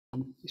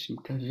Deixa-me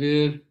cá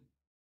ver.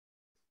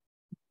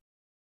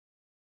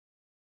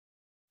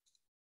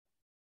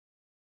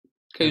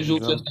 Ok,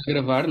 julgo que já Já, está a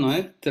gravar, não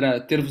é?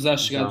 Ter-vos-á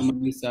chegado já. uma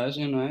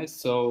mensagem, não é?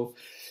 So,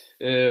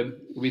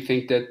 we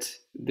think that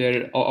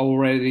there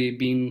already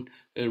been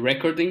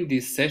recording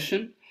this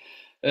session.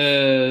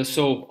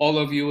 So all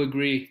of you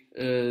agree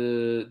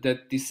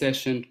that this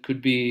session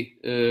could be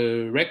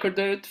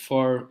recorded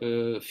for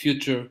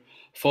future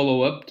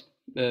follow-up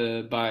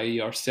by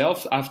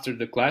yourself after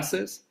the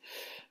classes.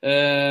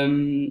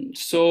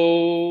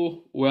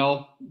 So,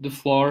 well, the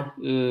floor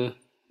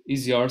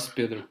is yours,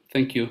 Pedro.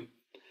 Thank you.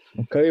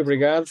 Ok,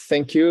 obrigado.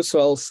 Thank you. So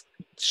I'll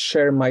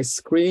share my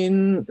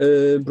screen.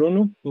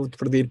 Bruno, vou-te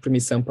pedir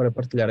permissão para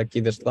partilhar aqui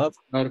deste lado.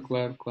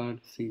 Claro,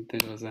 sim,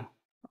 tens razão.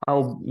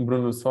 O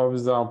Bruno, só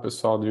avisar o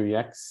pessoal do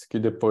UX que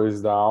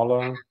depois da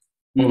aula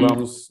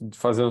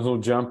fazemos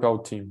um jump ao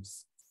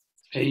Teams.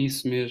 É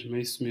isso mesmo,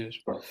 é isso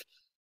mesmo.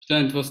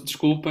 Portanto,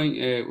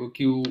 desculpem,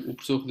 aqui o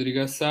professor Rodrigo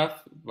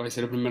Assaf, vai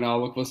ser a primeira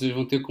aula que vocês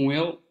vão ter com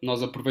ele.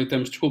 Nós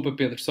aproveitamos, desculpa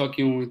Pedro, só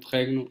aqui um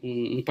interregno,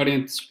 um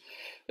parênteses.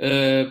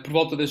 Por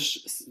volta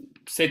das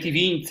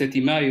 7h20,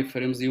 7h30,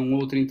 faremos aí um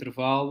outro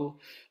intervalo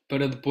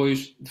para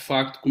depois, de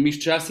facto, como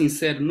isto já se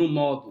insere no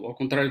módulo, ao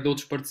contrário de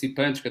outros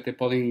participantes que até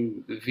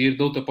podem vir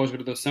de outra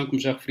pós-graduação, como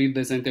já referi,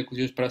 das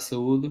tecnologias para a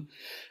saúde,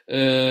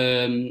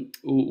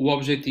 o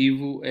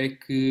objetivo é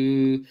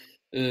que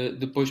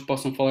depois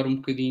possam falar um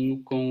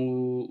bocadinho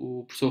com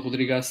o professor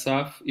Rodrigo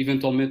Assaf,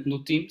 eventualmente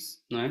no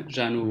Teams, não é?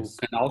 Já no Isso.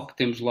 canal que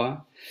temos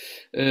lá.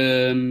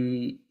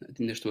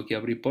 Ainda estou aqui a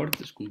abrir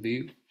portas, como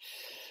digo.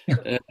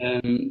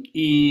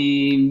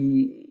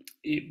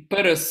 E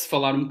para se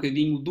falar um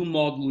bocadinho do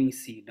módulo em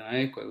si, não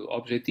é?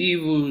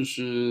 Objetivos,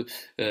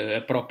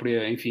 a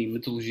própria, enfim,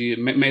 metodologia,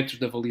 métodos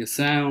de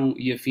avaliação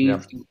e afins,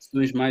 Yeah.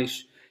 questões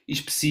mais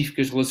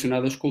específicas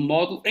relacionadas com o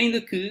módulo, ainda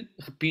que,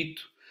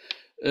 repito,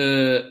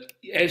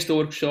 esta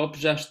workshop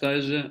já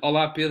esteja.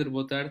 Olá Pedro,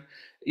 boa tarde.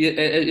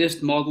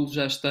 Este módulo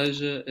já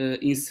esteja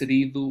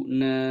inserido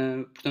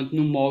portanto,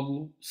 no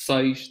módulo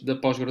 6 da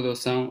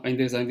pós-graduação em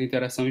Design de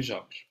Interação e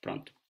Jogos.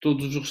 Pronto.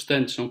 Todos os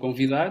restantes são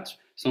convidados,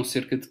 são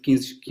cerca de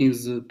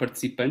 15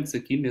 participantes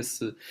aqui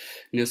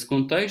nesse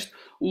contexto.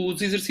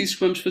 Os exercícios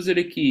que vamos fazer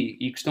aqui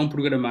e que estão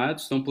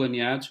programados, estão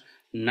planeados,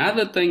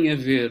 nada tem a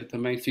ver,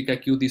 também fica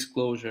aqui o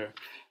disclosure,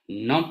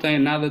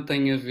 nada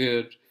tem a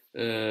ver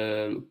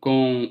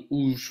com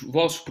os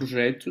vossos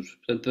projetos,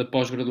 portanto, da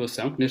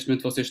pós-graduação, que neste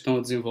momento vocês estão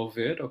a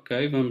desenvolver,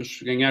 ok?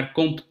 Vamos ganhar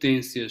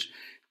competências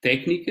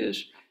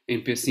técnicas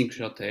em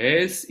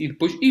P5.js e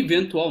depois,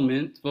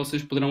 eventualmente,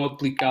 vocês poderão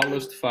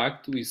aplicá-las de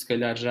facto e se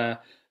calhar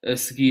já a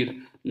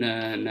seguir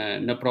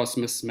na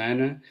próxima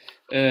semana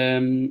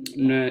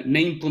na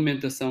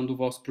implementação do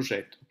vosso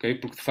projeto, ok?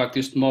 Porque de facto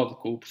este módulo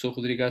com o professor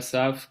Rodrigo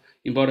Assaf,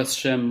 embora se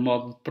chame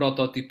módulo de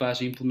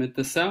prototipagem e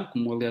implementação,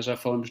 como aliás já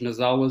falamos nas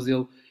aulas,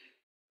 ele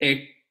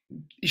é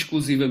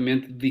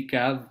exclusivamente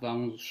dedicado há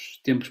uns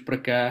tempos para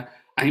cá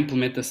à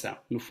implementação,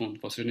 no fundo.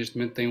 Vocês neste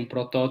momento têm um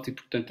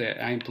protótipo, portanto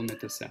é à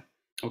implementação.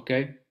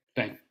 Ok?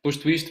 Bem,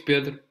 posto isto,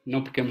 Pedro,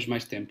 não percamos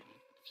mais tempo.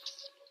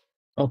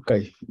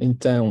 Ok,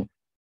 então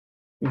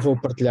vou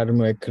partilhar o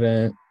meu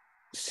ecrã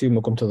se o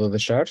meu computador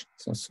deixar.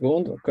 Só um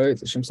segundo, ok.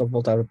 Deixem-me só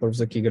voltar a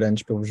pôr-vos aqui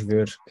grandes para vos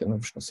ver, que eu não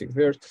vos consigo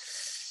ver.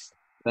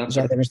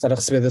 Já devem estar a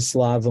receber desse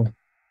lado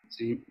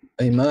Sim.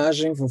 a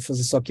imagem. Vou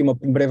fazer só aqui uma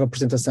breve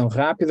apresentação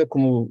rápida,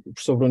 como o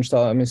professor Bruno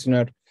está a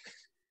mencionar.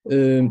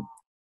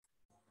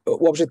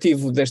 O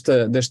objetivo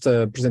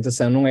desta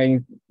apresentação não é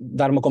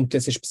dar uma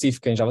competência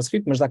específica em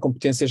JavaScript, mas dar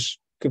competências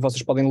que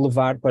vocês podem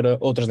levar para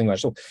outras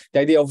linguagens. So,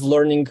 the idea of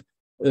learning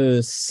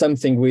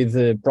something with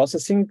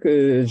processing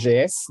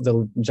JS,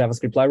 the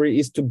JavaScript library,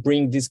 is to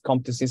bring these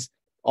competencies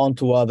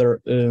onto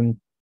other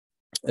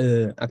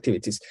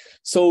activities.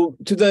 So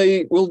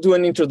today we'll do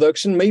an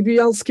introduction. Maybe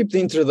I'll skip the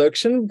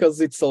introduction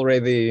because it's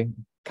already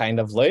kind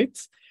of late.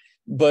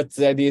 But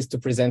the idea is to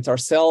present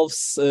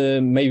ourselves.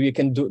 Maybe you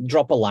can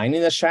drop a line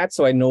in the chat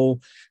so I know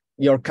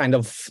your kind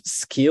of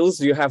skills.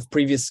 Do you have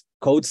previous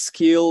code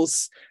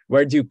skills?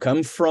 Where do you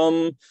come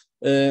from?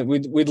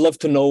 We'd love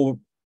to know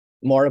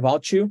more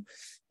about you.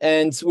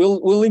 And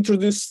we'll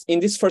introduce in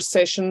this first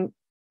session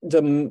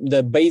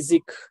the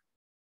basic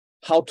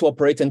how to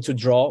operate and to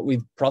draw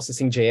with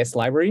processing JS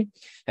library.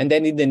 And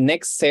then in the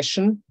next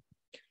session,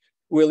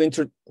 we'll we'll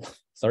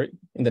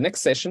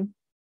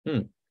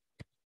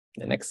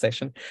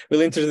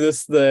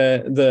introduce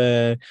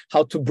the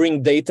how to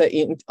bring data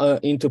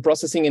into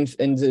processing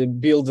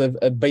and build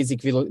a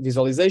basic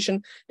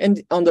visualization.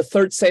 And on the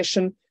third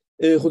session,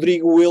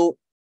 Rodrigo will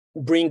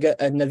bring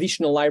an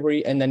additional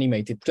library and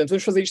animate it. Portanto,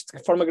 vamos fazer isto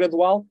de forma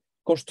gradual,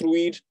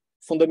 construir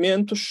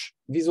fundamentos,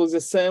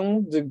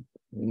 visualização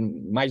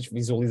mais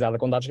visualizada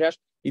com dados reais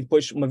e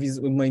depois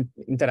uma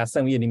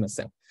interação e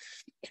animação.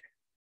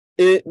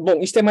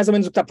 Bom, isto é mais ou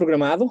menos o que está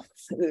programado.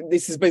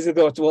 This is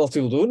basically what we'll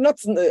do.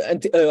 Not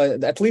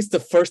at least the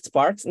first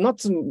part.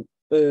 Not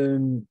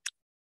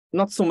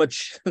so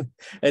much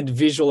a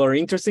visual or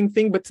interesting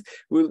thing, but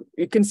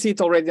you can see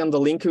it already on the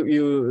link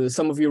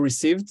some of you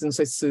received. Não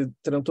sei se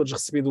terão todos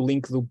recebido o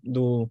link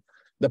do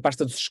da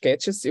pasta dos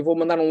sketches. Eu vou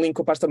mandar um link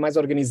com a pasta mais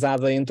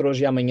organizada entre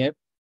hoje e amanhã.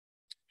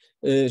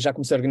 Já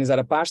comecei a organizar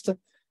a pasta.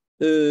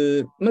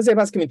 Mas é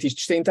basicamente isto.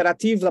 Isto é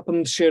interativo, dá para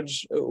mexer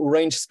o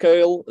range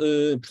scale,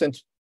 portanto,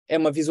 é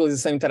uma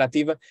visualização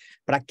interativa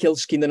para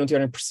aqueles que ainda não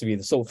tiveram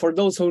percebido. So, for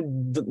those who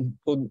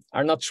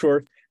are not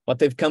sure what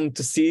they've come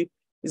to see,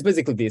 it's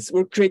basically this.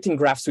 We're creating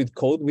graphs with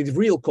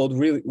real code,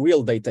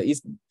 real data.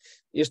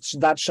 Estes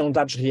dados são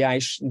dados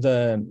reais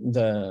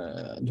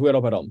do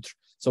Eurobarómetro.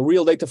 So,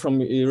 real data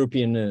from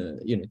European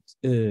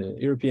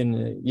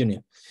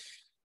Union.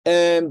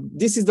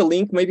 This is the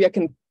link. Maybe I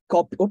can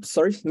copy. Oops,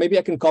 sorry. Maybe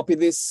I can copy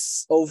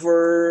this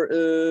over.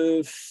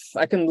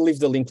 I can leave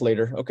the link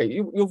later. Okay,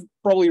 you've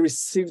probably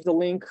received the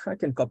link. I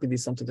can copy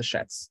this onto the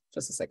chats.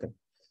 Just a second.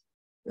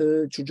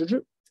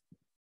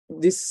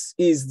 This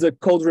is the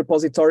code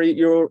repository.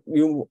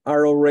 You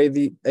are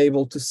already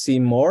able to see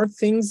more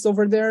things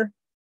over there.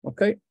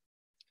 Okay.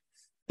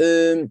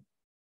 And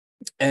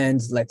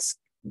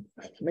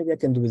maybe I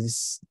can do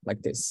this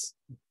like this.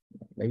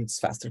 Maybe it's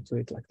faster to do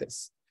it like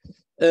this.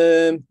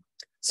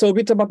 So a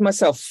bit about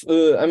myself.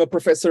 I'm a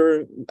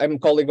professor, I'm a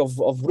colleague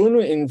of Bruno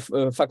in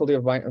Faculty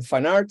of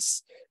Fine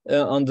Arts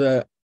on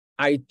the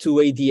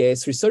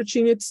I2ADS research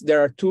unit. There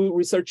are two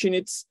research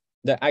units.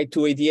 The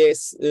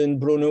I2ADS and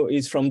Bruno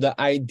is from the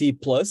ID+.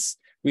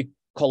 We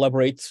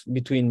collaborate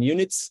between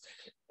units.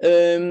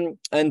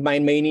 And my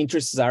main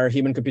interests are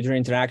human-computer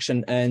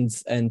interaction and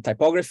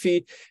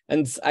typography.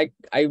 And I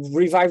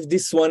revived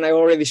this one. I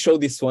already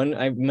showed this one.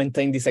 I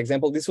maintained this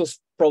example. This was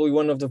probably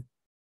one of the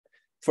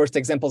first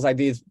examples I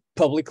did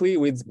publicly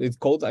with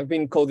code. I've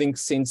been coding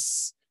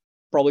since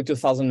probably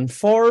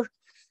 2004.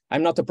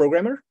 I'm not a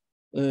programmer.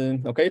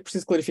 Okay,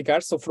 preciso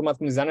clarificar. Sou formado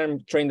como designer. I'm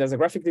trained as a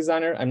graphic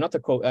designer. I'm not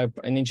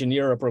an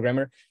engineer or a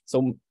programmer.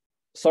 So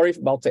sorry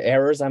about the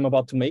errors I'm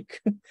about to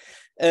make.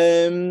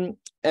 I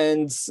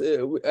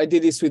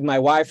did this with my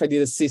wife. I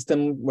did a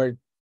system where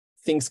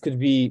things could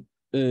be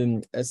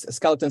a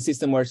skeleton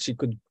system where she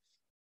could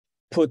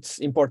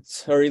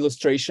import her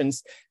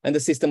illustrations, and the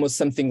system was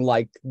something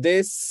like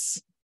this.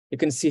 You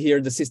can see here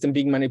the system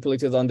being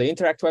manipulated on the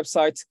Interact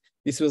website.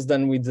 This was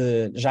done with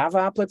the Java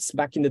applets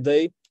back in the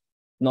day,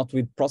 not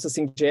with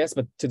processing.js,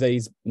 but today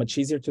is much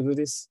easier to do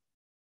this.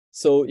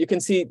 So you can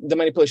see the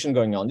manipulation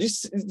going on.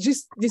 This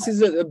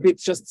is a bit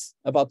just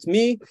about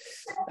me.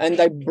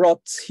 And I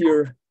brought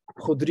here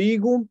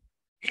Rodrigo.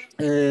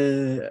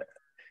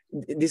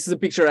 This is a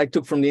picture I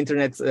took from the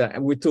internet.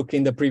 We took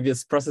in the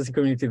previous processing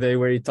community day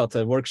where he taught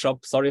a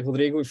workshop. Sorry,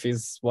 Rodrigo, if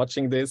he's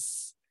watching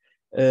this.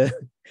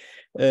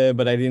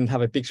 But I didn't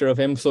have a picture of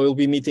him, so we'll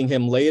be meeting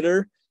him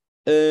later.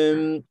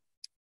 And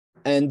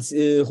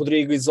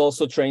Rodrigo is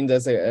also trained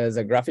as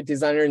a graphic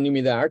designer, new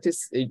media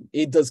artist.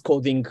 He does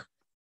coding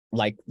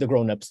like the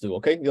grown-ups do,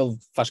 ok? Ele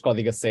faz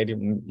código a sério,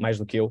 mais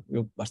do que eu.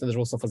 Eu bastante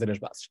vou só fazer as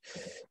bases.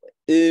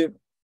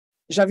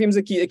 Já vimos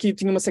aqui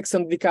tinha uma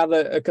secção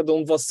dedicada a cada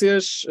um de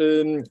vocês.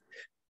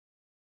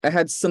 I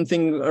had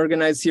something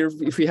organized here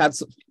if we had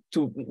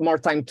more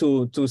time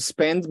to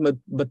spend,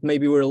 but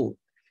maybe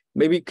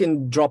we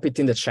can drop it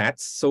in the chat.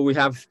 So we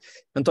have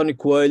António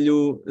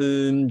Coelho,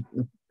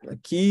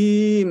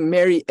 aqui,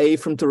 Mary A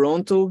from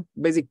Toronto,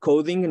 basic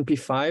coding in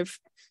P5,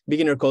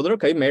 beginner coder.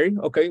 Okay, Mary,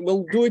 okay,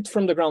 we'll do it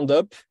from the ground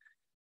up.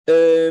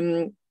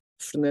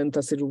 Fernando está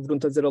a ser o Bruno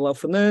a dizer olá,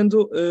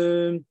 Fernando.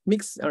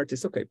 Mix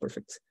artist, okay,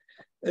 perfect.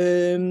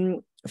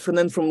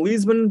 Fernando from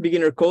Lisbon,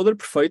 beginner coder,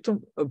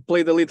 perfeito.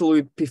 Played a little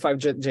with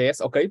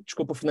p5.js, ok.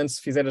 Desculpa, Fernando, se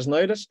fizer as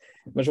neiras,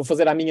 mas vou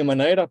fazer à minha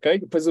maneira, ok.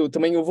 Depois eu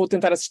vou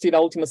tentar assistir à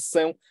última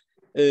sessão,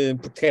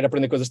 porque quero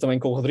aprender coisas também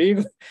com o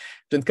Rodrigo.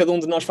 Portanto, cada um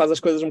de nós faz as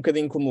coisas um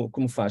bocadinho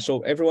como faz.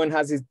 So everyone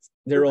has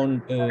their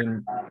own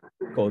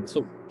code.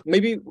 So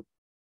maybe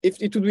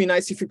it would be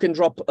nice if you can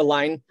drop a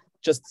line,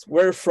 just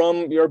where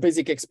from your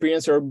basic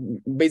experience or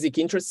basic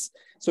interests,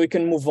 so we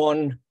can move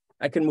on.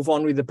 I can move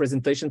on with the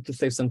presentation to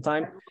save some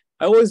time.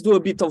 I always do a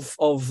bit of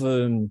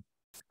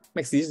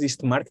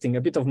marketing,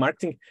 a bit of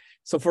marketing.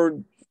 So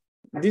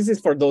this is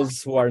for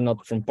those who are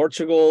not from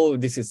Portugal.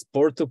 This is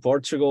Porto,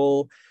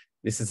 Portugal.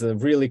 This is a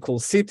really cool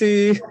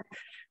city.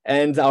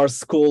 And our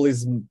school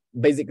is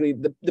basically,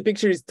 the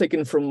picture is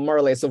taken from more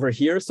or less over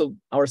here. So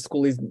our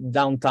school is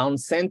downtown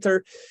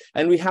center.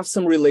 And we have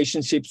some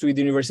relationships with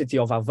the University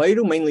of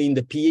Aveiro, mainly in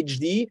the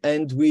PhD,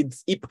 and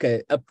with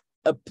IPCA up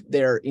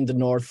there in the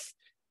north,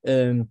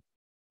 in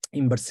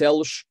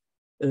Barcelos.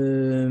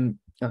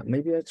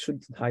 Maybe I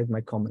should hide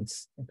my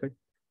comments. Okay.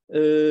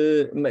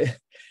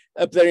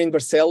 Up there in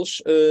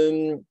Barcelos,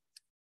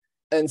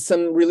 and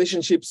some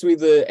relationships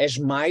with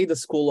ESMAI, the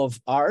School of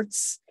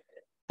Arts.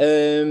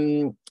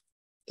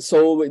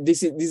 So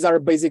these are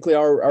basically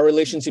our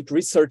relationship,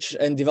 research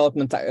and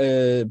development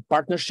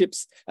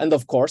partnerships, and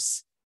of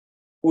course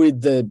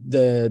with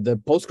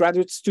the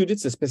postgraduate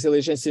students, the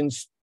specialization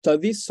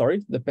studies,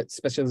 the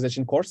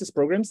specialization courses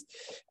programs,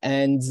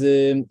 and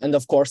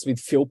of course with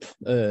FIOP,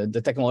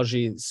 the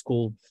technology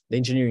school, the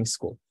engineering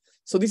school.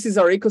 So this is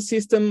our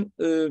ecosystem.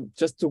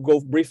 Just to go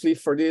briefly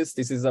for this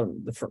is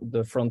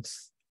the front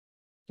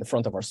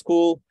of our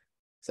school.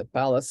 It's a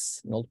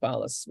palace, an old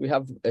palace. We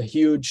have a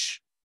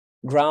huge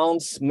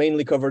grounds,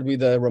 mainly covered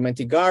with a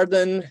romantic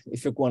garden,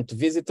 if you want to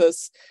visit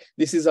us.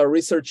 This is our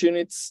research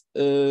units.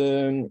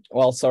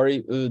 Well,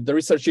 sorry, the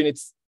research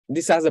units,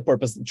 this has a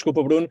purpose.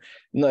 Desculpa, Bruno.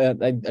 No,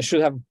 I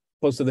should have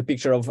posted a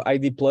picture of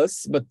ID+,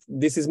 but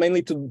this is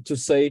mainly to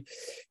say,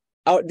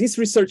 this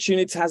research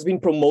unit has been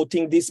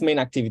promoting this main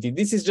activity.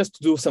 This is just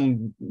to do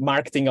some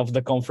marketing of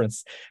the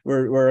conference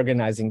we're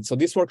organizing. So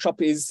this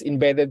workshop is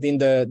embedded in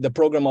the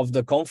program of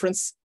the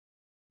conference,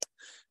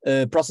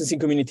 Processing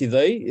Community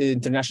Day,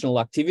 international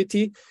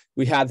activity.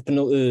 We had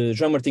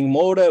João Martinho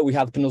Moura, we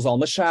had Penusal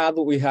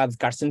Machado, we had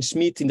Carsten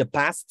Schmidt in the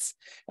past.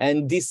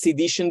 And this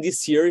edition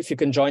this year, if you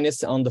can join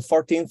us on the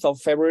 14th of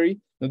February,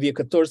 no dia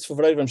 14 de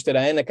fevereiro, vamos ter a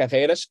Ana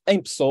Carreiras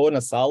em pessoa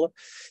na sala,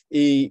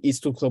 e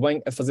se tudo correr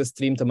bem, a fazer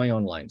stream também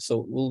online.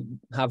 So we'll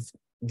have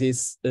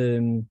this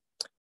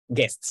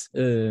guests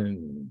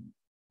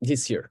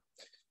this year.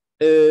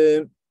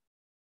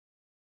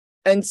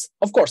 And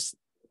of course,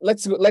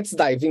 let's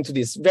dive into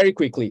this very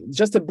quickly.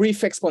 Just a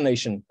brief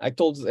explanation. I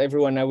told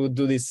everyone I would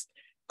do this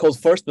code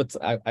first, but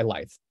I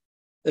lied.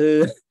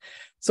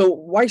 So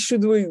why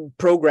should we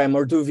program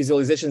or do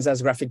visualizations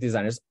as graphic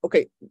designers?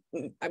 Okay,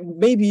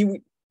 maybe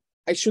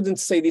I shouldn't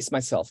say this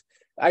myself.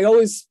 I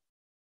always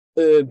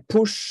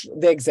push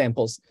the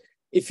examples.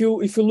 If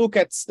you look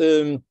at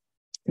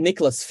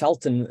Nicholas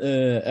Felton,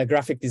 a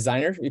graphic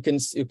designer, you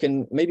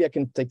can maybe I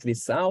can take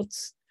this out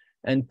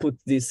and put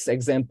this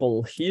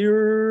example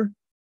here.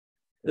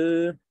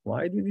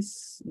 Why did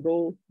this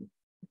go?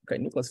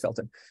 Okay, Nicholas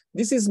Felton.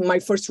 This is my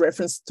first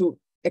reference to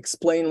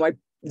explain why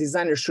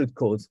designers should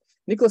code.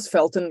 Nicholas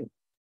Felton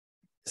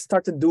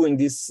started doing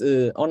these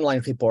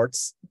online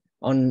reports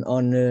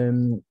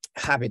on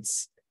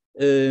habits.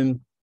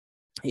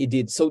 He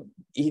did. So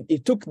he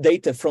took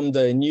data from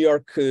the New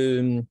York,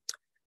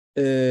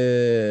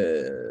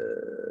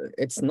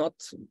 it's not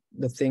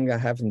the thing I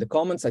have in the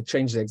comments. I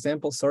changed the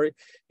example, sorry.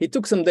 He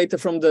took some data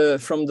from the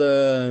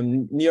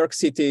New York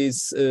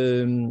City's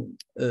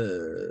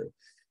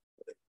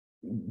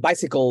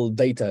bicycle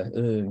data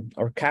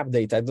or cab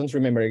data. I don't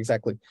remember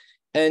exactly.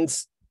 And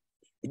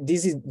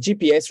this is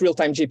GPS,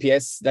 real-time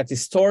GPS that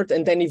is stored,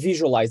 and then he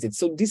visualized it.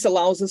 So this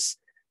allows us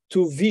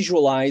to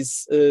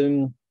visualize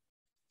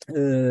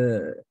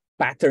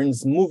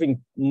patterns,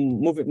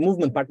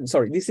 movement patterns.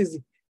 Sorry, this is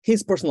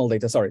his personal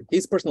data. Sorry,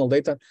 his personal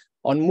data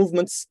on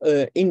movements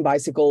in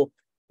bicycle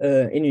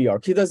in New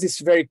York. He does this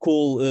very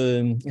cool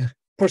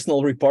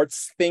personal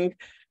reports thing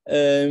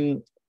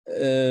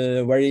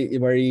where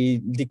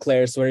he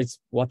declares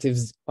what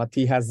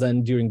he has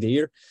done during the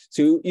year.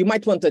 So you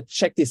might want to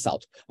check this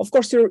out. Of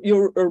course,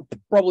 you're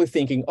probably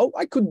thinking, oh,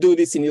 I could do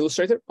this in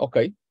Illustrator.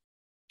 Okay,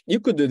 you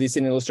could do this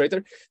in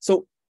Illustrator.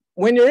 So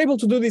when you're able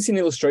to do this in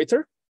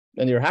Illustrator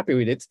and you're happy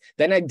with it,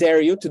 then I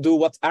dare you to do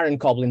what Aaron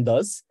Coblin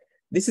does.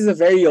 This is a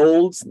very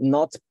old,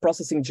 not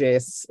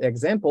processing.js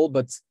example,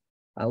 but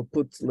I'll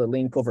put the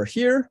link over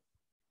here.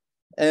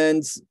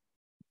 And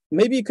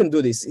maybe you can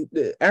do this.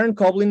 Aaron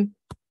Coblin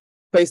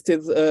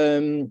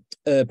Aaron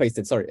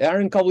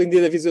Coblin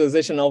did a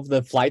visualization of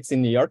the flights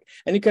in New York,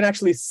 and you can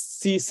actually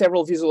see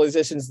several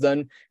visualizations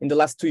done in the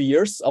last 2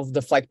 years of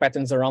the flight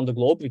patterns around the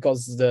globe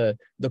because the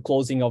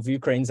closing of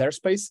Ukraine's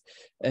airspace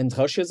and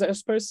Russia's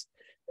airspace.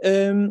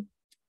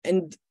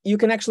 And you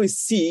can actually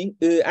see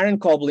Aaron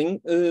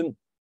Coblin,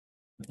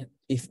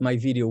 if my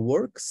video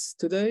works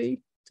today,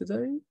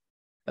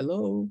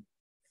 hello,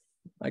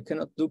 I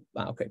cannot do,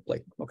 okay,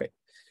 play, okay.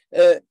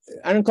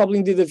 Aaron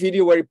Coblin did a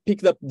video where he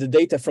picked up the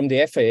data from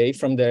the FAA,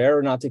 from the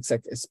Aeronautics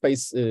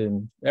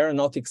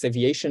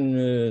Aviation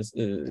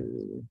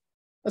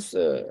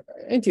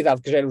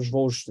entidade que gera os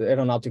voos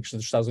aeronáuticos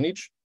dos Estados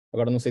Unidos,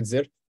 agora não sei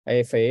dizer,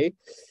 a FAA,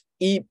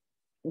 e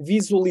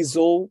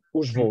visualizou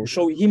os voos.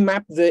 So he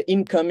mapped the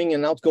incoming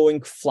and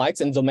outgoing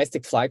flights and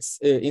domestic flights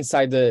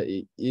inside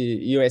the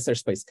US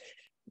airspace.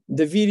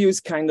 The video is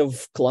kind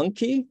of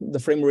clunky. The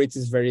frame rate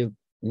is very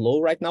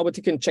low right now, but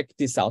you can check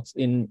this out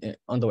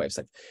on the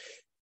website.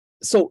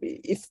 So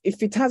if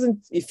it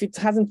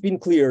hasn't been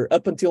clear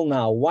up until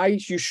now why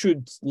you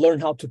should learn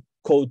how to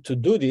code to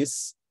do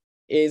this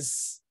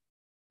is,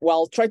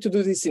 well, try to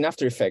do this in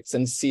After Effects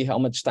and see how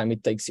much time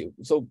it takes you.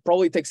 So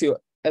probably it takes you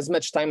as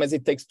much time as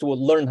it takes to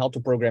learn how to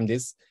program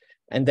this,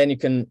 and then you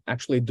can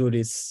actually do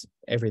this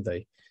every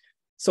day.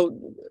 So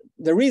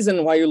the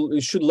reason why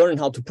you should learn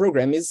how to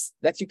program is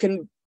that you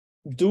can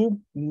do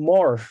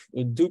more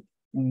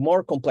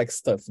complex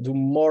stuff, do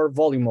more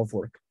volume of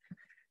work.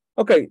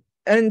 Okay,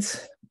 and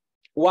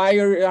why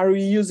are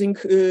we using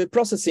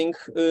processing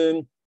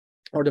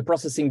or the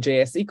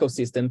processing.js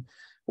ecosystem?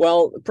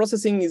 Well,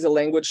 processing is a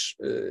language,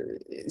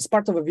 it's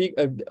part of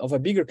a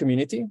bigger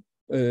community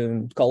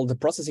called the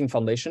Processing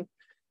Foundation.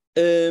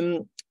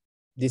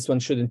 This one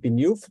shouldn't be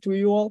new to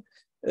you all.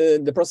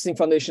 The Processing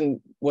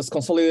Foundation was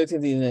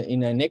consolidated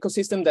in an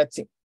ecosystem that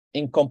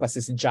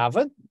encompasses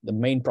Java, the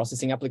main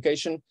processing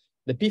application,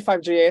 the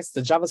p5.js,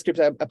 the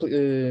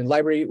JavaScript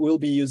library we'll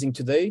be using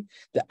today,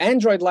 the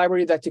Android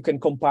library that you can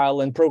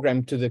compile and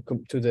program to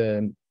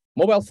the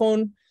mobile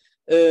phone,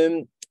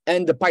 and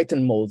the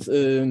Python mode.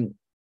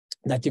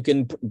 that you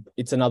can,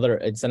 it's another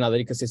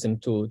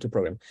ecosystem to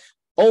program.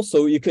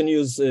 Also, you can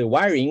use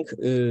wiring.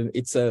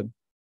 It's a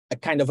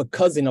kind of a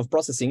cousin of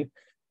processing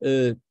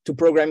to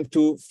program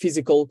to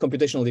physical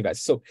computational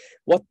devices. So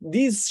what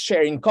these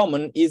share in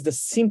common is the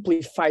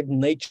simplified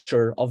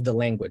nature of the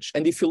language.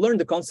 And if you learn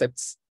the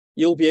concepts,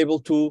 you'll be able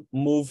to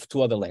move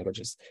to other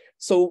languages.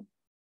 So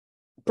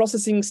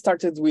processing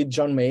started with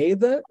John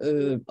Maeda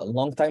a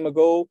long time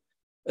ago.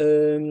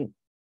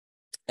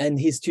 And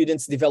his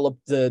students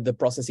developed the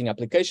processing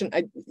application.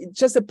 It's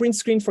just a print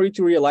screen for you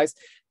to realize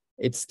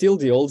it's still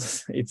the old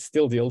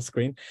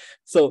screen.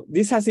 So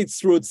this has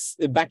its roots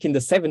back in the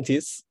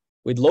 70s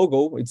with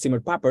Logo, with Seymour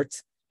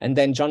Papert, and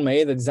then John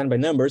Maeda designed by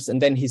numbers, and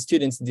then his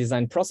students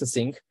designed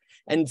processing.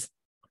 And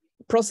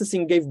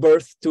processing gave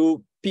birth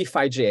to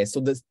p5.js. So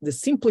the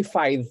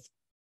simplified,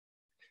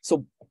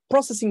 so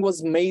processing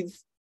was made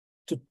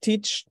to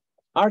teach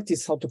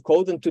artists how to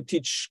code and to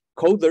teach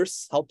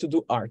coders how to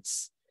do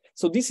arts.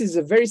 So this is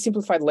a very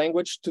simplified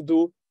language to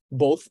do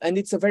both, and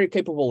it's a very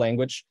capable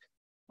language.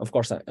 Of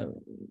course, I'm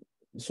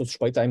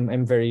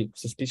very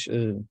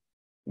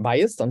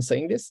biased on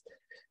saying this,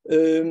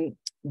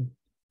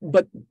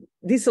 but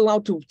this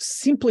allowed to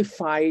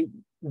simplify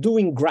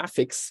doing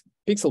graphics,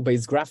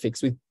 pixel-based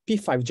graphics with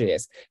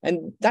p5.js,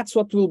 and that's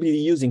what we'll be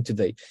using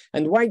today.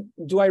 And why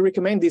do I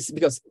recommend this?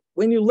 Because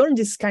when you learn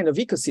this kind of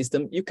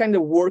ecosystem, you kind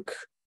of work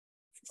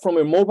from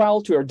your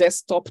mobile to your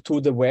desktop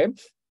to the web.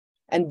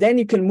 And then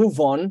you can move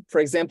on, for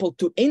example,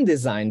 to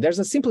InDesign. There's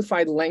a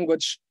simplified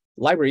language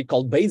library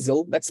called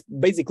Bazel that's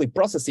basically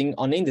processing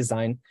on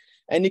InDesign.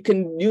 And you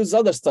can use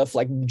other stuff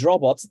like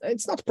Drawbots.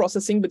 It's not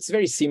processing, but it's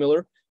very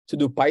similar to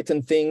do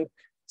Python thing.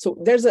 So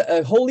there's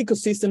a whole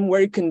ecosystem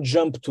where you can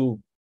jump to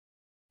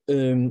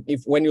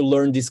when you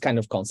learn these kind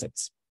of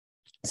concepts.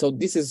 So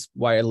this is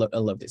why I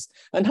love this.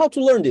 And how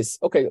to learn this?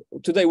 Okay,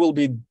 today we'll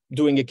be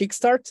doing a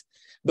kickstart,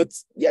 but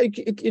yeah,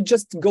 you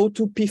just go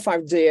to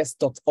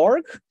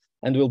p5js.org.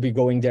 And we'll be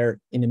going there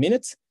in a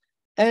minute.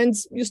 And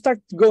you start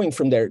going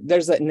from there.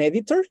 There's an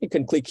editor. You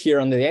can click here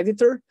on the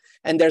editor.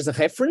 And there's a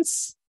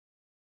reference.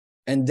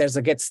 And there's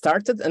a get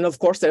started. And of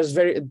course, there's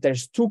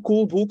two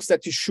cool books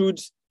that you should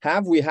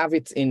have. We have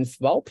it in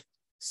FBALP.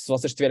 Se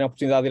vocês tiverem a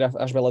oportunidade de ir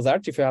às Belas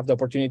Artes, if you have the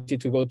opportunity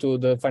to go to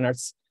the Fine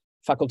Arts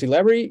Faculty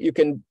Library, you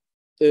can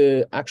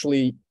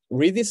actually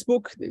read this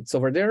book. It's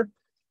over there.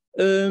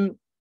 And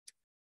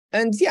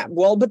yeah,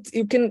 well, but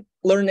you can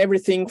learn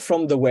everything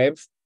from the web.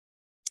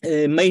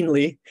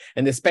 Mainly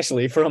and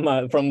especially from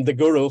the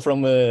guru,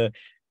 from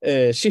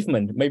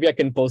Schiffman. Maybe I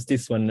can post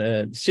this one.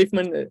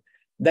 Schiffman,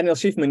 Daniel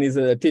Schiffman is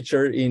a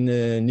teacher in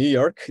New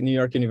York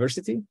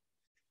University.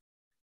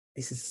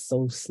 This is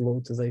so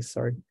slow today,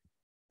 sorry.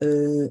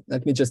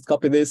 Let me just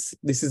copy this.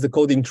 This is the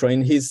Coding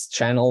Train, his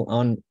channel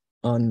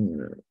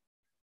on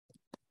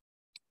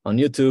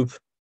YouTube,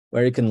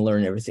 where you can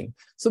learn everything.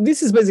 So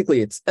this is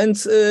basically it. And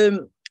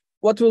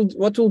what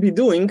we'll be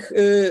doing,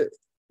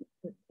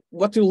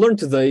 what you learn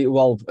today,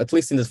 well, at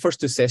least in the first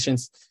 3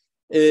 sessions,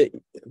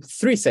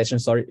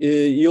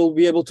 you'll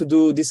be able to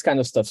do this kind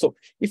of stuff. So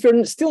if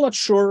you're still not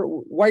sure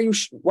why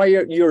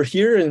you're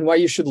here and why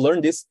you should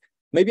learn this,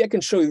 maybe I can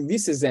show you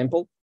this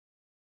example.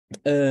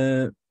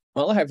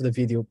 Well, I have the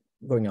video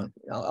going on.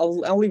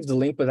 I'll leave the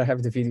link, but I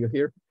have the video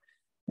here.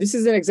 This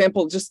is an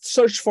example. Just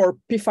search for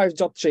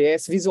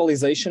p5.js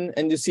visualization,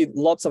 and you see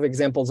lots of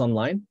examples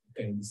online.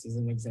 Okay, this is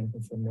an example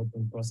from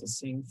open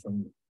processing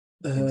from.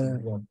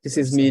 This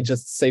is me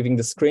just saving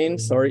the screen,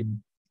 sorry,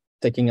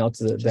 taking out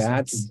the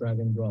ads. Drag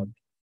and drop.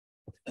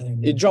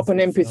 You drop an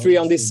MP3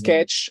 on this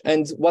sketch,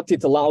 and what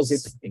it allows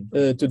it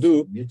to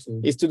do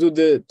is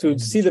to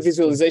see the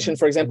visualization,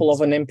 for example,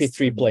 of an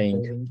MP3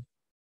 playing.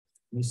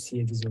 You see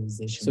a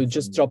visualization. So you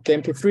just drop the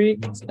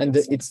MP3, and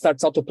it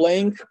starts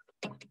auto-playing.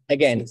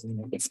 Again,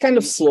 it's kind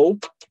of slow,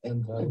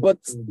 but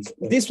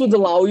this would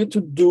allow you to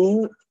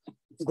do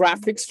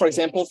graphics, for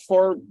example,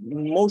 for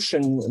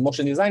motion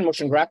design,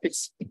 motion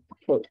graphics.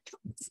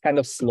 It's kind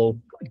of slow.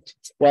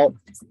 Well,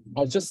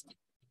 I'll just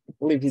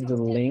leave you the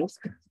link.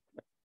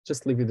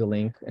 Just leave you the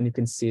link, and you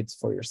can see it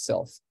for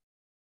yourself.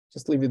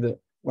 Just leave you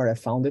where I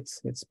found it.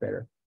 It's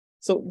better.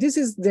 So this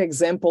is the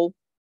example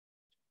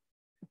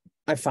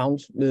I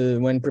found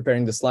when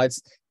preparing the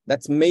slides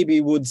that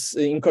maybe would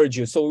encourage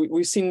you. So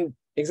we've seen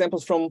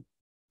examples from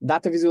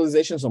data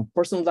visualization, from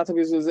personal data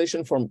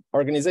visualization, from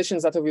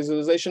organizations data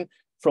visualization,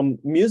 from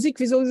music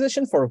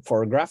visualization for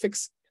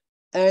graphics.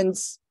 And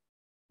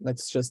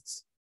let's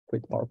just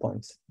quit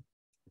PowerPoint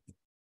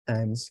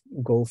and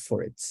go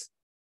for it.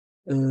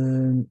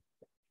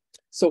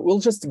 So we'll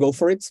just go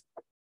for it.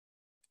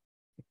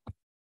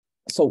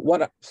 So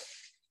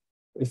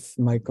if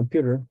my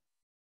computer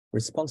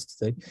responds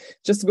today,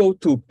 just go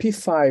to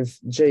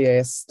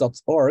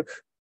p5js.org.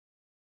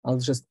 I'll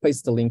just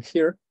paste the link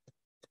here.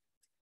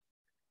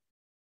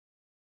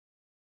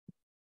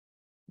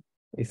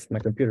 If my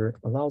computer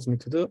allows me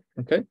to do,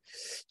 okay.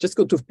 Just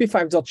go to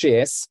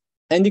p5.js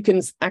and you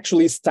can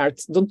actually start.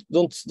 Don't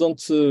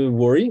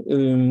worry.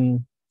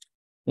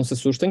 Não se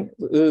assustem.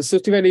 Se eu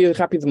estiver a ir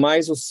rápido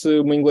demais ou se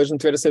o meu inglês não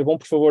estiver a ser bom,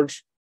 por favor,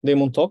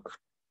 dê-me um toque.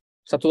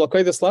 Está tudo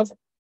ok desse lado?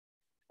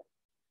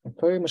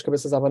 Ok, umas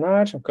cabeças a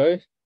abanar,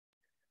 ok.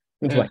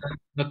 Muito bem.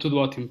 Está tudo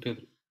ótimo,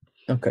 Pedro.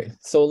 Okay,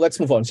 so let's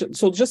move on.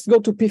 So just go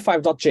to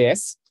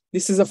p5.js.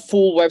 This is a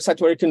full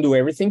website where you can do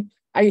everything.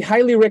 I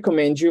highly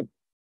recommend you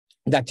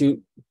that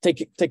you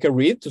take a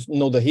read to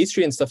know the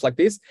history and stuff like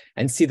this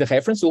and see the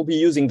reference. We'll be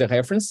using the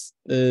reference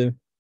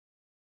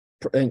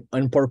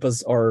on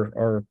purpose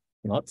or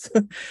not.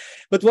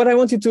 But what I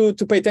want you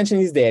to pay attention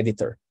is the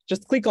editor.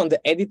 Just click on the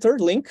editor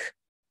link.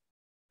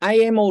 I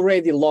am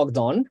already logged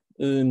on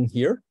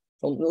here.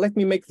 So let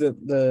me make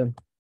the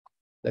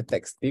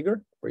text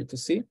bigger for you to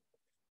see.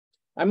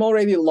 I'm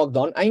already logged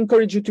on. I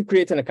encourage you to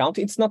create an account.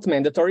 It's not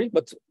mandatory,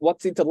 but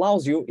what it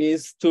allows you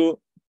is to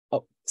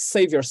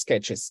save your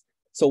sketches.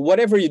 So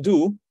whatever you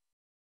do,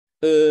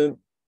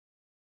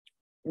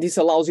 this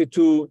allows you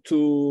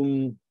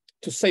to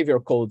save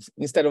your code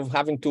instead of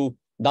having to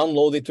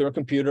download it to your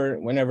computer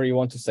whenever you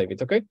want to save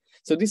it, okay?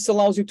 So this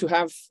allows you to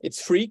have,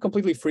 it's free,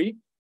 completely free.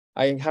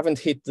 I haven't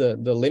hit the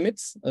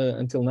limits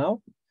until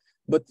now,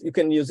 but you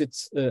can use it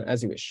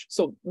as you wish.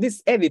 So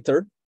this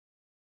editor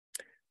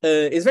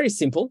is very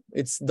simple.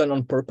 It's done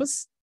on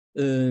purpose,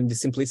 the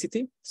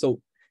simplicity. So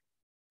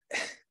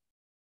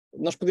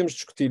nós podemos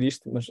discutir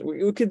isto, mas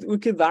we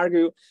could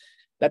argue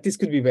that this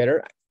could be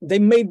better. They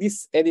made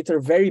this editor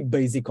very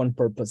basic on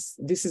purpose.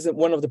 This is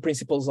one of the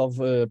principles of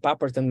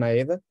Papert and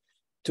Maeda,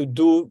 to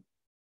do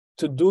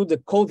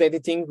the code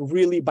editing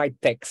really by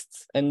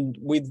text and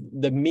with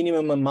the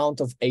minimum amount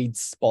of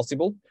aids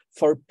possible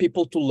for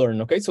people to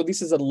learn, okay? So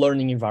this is a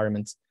learning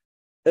environment.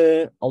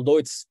 Although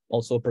it's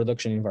also a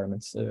production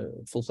environment,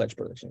 full-fledged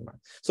production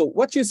environment. So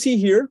what you see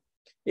here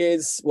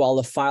is, well,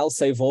 a file,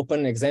 save,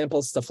 open,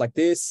 examples, stuff like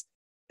this.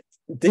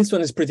 This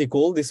one is pretty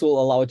cool. This will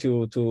allow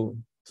you to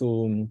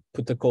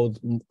put the code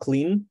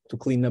clean, to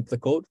clean up the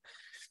code.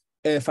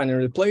 Find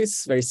and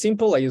replace, very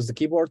simple. I use the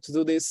keyboard to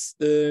do this.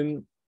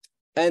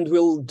 And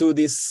we'll do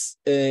this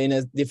in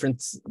a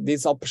different,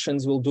 these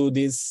options will do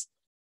this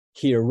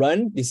here,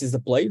 run. This is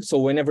the play. So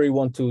whenever you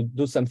want to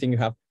do something,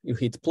 you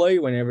hit play.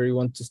 Whenever you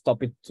want to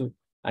stop it to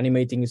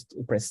animating,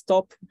 you press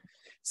stop.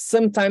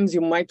 Sometimes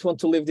you might want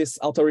to leave this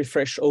auto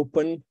refresh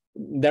open.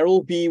 There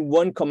will be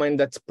one command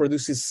that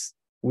produces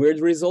weird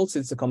results.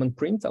 It's a command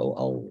print.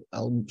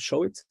 I'll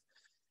show it.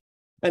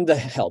 And the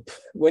help.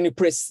 When you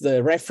press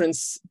the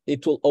reference,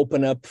 it will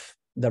open up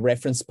the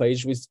reference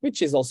page,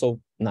 which is also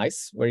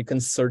nice, where you can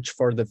search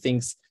for the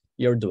things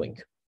you're doing.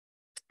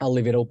 I'll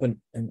leave it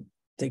open and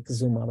take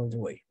zoom out of the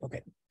way.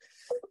 Okay.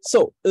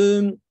 So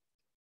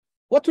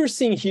what we're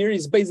seeing here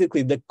is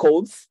basically the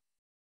code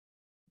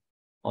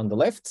on the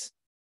left,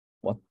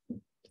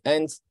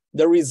 and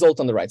the result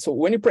on the right. So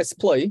when you press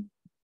play,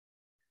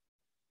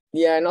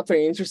 yeah, not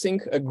very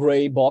interesting. A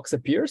gray box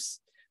appears,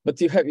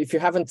 but if you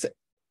haven't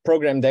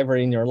programmed ever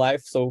in your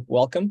life, so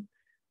welcome.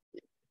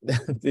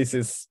 This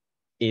is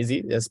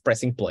easy, just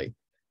pressing play.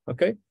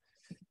 Okay.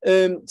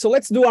 So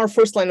let's do our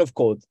first line of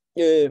code.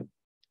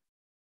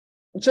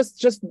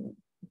 Just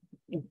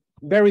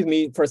bear with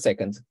me for a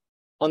second.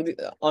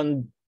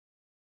 I'm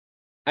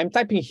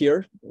typing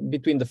here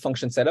between the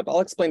function setup.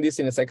 I'll explain this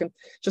in a second.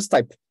 Just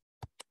type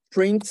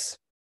print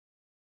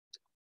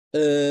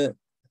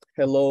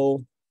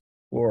hello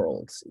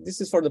world. This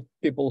is for the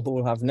people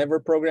who have never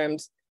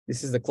programmed.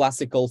 This is the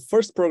classical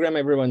first program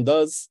everyone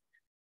does.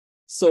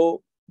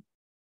 So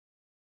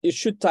you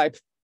should type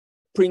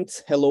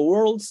print hello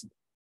world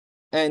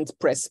and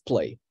press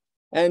play.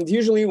 And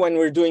usually when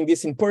we're doing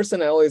this in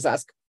person, I always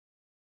ask,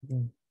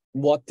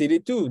 what did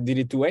it do? Did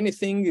it do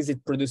anything? Is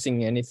it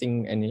producing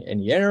anything,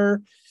 any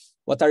error?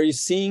 What are you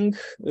seeing?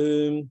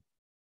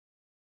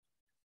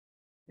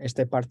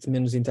 Esta é a parte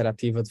menos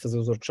interativa de fazer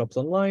os workshops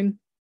online.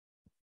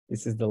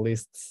 This is the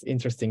least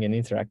interesting and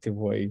interactive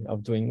way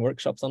of doing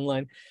workshops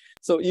online.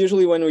 So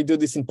usually when we do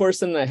this in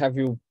person, I have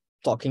you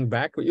talking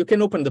back. You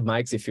can open the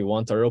mics if you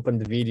want, or open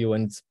the video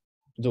and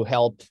do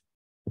help,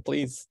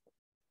 please.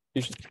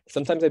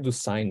 Sometimes I do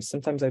signs.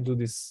 Sometimes I do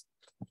this.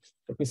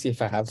 Let me see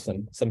if I have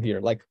some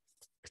here. Like,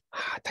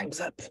 time's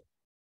up.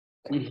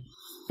 Okay.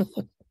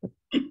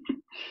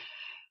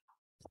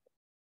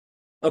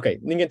 Ok,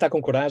 ninguém está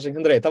com coragem.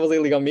 André, estavas aí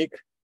a ligar o mic?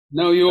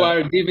 No, you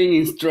are giving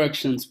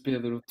instructions,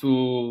 Pedro,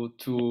 to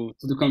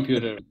the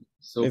computer.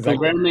 So exactly.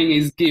 Programming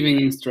is giving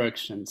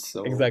instructions.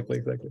 So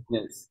exactly.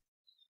 Yes.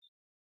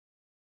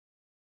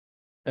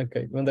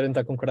 Ok, o André não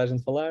está com coragem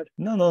de falar?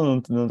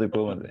 Não tem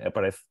problema.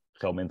 Aparece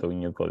realmente a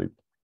linha de código.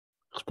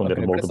 Responder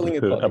de volta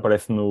porque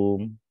aparece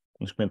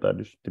nos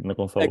comentários, tipo na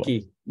consola.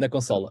 Aqui, na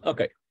consola.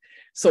 Ok.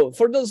 So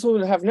for those who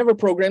have never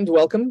programmed,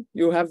 welcome.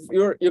 You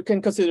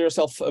can consider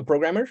yourself a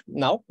programmer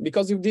now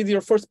because you did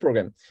your first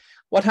program.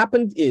 What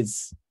happened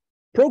is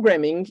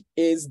programming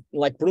is,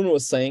 like Bruno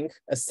was saying,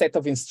 a set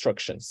of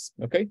instructions,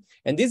 okay?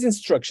 And these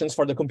instructions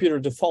for the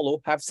computer to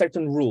follow have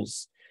certain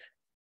rules.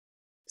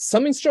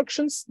 Some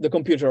instructions the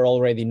computer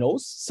already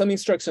knows. Some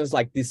instructions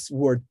like this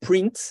word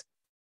print,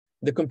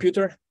 the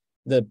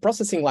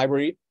processing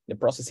library, the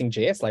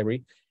processing.js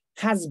library,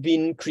 has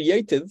been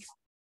created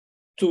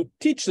to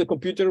teach the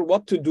computer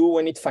what to do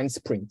when it finds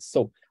print.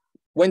 So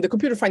when the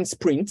computer finds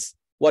print,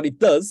 what it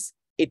does,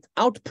 it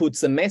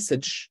outputs a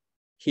message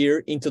here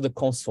into the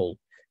console.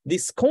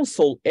 This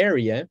console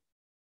area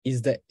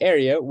is the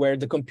area where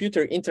the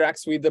computer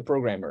interacts with the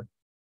programmer.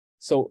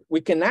 So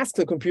we can ask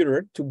the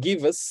computer to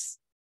give us,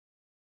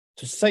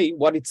 to say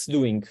what it's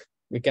doing.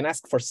 We can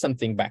ask for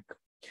something back.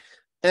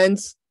 And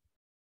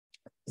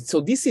so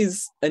this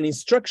is an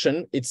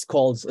instruction, it's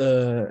called,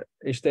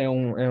 isto é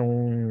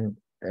uma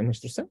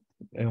instrução?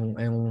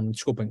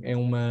 Desculpem, é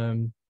uma...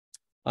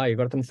 Ai,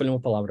 agora está-me falhando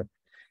uma palavra.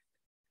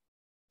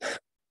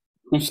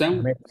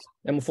 Função?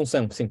 É uma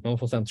função, sim, é uma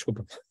função,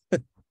 desculpa.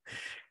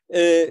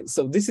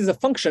 So this is a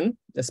function,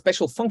 a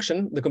special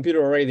function the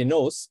computer already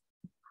knows.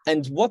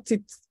 And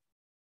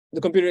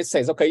the computer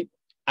says, okay,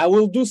 I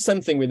will do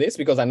something with this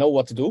because I know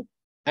what to do.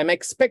 I'm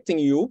expecting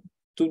you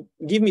to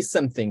give me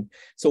something.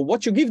 So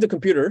what you give the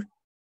computer,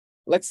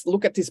 let's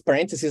look at this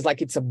parenthesis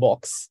like it's a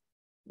box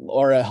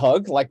or a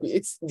hug, like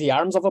it's the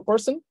arms of a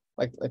person.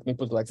 Like, let me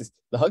put it like this,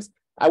 the hugs.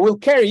 I will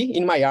carry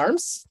in my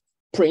arms,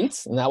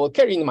 print, and I will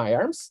carry in my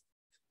arms,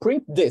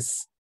 print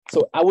this.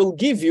 So I will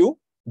give you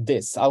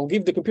this. I'll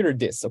give the computer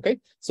this, okay?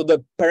 So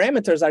the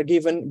parameters are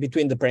given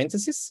between the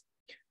parentheses.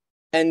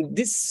 And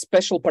this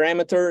special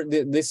parameter,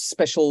 this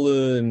special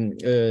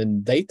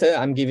data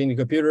I'm giving the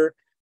computer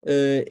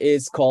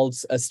is called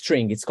a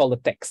string. It's called a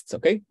text,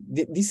 okay?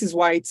 This is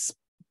why it's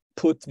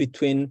put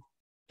between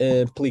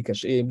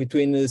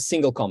between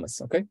single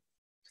commas, okay?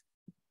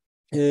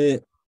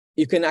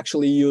 You can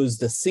actually use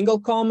the single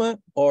comma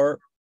or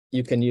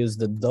you can use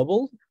the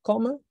double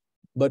comma.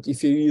 But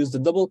if you use the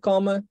double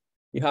comma,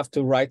 you have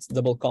to write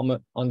double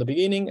comma on the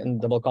beginning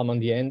and double comma on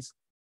the end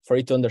for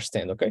it to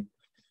understand, okay?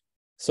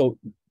 So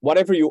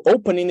whatever you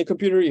open in the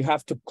computer, you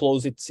have to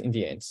close it in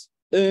the end.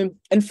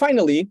 And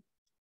finally,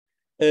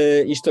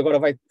 isto agora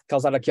vai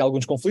causar aqui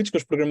alguns conflitos com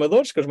os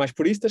programadores, com os mais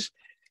puristas.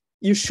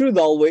 You should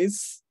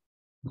always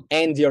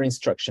end your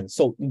instruction.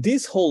 So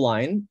this whole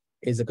line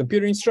is a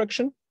computer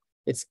instruction.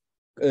 It's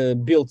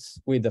built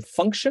with a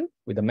function,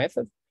 with a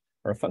method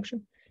or a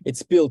function.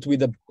 It's built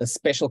with a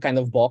special kind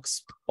of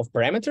box of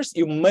parameters.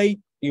 You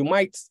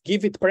might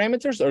give it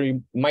parameters, or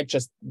you might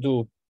just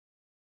do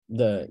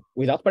the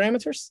without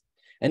parameters.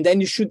 And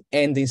then you should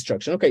end the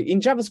instruction. Okay, in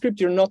JavaScript,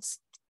 you're not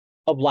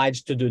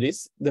obliged to do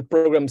this. The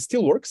program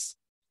still works.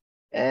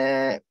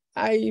 I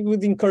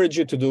would encourage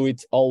you to do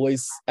it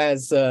always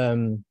as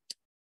an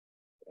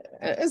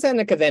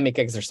academic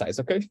exercise,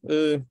 okay?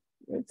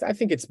 I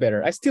think it's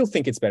better. I still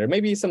think it's better.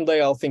 Maybe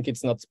someday I'll think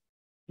it's not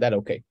that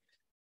okay.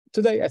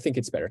 Today, I think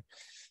it's better.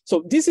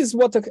 So this is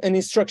what an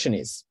instruction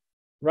is,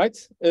 right?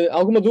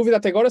 Alguma dúvida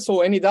até agora?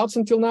 So any doubts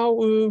until now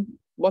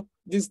what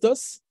this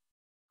does?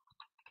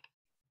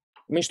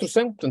 Uma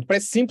instrução, portanto,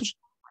 parece simples.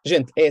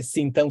 Gente, é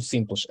assim tão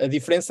simples. A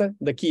diferença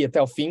daqui até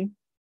ao fim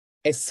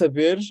é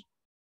saber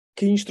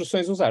que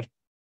instruções usar.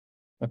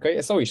 Ok?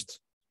 É só isto.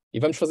 E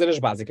vamos fazer as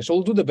básicas. So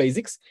we'll do the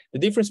basics. The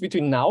difference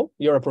between now,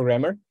 you're a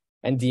programmer,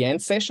 and the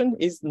end session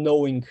is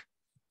knowing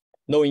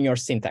your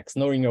syntax,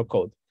 knowing your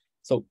code.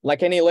 So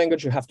like any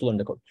language, you have to learn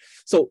the code.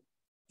 So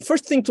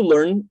first thing to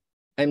learn,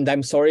 and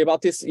I'm sorry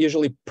about this,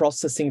 usually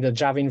processing the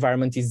Java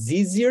environment is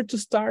easier to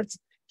start.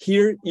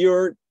 Here,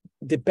 you're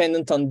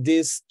dependent on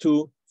these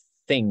two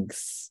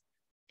things.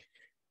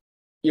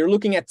 You're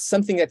looking at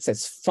something that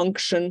says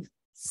function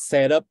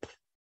setup,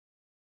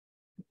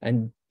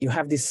 and you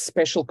have these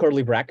special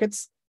curly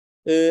brackets.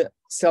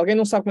 Se alguém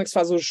não sabe como é que se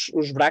faz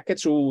os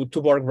brackets, o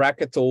two-borg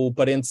bracket ou o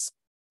parênteses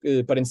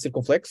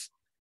circunflexo,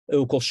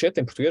 o colchete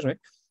em português, não é?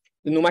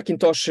 No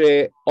Macintosh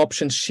é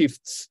Option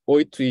Shift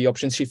 8 e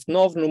Option Shift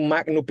 9,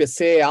 no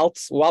PC é Alt,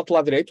 o Alt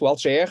lá direito, o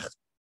Alt GR,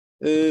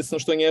 se não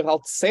estou em erro,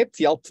 Alt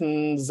 7 e Alt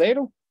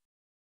 0,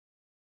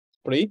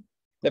 por aí,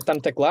 deve estar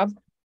no teclado.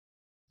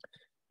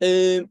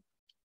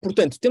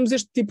 Portanto, temos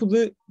este tipo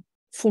de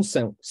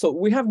função. So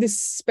we have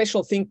this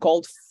special thing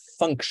called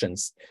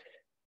functions.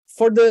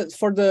 For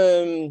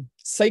the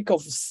sake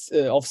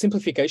of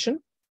simplification,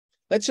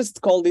 let's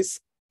just call this,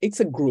 it's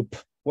a group.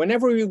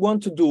 Whenever we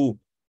want to do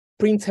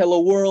print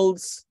hello world,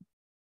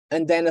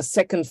 and then a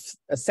second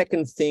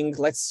thing,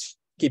 let's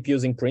keep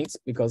using print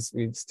because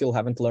we still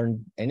haven't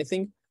learned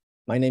anything.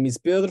 My name is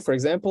Pedro, for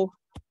example.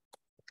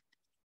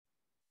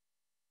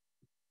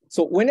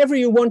 So whenever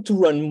you want to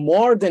run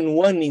more than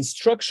one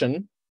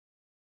instruction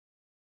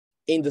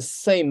in the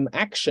same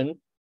action,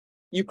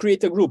 you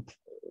create a group.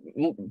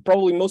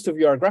 Probably most of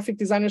you are graphic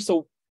designers,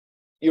 so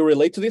you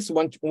relate to this.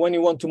 When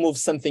you want to move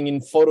something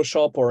in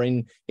Photoshop or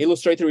in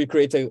Illustrator, you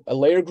create a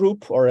layer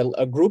group or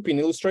a group in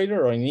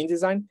Illustrator or in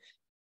InDesign.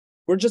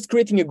 We're just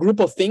creating a group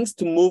of things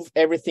to move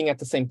everything at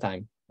the same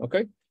time,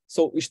 okay?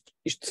 So isto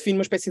define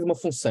uma espécie de uma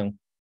função.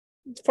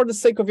 For the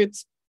sake of it,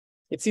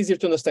 it's easier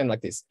to understand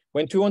like this.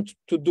 When you want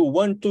to do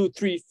 1, 2,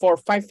 3, 4,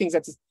 5 things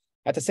at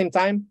the same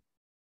time,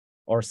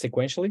 or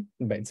sequentially,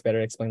 but it's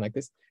better explained like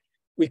this,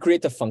 we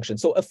create a function.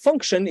 So a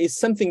function is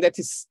something that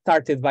is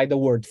started by the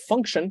word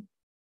function,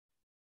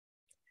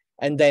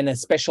 and then a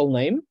special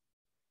name,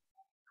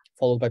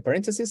 followed by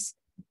parentheses,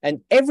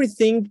 and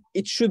everything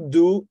it should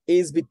do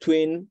is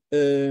between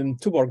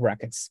two-borg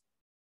brackets,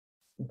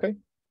 okay?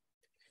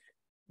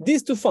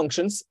 These two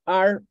functions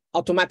are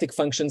automatic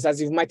functions,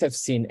 as you might have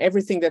seen.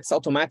 Everything that's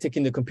automatic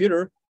in the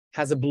computer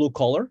has a blue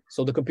color,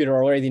 so the computer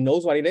already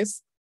knows what it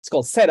is. It's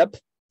called setup.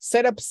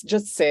 Setup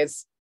just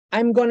says,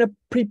 I'm gonna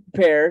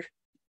prepare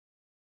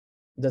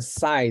the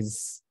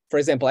size. For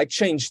example, I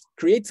changed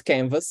create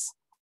canvas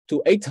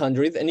to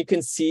 800, and you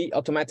can see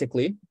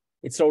automatically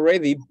it's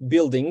already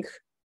building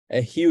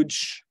a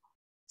huge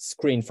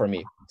screen for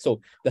me.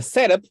 So the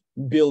setup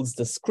builds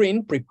the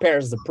screen,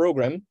 prepares the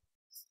program,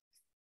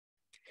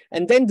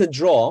 and then the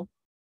draw.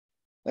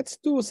 Let's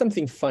do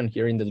something fun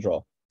here in the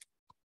draw.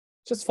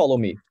 Just follow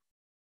me.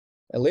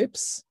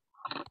 Ellipse.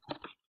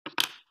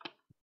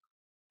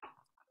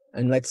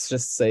 And let's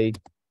just say,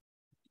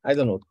 I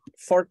don't know,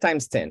 4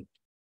 times 10.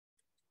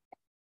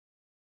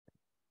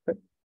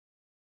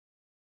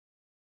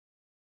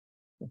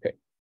 Okay.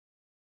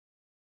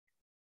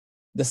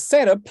 The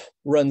setup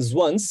runs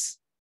once,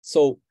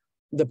 so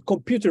the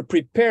computer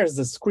prepares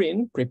the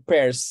screen,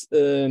 prepares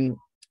a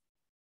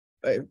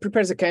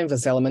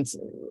canvas element.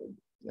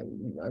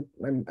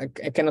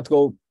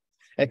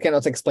 I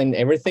cannot explain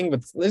everything,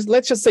 but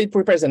let's just say it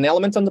prepares an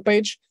element on the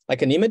page,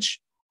 like an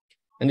image,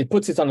 and it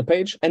puts it on the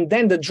page, and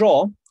then the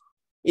draw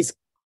is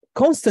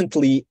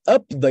constantly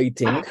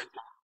updating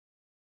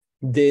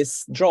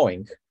this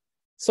drawing.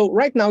 So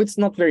right now it's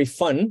not very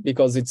fun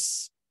because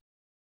it's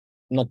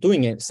not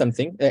doing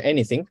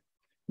anything.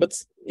 But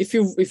if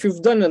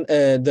you've done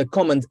the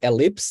command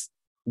ellipse,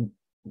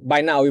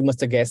 by now you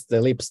must have guessed the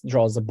ellipse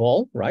draws a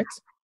ball, right?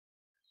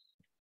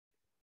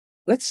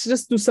 Let's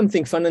just do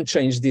something fun and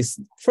change this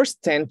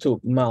first 10 to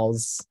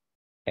mouse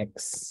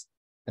X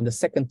and the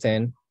second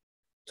 10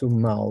 to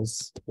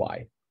mouse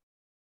Y.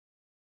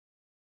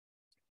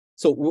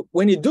 So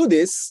when you do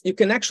this, you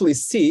can actually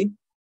see,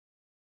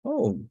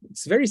 oh,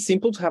 it's very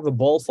simple to have a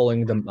ball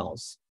following the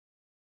mouse.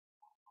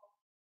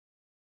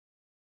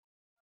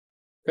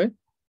 Okay.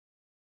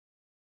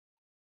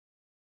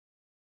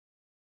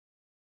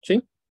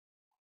 See?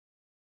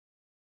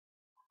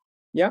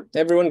 Yeah,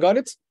 everyone got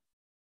it?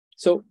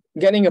 So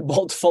getting a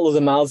ball to follow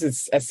the mouse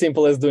is as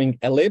simple as doing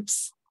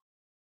ellipse,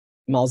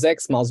 mouse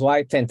X, mouse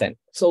Y, 10, 10.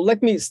 So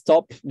let me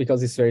stop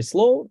because it's very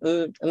slow,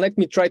 and let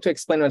me try to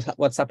explain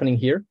what's happening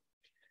here.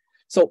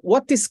 So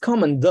what this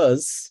command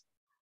does,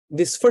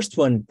 this first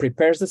one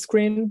prepares the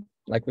screen,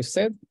 like we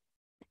said,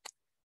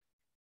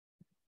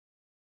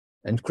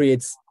 and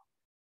creates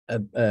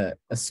a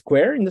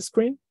square in the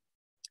screen,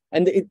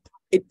 and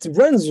it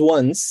runs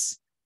once,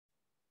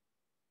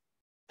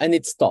 and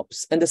it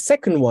stops. And the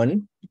second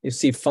one, you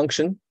see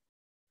function,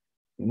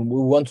 we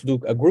want to do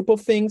a group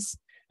of things,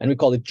 and we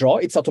call it draw.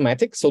 It's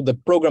automatic, so the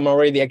program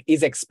already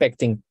is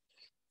expecting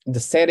the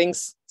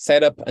settings,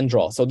 setup, and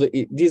draw. So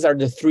these are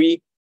the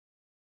 3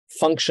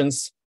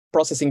 functions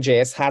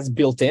Processing.js has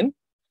built in.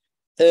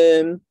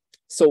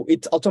 So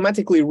it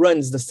automatically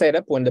runs the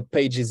setup when the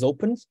page is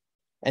opened,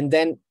 and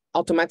then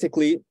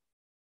automatically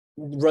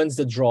runs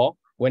the draw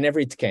whenever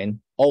it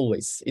can,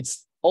 always.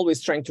 It's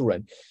always trying to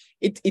run.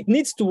 It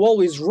needs to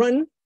always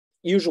run,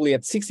 usually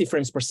at 60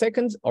 frames per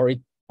second, or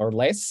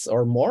less,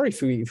 or more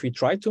if we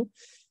try to.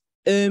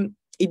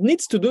 It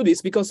needs to do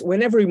this because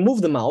whenever you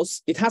move the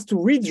mouse, it has to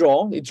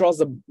redraw. It draws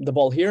the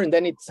ball here, and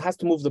then it has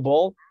to move the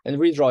ball and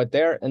redraw it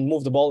there, and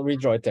move the ball,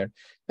 redraw it there.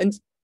 And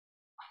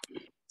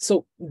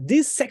so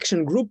this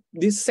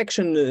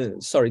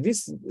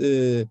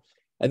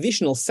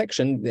additional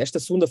section, esta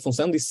segunda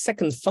função, this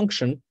second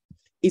function,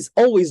 is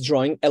always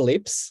drawing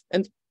ellipse.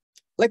 And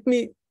let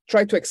me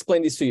try to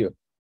explain this to you.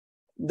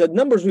 The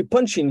numbers we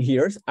punch in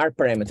here are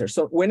parameters.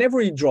 So whenever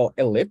we draw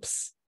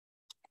ellipse,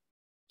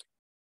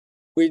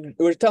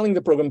 we're telling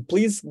the program,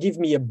 please give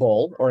me a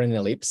ball or an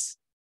ellipse.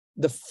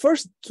 The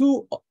first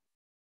 2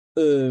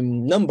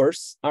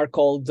 numbers are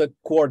called the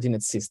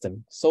coordinate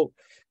system. So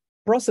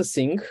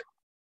processing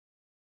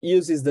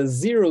uses the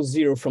 0,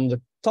 0 from the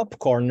top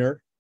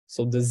corner.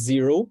 So the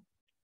 0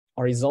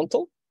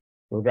 horizontal.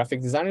 We're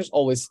graphic designers,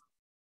 always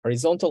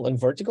horizontal and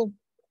vertical.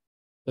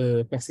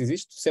 Como é que se diz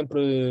isto?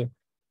 Sempre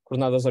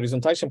coordenadas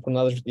horizontais, sempre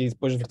coordenadas e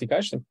depois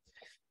verticais.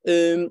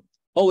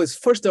 Always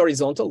first the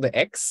horizontal, the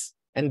X,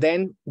 and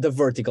then the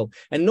vertical.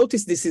 And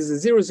notice this is a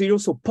 0, 0,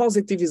 so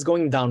positive is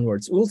going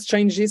downwards. We'll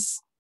change this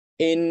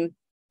in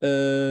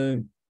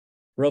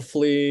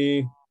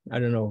roughly, I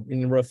don't know,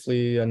 in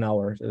roughly an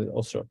hour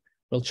also.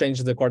 We'll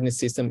change the coordinate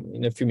system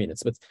in a few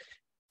minutes. But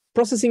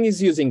processing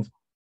is using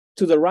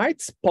to the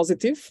right,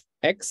 positive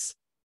X,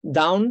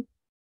 down,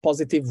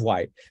 positive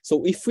Y.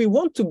 So if we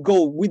want to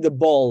go with the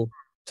ball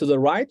to the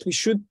right, we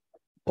should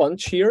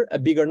punch here a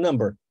bigger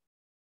number,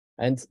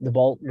 and the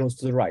ball goes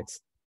to the right.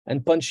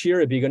 And punch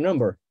here a bigger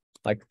number,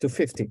 like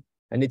 250,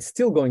 and it's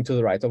still going to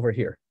the right over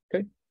here,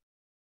 okay?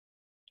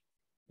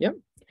 Yeah.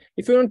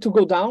 If we want to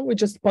go down, we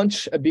just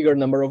punch a bigger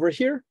number over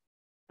here,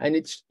 and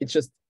it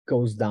just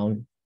goes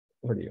down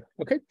over here,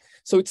 okay?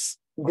 So it's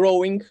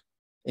growing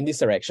in this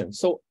direction.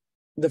 So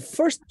the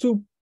first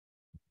 2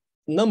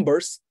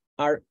 numbers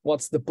are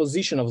what's the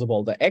position of the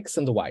ball, the X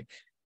and the Y.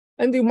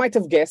 And you might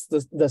have guessed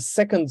the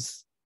second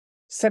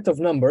set of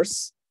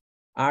numbers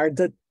are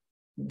the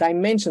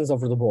dimensions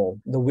of the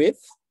ball, the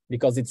width,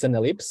 because it's an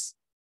ellipse,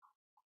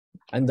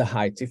 and the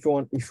height. If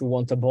you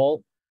want a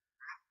ball,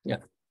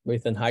 yeah,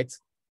 width and height,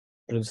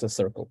 produce a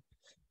circle,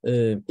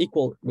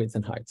 equal width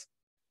and height.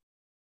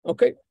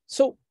 Okay,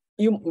 so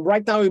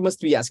right now you must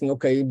be asking,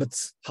 okay, but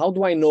how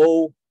do I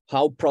know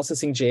how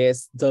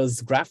processing.js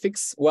does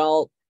graphics?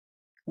 Well,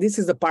 this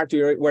is the part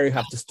where you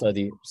have to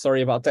study.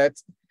 Sorry about that.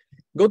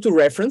 Go to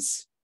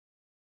reference,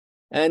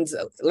 and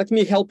let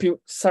me help you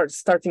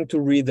starting to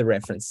read the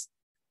reference.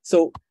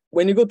 So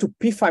when you go to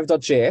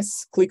p5.js,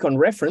 click on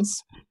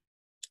reference,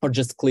 or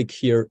just click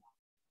here,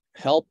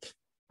 help.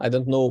 I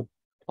don't know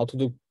how to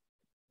do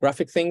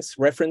graphic things,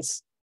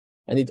 reference,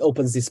 and it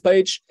opens this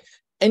page.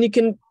 And you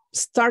can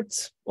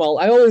start, well,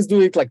 I always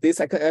do it like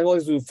this. I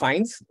always do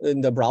find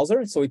in the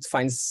browser, so it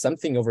finds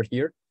something over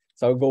here.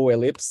 So I'll go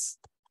ellipse,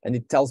 and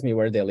it tells me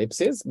where the ellipse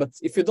is. But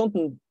if you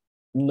don't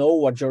know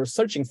what you're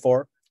searching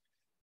for,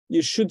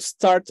 you should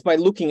start by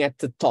looking at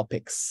the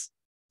topics.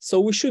 So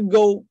we should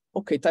go,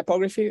 okay,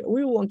 typography,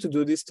 we want to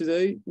do this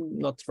today,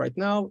 not right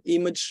now.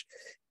 Image,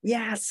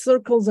 yeah,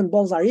 circles and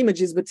balls are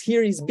images, but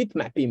here is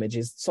bitmap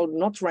images. So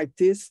not write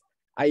this.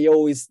 I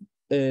always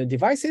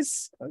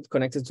devices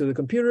connected to the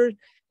computer,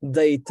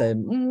 data,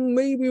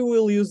 maybe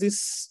we'll use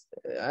this.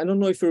 I don't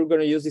know if we're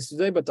going to use this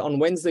today, but on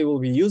Wednesday we'll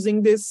be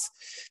using this.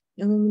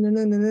 We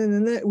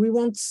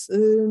want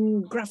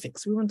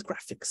graphics, we want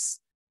graphics.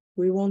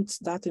 We want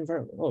that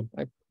environment. Oh,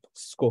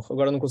 socorro,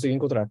 agora não consigo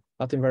encontrar.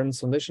 That environment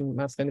foundation,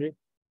 math Henry.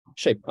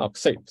 Shape, oh,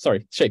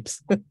 sorry,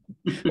 shapes. I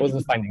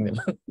wasn't finding them.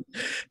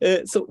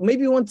 So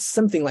maybe you want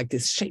something like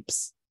this,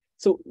 shapes.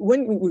 So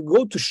when we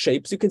go to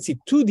shapes, you can see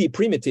 2D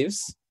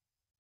primitives.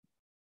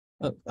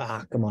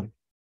 Come on.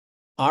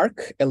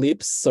 Arc,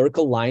 ellipse,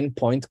 circle, line,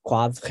 point,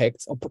 quad,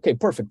 rect. Okay,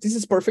 perfect. This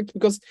is perfect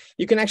because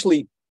you can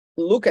actually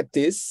look at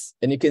this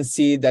and you can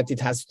see that it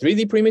has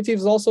 3D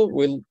primitives also.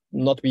 We'll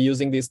not be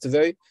using this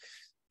today.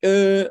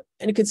 And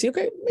you can see,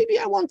 okay, maybe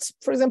I want,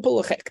 for example,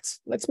 a rect.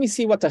 Let me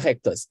see what a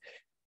rect does.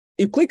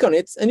 You click on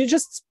it and you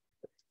just,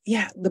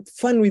 yeah, the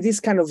fun with these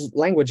kind of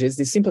languages,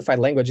 these simplified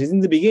languages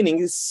in the beginning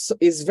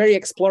is very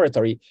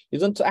exploratory. You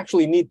don't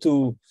actually need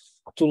to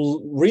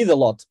read a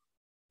lot.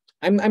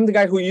 I'm the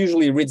guy who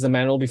usually reads the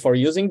manual before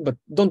using, but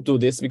don't do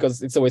this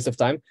because it's a waste of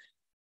time.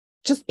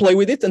 Just play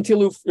with it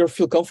until you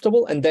feel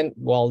comfortable, and then,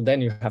 well,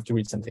 then you have to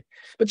read something.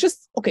 But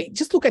just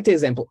look at the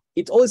example.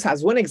 It always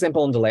has one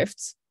example on the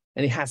left,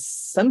 and it has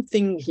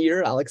something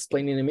here. I'll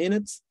explain in a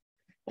minute.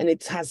 And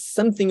it has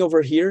something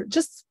over here.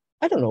 Just,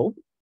 I don't know,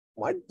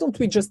 why don't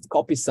we just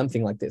copy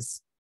something like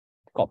this?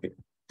 Copy.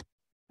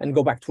 And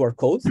go back to our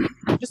code.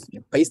 Just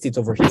paste it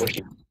over here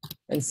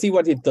and see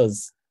what it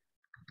does.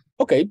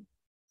 Okay.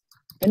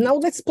 And now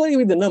let's play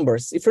with the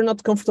numbers. If you're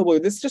not comfortable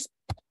with this, just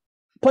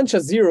punch a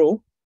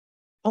 0.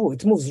 Oh,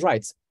 it moves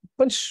right.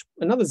 Punch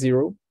another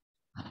 0.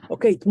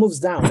 Okay, it moves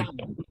down.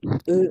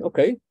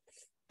 Okay.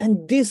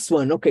 And this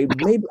one, okay,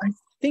 maybe I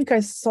think I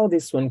saw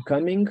this one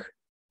coming.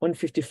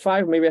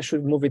 155, maybe I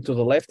should move it to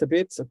the left a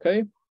bit,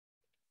 okay?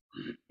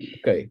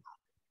 Okay.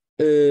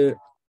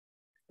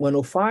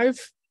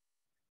 105.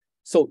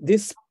 So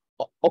this,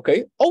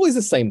 okay, always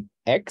the same.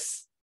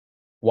 X,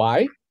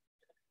 Y,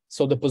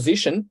 so the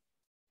position,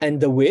 and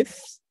the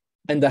width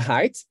and the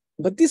height,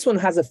 but this one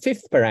has a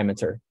 5th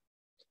parameter.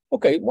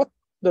 Okay, what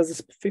does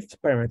this 5th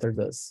parameter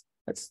does?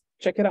 Let's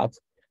check it out.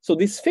 So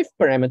this 5th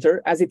parameter,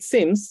 as it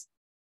seems,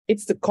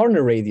 it's the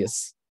corner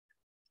radius.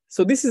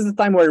 So this is the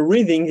time where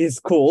reading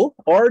is cool,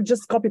 or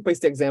just copy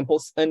paste the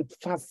examples and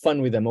have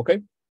fun with them,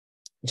 okay?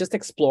 Just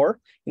explore.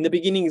 In the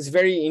beginning, it's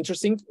very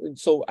interesting.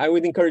 So I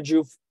would encourage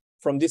you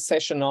from this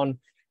session on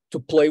to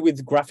play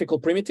with graphical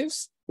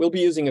primitives. We'll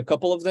be using a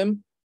couple of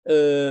them,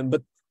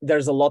 but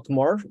there's a lot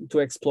more to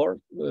explore.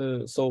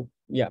 So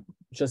yeah,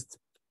 just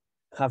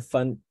have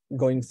fun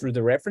going through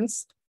the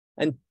reference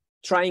and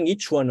trying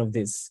each one of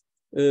these.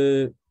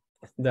 The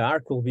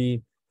arc will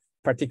be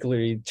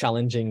particularly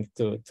challenging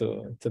to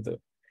do.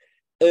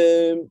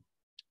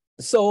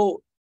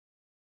 So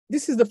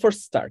this is the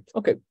first start.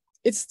 Okay,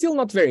 it's still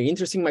not very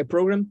interesting, my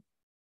program,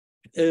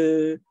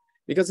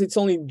 because it's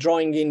only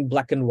drawing in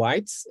black and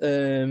white.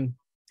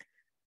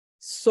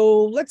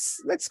 So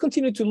let's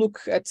continue to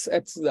look at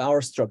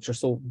our structure.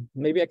 So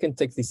maybe I can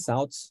take this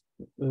out.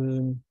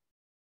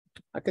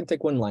 I can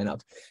take one line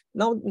out.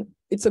 Now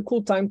it's a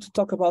cool time to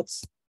talk about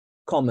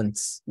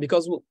comments,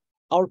 because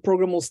our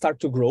program will start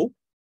to grow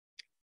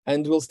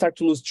and we'll start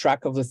to lose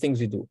track of the things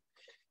we do.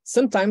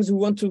 Sometimes we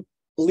want to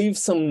leave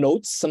some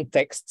notes, some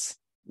texts,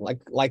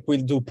 like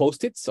we'll do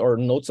post-its or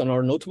notes on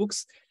our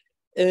notebooks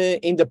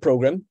in the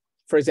program.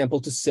 For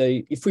example, to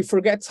say, if we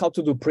forget how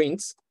to do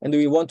prints and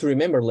we want to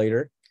remember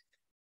later,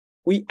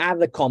 we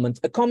add a comment.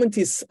 A comment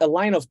is a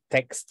line of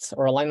text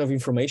or a line of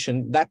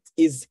information that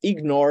is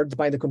ignored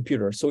by the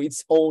computer. So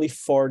it's only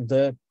for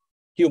the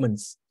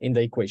humans in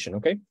the equation,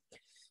 okay?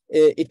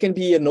 It can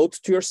be a note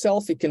to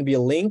yourself. It can be a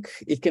link.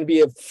 It can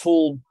be a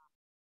full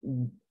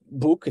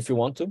book if you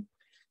want to.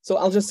 So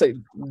I'll just say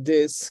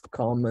this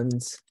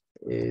comment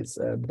is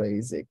a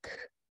basic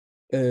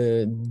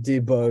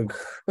debug.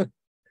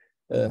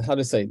 How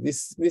to say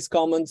this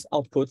comment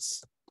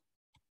outputs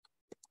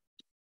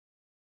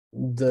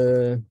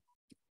the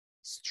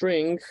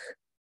string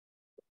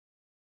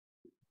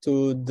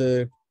to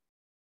the,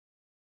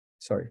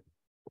 sorry,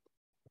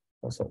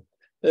 also,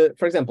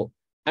 for example,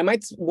 I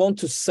might want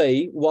to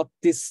say what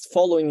this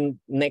following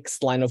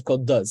next line of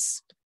code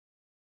does.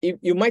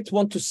 You might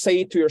want to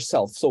say it to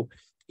yourself. So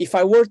if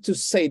I were to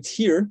say it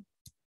here,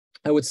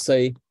 I would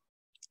say,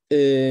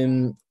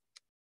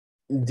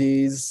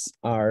 these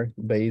are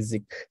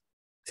basic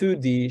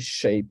 2D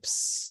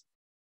shapes.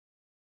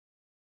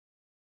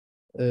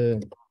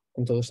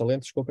 Computador está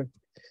lento, desculpa.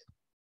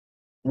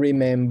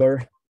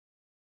 Remember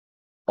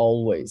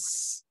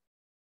always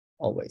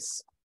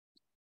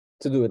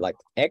to do it like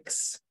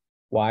X,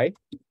 Y,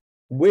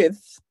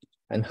 width,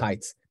 and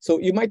height. So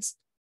you might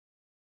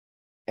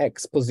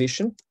X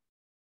position.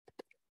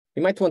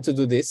 You might want to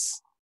do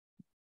this.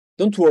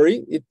 Don't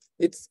worry,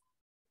 it's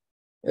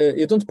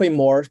you don't pay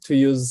more to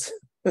use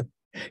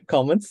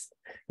comments.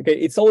 Okay,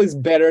 it's always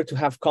better to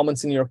have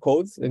comments in your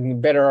code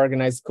and better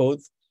organized code,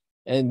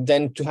 and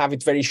then to have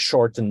it very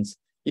shortened.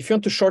 If you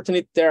want to shorten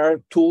it, there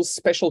are tools,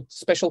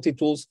 specialty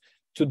tools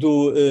to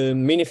do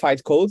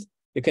minified code.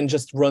 You can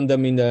just run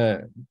them in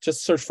the,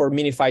 just search for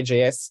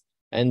p5.js,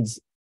 and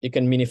you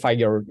can minify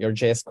your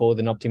JS code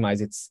and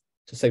optimize it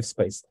to save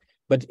space.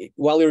 But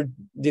while you're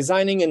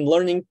designing and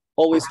learning,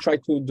 always try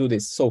to do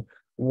this. So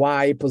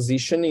Y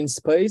position in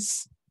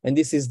space, and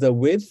this is the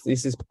width.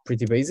 This is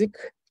pretty basic,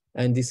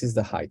 and this is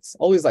the height.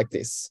 Always like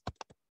this.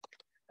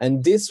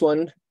 And this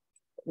one,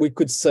 we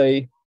could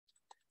say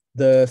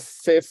the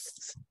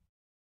fifth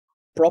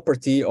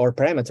property or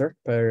parameter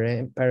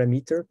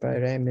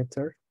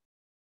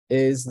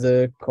is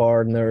the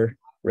corner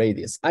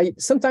radius. I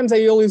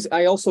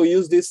also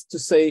use this to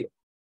say,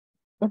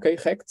 okay,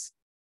 rect.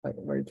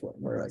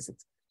 Where is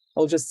it?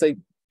 I'll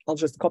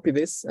just copy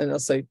this and I'll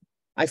say,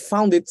 I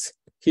found it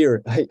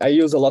here. I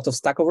use a lot of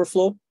Stack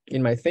Overflow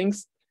in my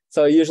things.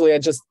 So usually I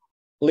just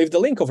leave the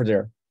link over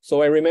there.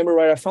 So I remember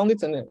where I found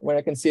it and where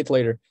I can see it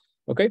later.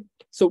 Okay.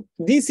 So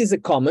this is a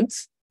comment,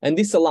 and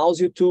this allows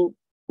you to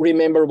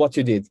remember what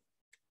you did.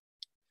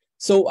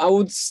 So I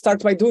would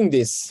start by doing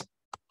this.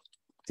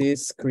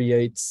 This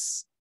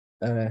creates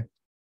a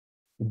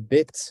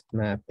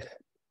bitmap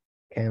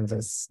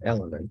canvas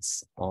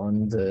elements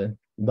on the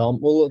DOM.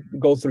 We'll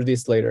go through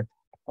this later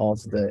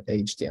of the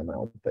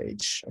HTML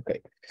page.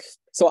 Okay,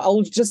 so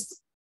I'll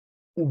just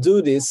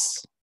do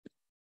this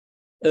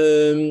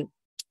on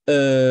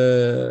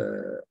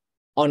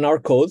our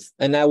code,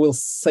 and I will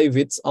save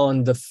it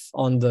on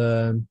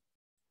the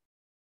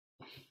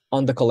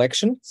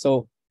collection.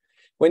 So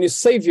when you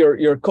save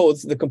your code,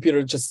 the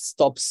computer just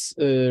stops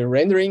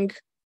rendering,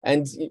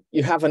 and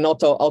you have an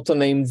auto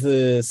named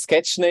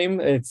sketch name.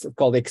 It's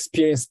called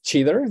Experience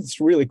Cheater. It's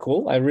really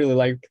cool. I really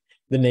like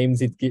the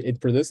names it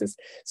produces.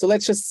 So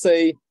let's just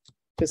say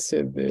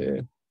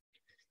the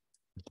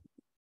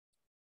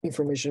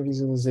information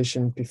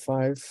visualization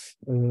P5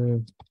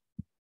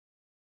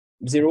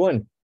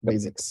 01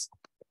 basics.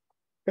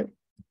 Okay,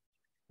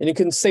 and you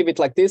can save it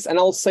like this, and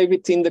I'll save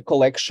it in the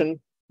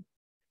collection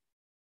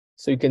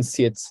so you can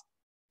see it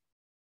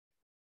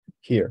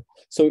here.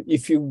 So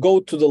if you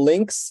go to the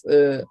links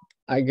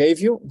I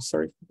gave you,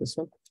 sorry, this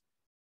one.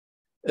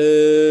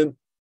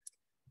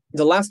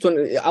 The last one,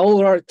 I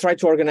will try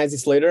to organize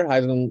this later. I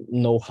don't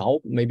know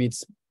how, maybe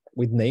it's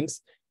with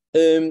names.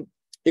 You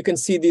can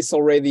see this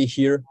already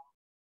here.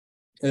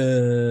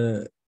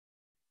 You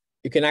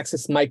can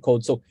access my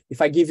code. So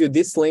if I give you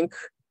this link,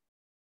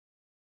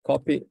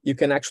 copy, you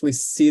can actually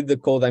see the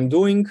code I'm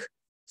doing.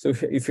 So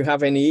if you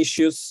have any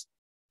issues,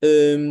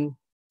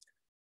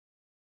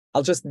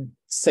 I'll just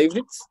save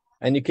it,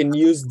 and you can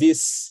use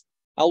this.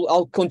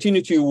 I'll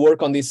continue to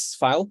work on this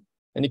file,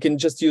 and you can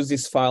just use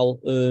this file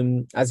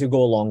as you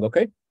go along,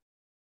 okay?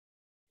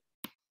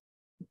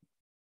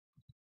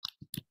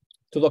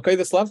 Tudo ok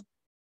desse lado?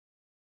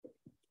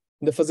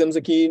 Ainda fazemos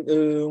aqui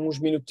uns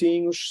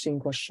minutinhos,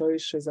 5 às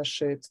 6, 6 às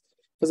 7.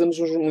 Fazemos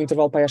um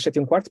intervalo para aí às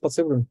 7h15, pode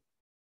ser, Bruno?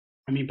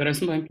 A mim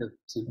parece bem, Pedro.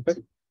 Sim.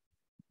 Okay.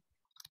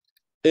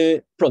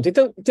 Pronto,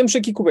 então temos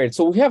aqui coberto.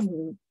 So we have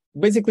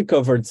basically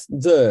covered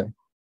the...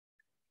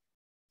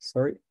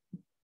 Sorry.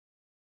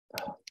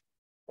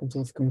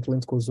 Como fica muito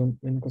lento com o zoom,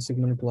 eu não consigo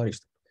manipular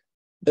isto.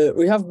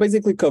 We have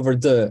basically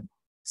covered the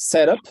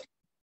setup,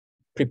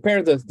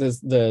 prepare the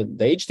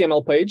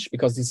HTML page,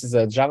 because this is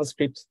a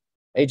JavaScript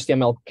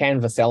HTML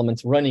canvas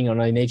element running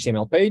on an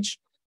HTML page,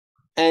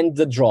 and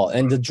the draw.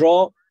 And the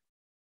draw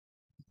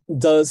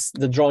does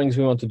the drawings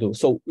we want to do.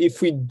 So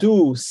if we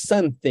do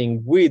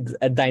something with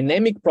a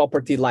dynamic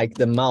property like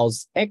the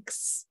mouse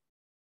X,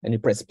 and you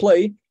press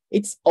play,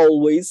 it's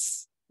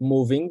always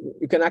moving.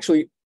 You can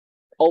actually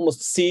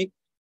almost see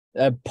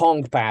a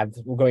Pong pad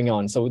going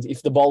on. So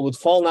if the ball would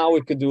fall now,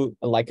 we could do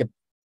like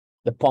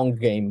the Pong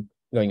game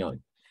going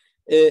on.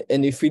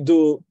 And if we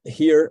do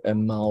here a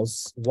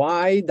mouse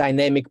Y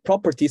dynamic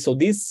property, so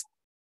this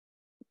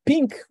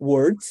pink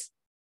word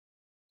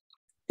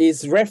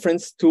is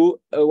reference to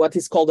what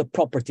is called a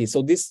property.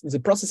 So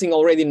the processing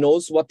already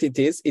knows what it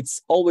is.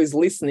 It's always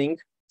listening.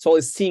 It's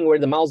always seeing where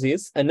the mouse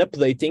is and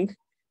updating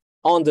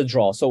on the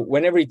draw. So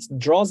whenever it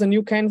draws a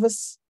new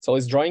canvas, so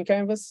it's drawing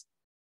canvas,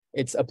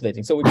 it's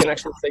updating. So we can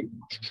actually say,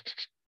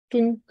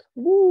 twink,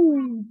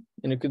 woo,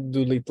 and you could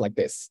do it like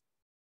this.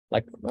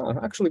 Like,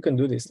 actually can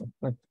do this.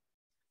 Like,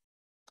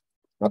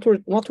 not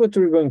what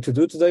we're going to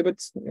do today, but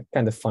it's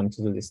kind of fun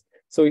to do this.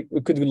 So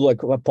we could do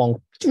like a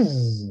pong.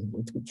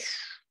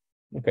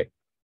 Okay,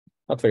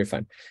 not very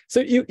fun. So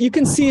you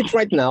can see it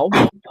right now.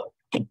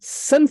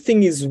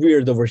 Something is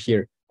weird over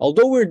here.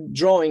 Although we're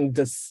drawing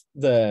this,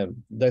 the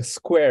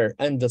square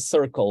and the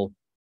circle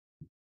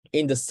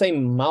in the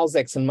same mouse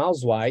X and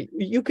mouse Y,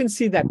 you can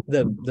see that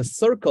the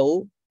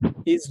circle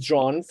is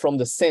drawn from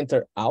the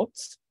center out,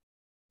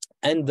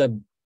 and the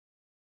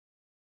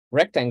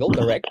rectangle,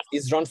 the rect,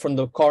 is drawn from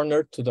the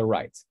corner to the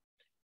right.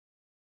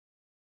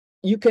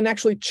 You can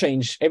actually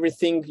change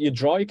everything you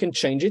draw. You can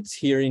change it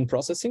here in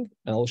processing,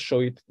 and I'll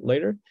show it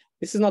later.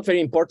 This is not very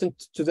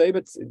important today,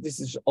 but this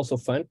is also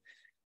fun.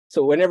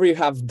 So whenever you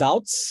have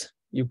doubts,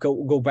 you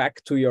go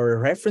back to your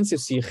reference, you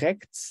see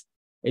rect,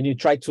 and you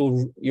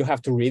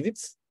have to read it.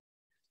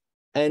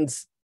 And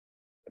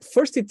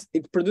first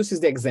it produces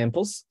the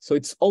examples. So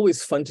it's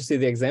always fun to see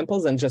the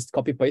examples and just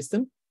copy paste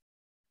them.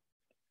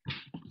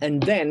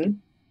 And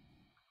then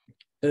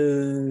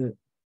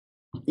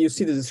you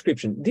see the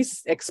description.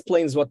 This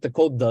explains what the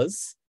code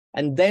does,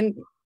 and then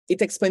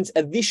it explains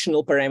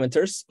additional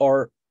parameters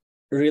or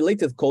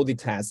related code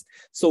it has.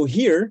 So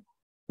here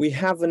we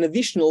have an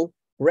additional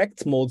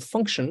rect mode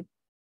function.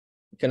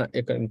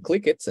 You can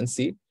click it and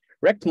see.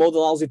 Rect mode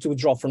allows you to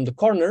draw from the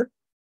corners.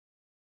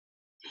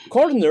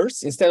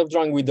 Instead of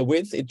drawing with the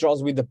width, it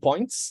draws with the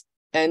points.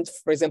 And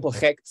for example,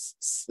 rect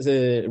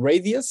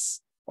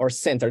radius or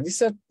center.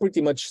 These are pretty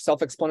much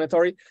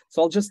self-explanatory.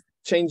 So I'll just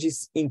change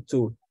this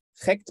into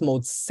rect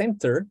mode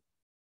center.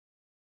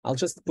 I'll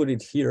just put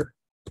it here.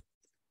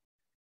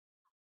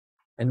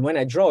 And when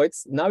I draw it,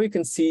 now you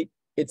can see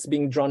it's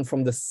being drawn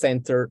from the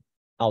center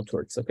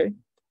outwards, okay?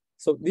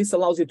 So this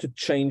allows you to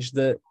change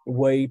the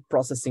way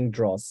processing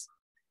draws.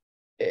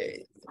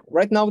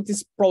 Right now,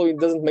 this probably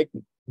doesn't make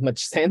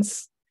much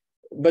sense,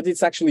 but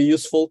it's actually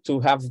useful to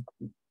have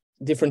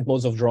different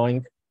modes of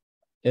drawing.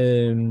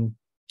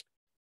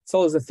 It's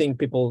always a thing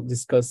people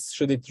discuss.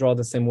 Should it draw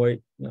the same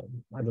way? No,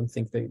 I don't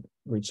think they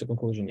reached a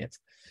conclusion yet.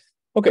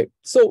 Okay,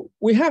 so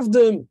we have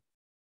the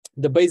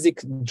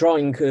basic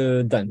drawing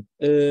done.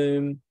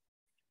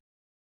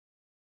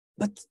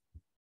 But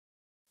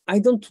I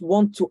don't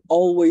want to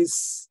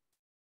always.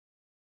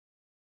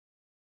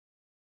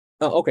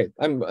 Okay,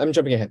 I'm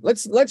jumping ahead.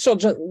 Let's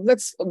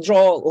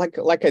draw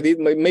like I did.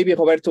 Maybe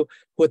Roberto,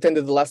 who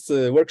attended the last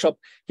workshop,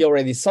 he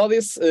already saw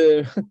this.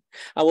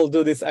 I will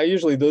do this. I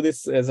usually do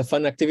this as a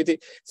fun activity.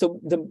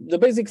 So the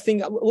basic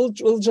thing,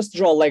 we'll just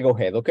draw a Lego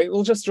head. Okay,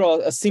 we'll just draw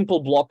a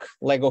simple block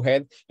Lego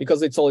head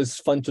because it's always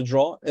fun to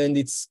draw and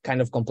it's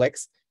kind of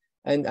complex.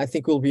 And I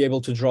think we'll be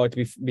able to draw it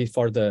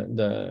before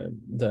the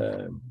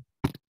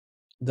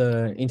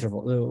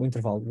interval,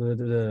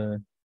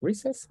 the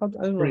recess? I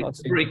don't know how to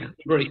say.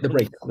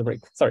 The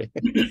break. Sorry.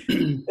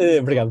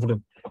 Obrigado,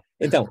 Bruno.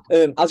 Então,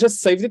 I'll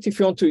just save it if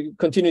you want to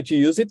continue to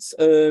use it.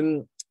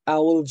 I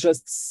will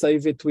just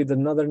save it with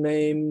another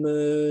name,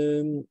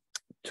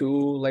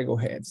 2 Lego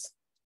heads.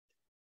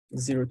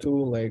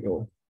 02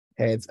 Lego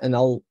heads. And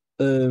I'll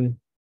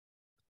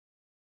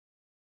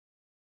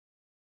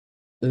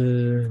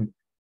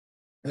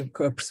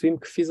percebi-me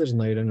que fiz a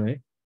geneira, não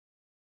é?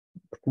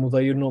 Porque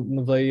mudei o nome,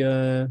 mudei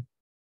a.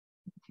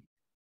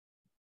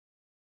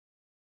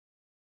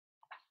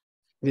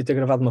 Devia ter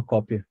gravado uma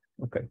cópia.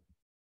 Okay.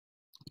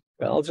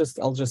 Well,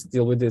 I'll just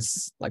deal with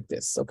this like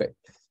this. Okay.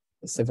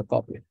 Let's save a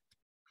copy.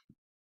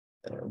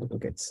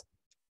 Duplicates.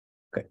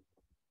 Okay.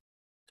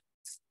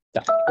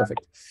 Yeah,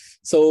 perfect.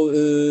 So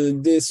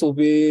this will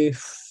be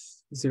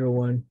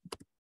 01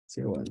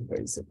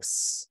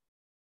 basics.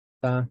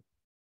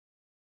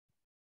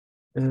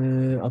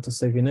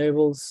 Autosave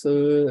enables.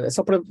 É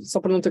só para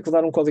não ter que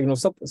dar código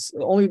novo.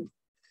 Only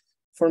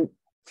for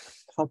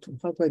how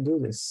do I do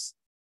this?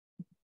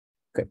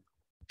 Okay.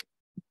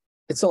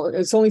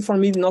 It's only for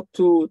me not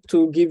to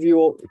give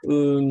you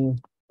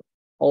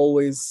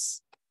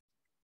always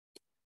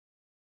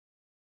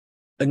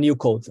a new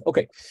code.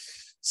 Okay.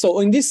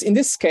 So in this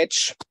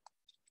sketch,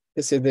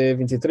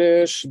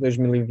 PCD23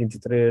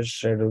 2023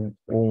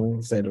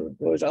 0102.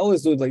 I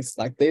always do this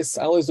like this.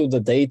 I always do the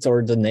date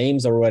or the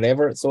names or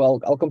whatever. So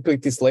I'll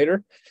complete this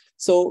later.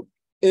 So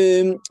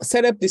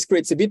setup, this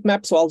creates a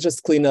bitmap. So I'll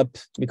just clean up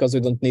because we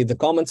don't need the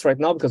comments right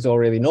now because we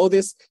already know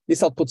this.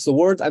 This outputs the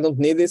word. I don't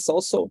need this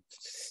also.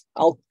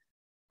 I'll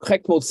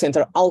rect mode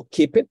center. I'll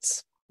keep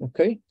it.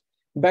 Okay.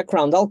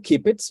 Background, I'll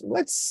keep it.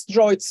 Let's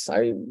draw it.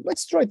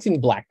 Let's draw it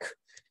in black.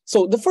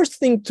 So the first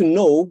thing to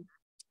know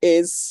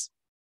is,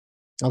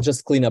 I'll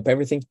just clean up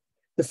everything.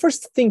 The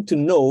first thing to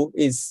know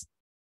is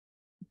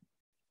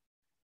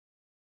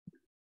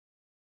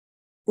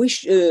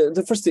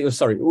the first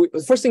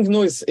thing to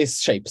know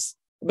is shapes.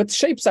 But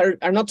shapes are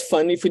not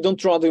fun if we don't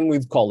draw them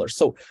with colors.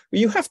 So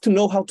you have to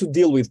know how to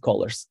deal with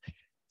colors.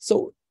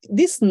 So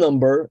this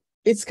number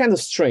it's kind of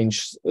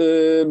strange.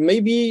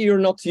 Maybe you're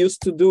not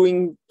used to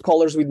doing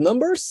colors with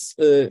numbers,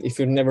 if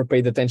you've never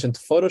paid attention to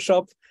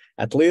Photoshop,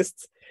 at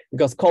least,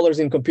 because colors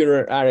in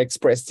computer are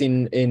expressed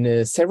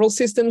in several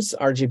systems,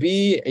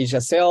 RGB,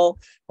 HSL,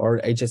 or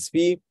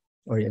HSV,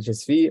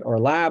 or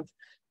lab.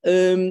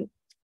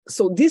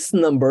 So this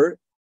number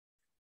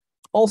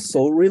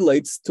also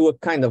relates to a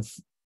kind of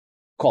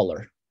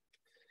color.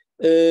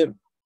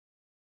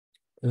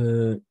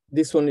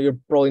 This one, you're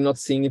probably not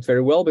seeing it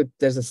very well, but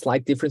there's a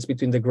slight difference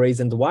between the grays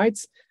and the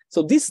whites.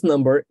 So this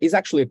number is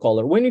actually a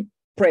color. When you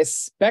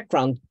press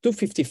background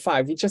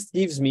 255, it just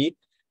gives me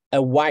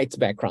a white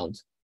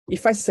background.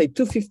 If I say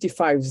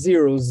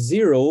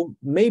 255.00,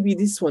 maybe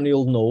this one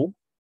you'll know,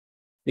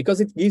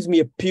 because it gives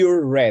me a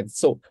pure red.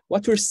 So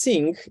what we're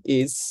seeing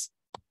is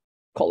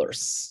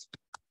colors.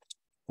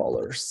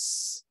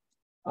 Colors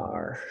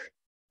are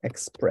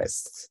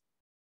expressed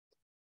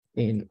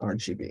in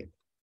RGB.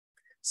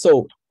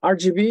 So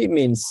RGB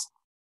means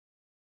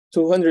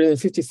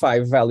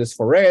 255 values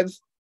for red,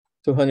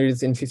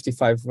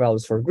 255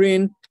 values for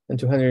green, and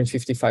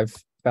 255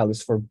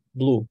 values for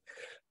blue.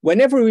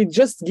 Whenever we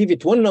just give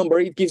it one number,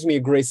 it gives me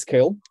a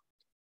grayscale.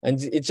 And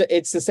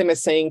it's the same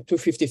as saying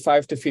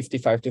 255 to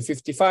 55 to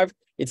 55.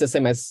 It's the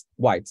same as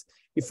white.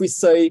 If we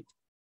say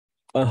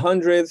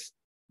 100,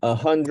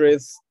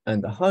 100,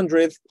 and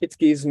 100, it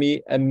gives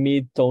me a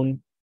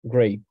mid-tone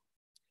gray.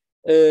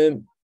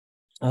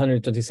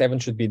 127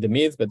 should be the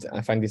mid, but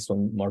I find this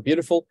one more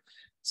beautiful.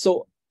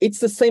 So it's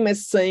the same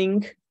as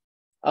saying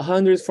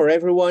 100 for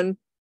everyone,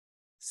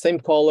 same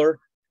color,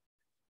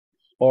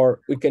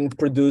 or we can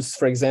produce,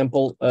 for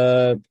example,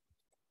 a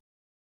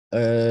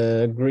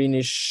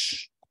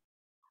greenish,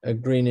 a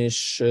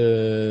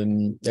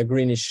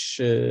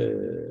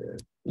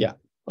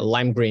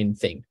lime green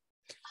thing.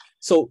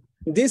 So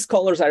these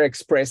colors are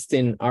expressed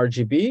in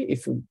RGB.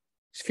 If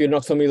you're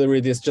not familiar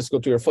with this, just go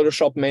to your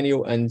Photoshop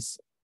menu and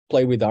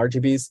play with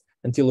RGBs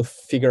until you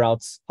figure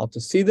out how to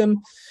see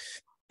them.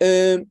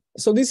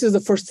 So this is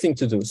the first thing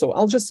to do. So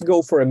I'll just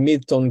go for a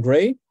mid-tone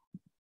gray.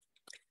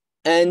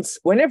 And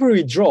whenever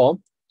we draw,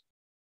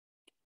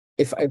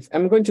 if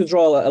I'm going to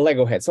draw a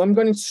Lego head, so I'm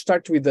going to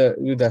start with the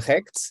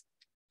rect,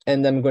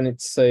 and I'm going to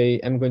say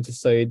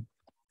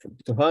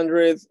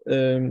 200,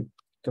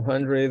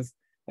 200,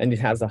 and it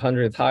has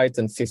 100 height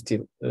and 50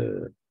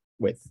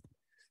 width.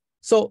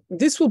 So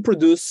this will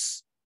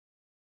produce,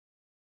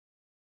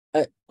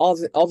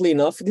 oddly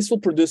enough, this will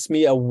produce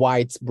me a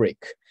white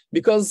brick,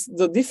 because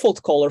the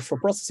default color for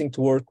processing to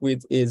work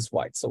with is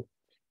white. So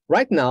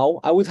right now,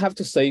 I would have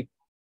to say,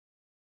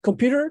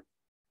 computer,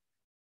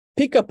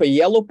 pick up a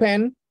yellow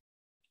pen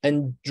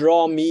and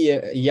draw me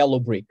a yellow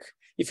brick.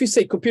 If you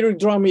say, computer,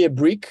 draw me a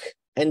brick,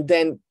 and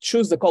then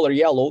choose the color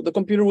yellow, the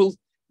computer will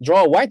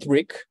draw a white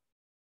brick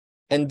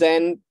and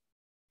then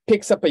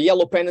picks up a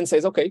yellow pen and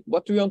says, okay,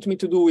 what do you want me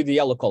to do with the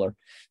yellow color?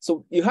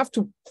 So you have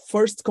to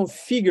first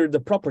configure the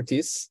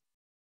properties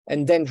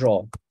and then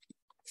draw.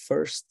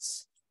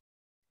 First,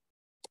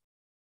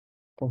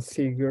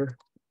 configure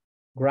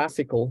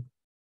graphical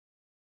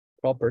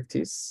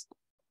properties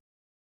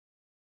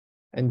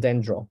and then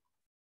draw.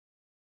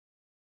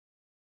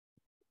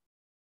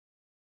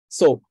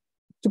 So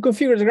to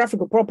configure the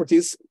graphical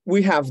properties,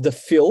 we have the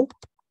fill.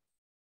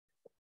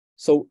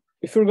 So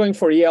if we're going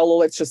for yellow,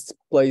 let's just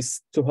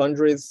place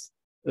 200,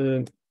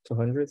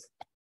 200,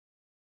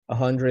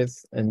 100,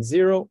 and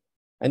 0.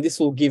 And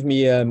this will give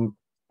me an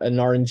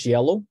orange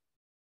yellow.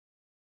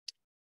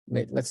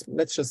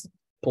 Let's just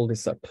pull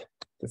this up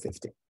to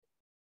 50.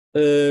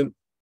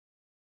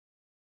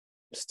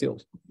 Still.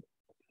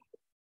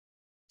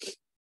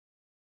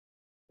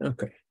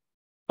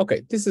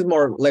 Okay, this is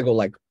more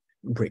Lego-like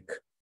brick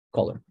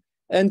color.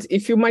 And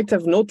if you might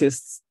have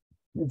noticed,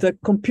 the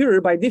computer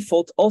by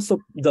default also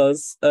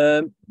does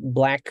a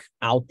black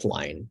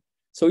outline.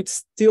 So it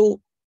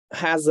still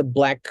has a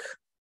black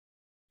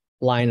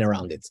line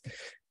around it.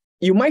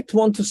 You might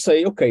want to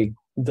say, okay,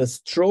 the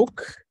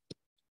stroke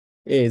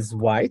is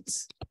white.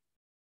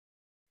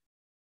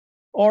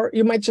 Or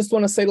you might just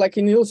want to say, like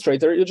in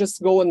Illustrator, you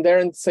just go in there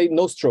and say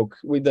no stroke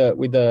with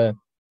the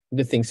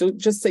thing. So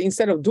just say,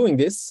 instead of doing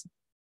this,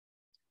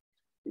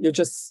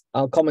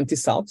 I'll comment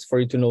this out for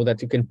you to know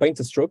that you can paint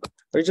a stroke,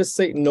 or you just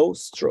say no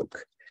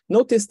stroke.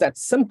 Notice that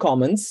some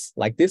comments,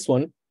 like this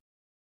one,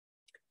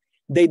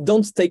 they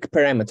don't take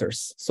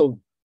parameters. So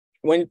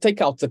when you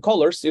take out the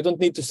colors, you don't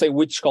need to say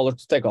which color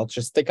to take out,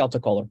 just take out the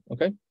color,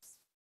 okay?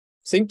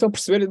 Sim, estão a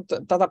perceber?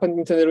 Está para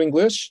entender o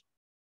inglês?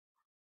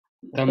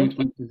 Está muito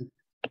bem.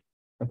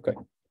 Ok.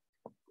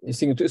 Eu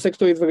sei que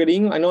estou aí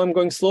devagarinho. I know I'm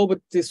going slow,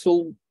 but this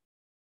will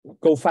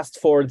go fast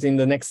forward in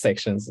the next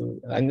sections.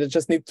 I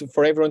just need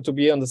for everyone to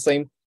be on the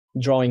same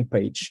drawing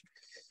page.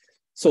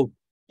 So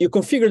you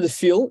configure the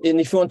fill, and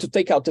if you want to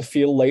take out the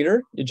fill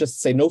later, you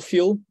just say no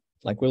fill,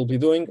 like we'll be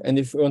doing. And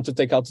if you want to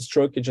take out the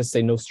stroke, you just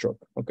say no stroke.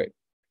 Okay.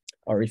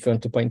 Or if you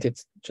want to paint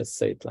it, just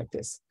say it like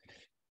this.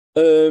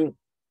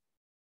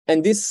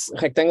 And this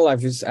rectangle,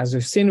 as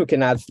we've seen, we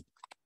can add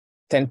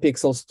 10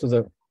 pixels to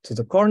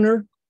the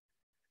corner.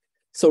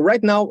 So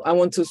right now I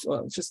want to,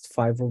 just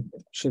 5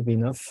 should be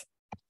enough.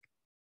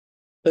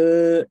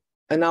 And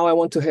now I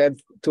want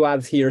to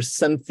add here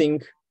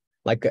something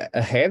like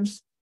a head.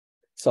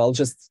 So I'll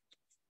just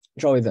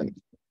draw them.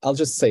 I'll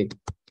just say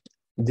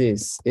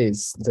this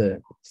is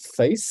the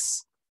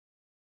face.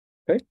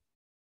 Okay.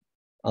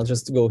 I'll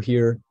just go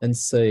here and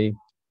say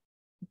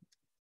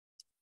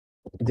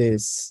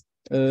this.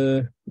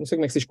 Não sei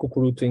como é que se diz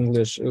cucuruto em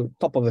inglês.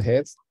 Top of the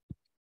head.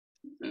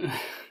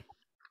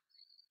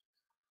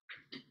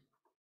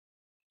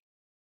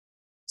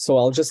 So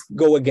I'll just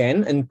go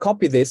again and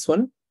copy this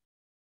one.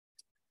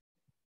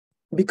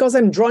 Because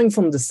I'm drawing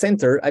from the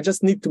center, I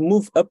just need to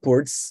move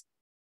upwards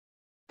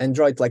and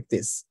draw it like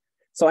this.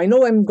 So I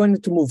know I'm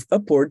going to move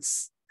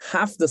upwards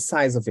half the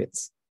size of it.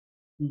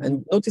 Mm-hmm.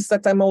 And notice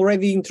that I'm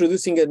already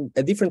introducing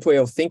a different way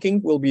of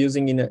thinking we'll be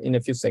using in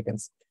a few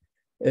seconds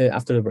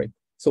after the break.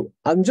 So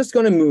I'm just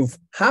going to move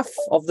half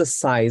of the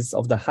size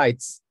of the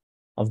height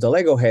of the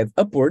Lego head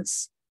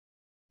upwards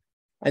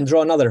and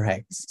draw another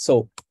head.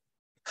 So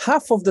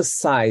half of the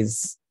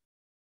size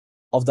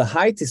of the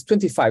height is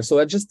 25. So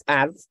I just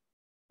add,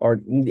 or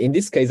in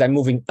this case, I'm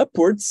moving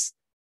upwards.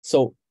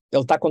 So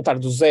ele está a contar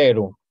do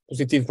zero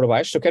positivo para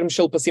baixo. Se eu quero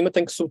mexê-lo para cima,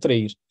 tenho que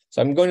subtrair.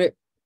 So I'm going to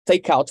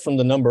take out from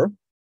the number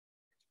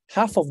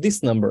half of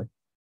this number.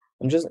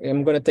 I'm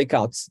going to take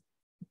out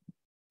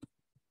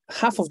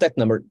half of that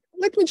number.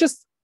 Let me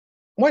just,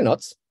 why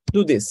not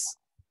do this?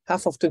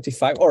 Half of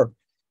 25 or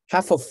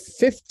half of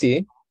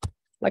 50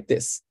 like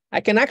this.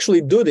 I can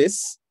actually do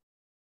this.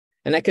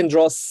 And I can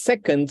draw a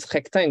second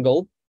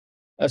rectangle,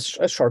 a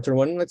shorter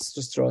one. Let's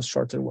just draw a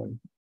shorter one,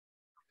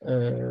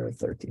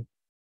 30,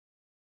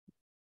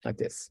 like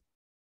this.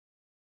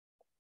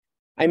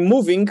 I'm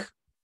moving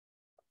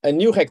a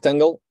new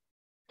rectangle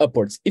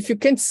upwards. If you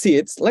can't see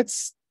it,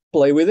 let's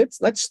play with it.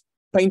 Let's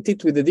paint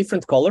it with a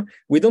different color.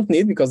 We don't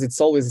need, because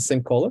it's always the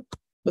same color.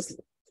 But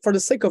for the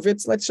sake of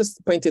it, let's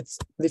just paint it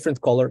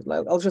different color.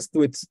 I'll just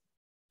do it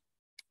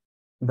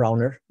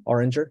browner,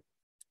 oranger.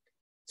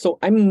 So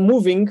I'm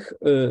moving,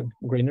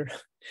 greener,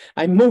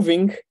 I'm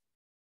moving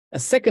a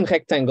second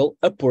rectangle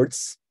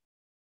upwards,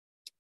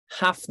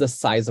 half the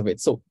size of it.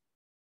 So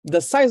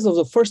the size of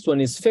the first one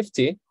is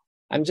 50.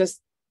 I'm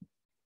just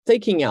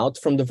taking out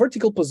from the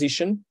vertical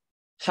position,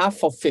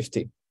 half of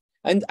 50.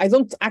 And I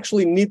don't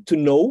actually need to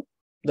know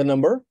the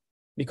number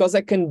because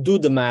I can do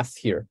the math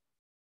here.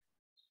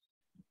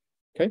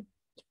 Okay?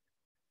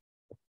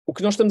 O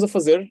que nós estamos a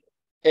fazer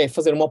é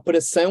fazer uma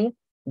operação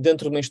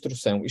dentro de uma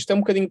instrução. Isto é um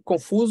bocadinho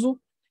confuso,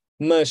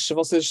 mas se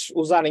vocês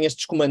usarem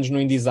estes comandos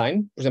no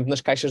InDesign, por exemplo,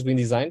 nas caixas do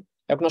InDesign,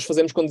 é o que nós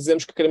fazemos quando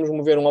dizemos que queremos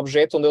mover um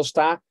objeto onde ele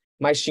está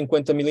mais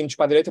 50 milímetros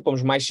para a direita,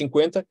 pomos mais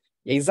 50,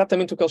 e é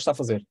exatamente o que ele está a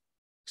fazer.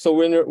 So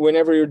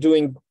whenever you're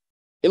doing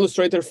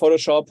Illustrator,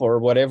 Photoshop, or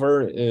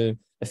whatever,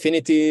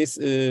 Affinity,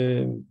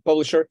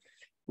 Publisher,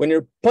 when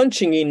you're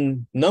punching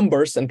in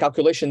numbers and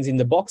calculations in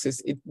the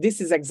boxes,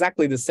 this is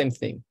exactly the same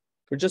thing.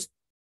 We're just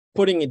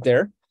putting it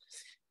there.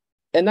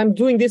 And I'm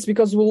doing this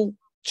because we'll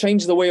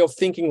change the way of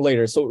thinking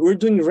later. So we're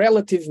doing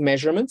relative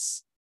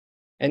measurements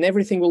and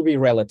everything will be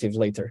relative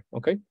later,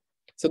 okay?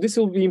 So this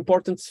will be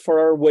important for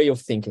our way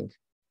of thinking.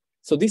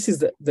 So this is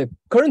the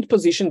current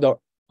position, the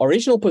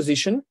original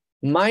position,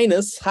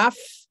 minus half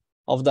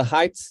of the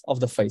height of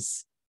the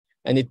face,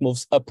 and it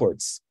moves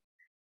upwards.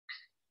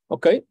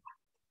 Okay,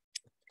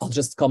 I'll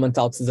just comment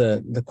out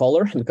the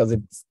color because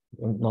it's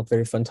not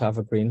very fun to have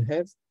a green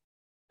head.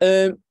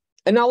 And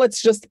now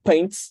let's just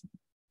paint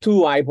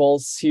two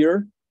eyeballs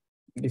here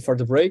before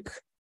the break,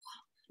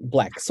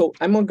 black. So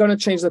I'm gonna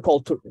change the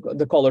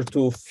color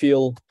to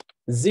fill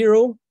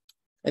 0,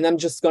 and I'm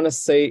just gonna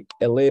say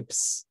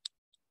ellipse.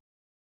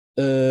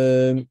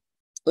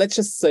 Let's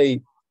just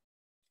say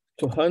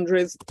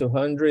 200,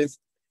 200.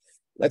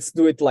 Let's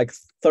do it like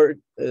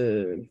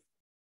 10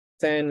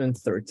 and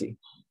 30.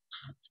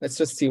 Let's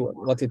just see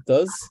what it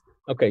does.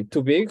 Okay,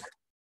 too big.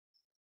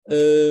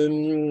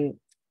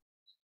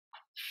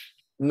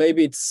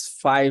 Maybe it's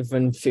 5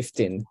 and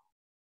 15.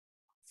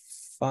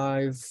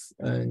 5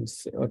 and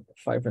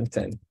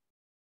 10.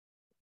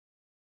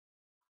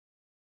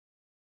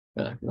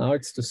 Now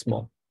it's too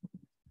small.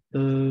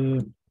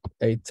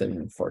 8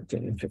 and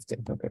 14 and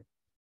 15. Okay.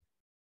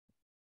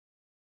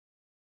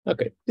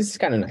 Okay, this is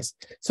kind of nice.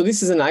 So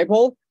this is an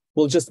eyeball.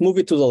 We'll just move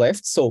it to the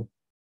left. So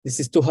this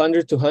is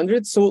 200,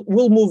 200. So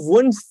we'll move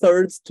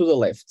 1/3 to the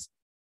left.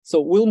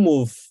 So we'll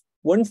move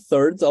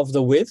 1/3 of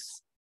the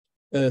width.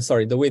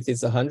 Sorry, the width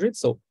is 100.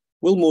 So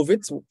we'll move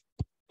it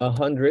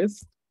 100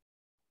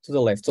 to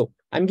the left. So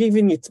I'm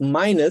giving it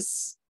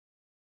minus.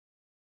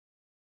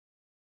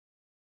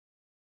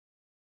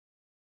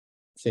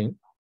 Sim.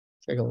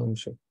 Chega lá,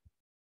 mexer.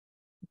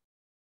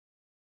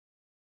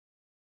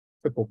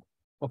 Foi pouco.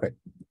 Ok.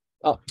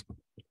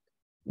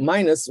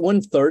 Minus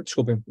 1/3,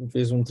 desculpem,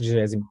 fiz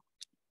 1/30.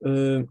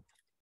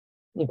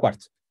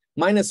 1/4.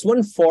 Minus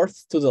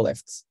 1/4 to the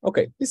left.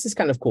 Okay, this is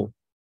kind of cool.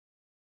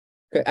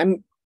 Okay,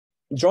 I'm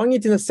drawing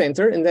it in the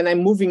center and then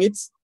I'm moving it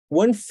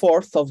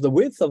 1/4 of the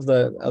width of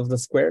the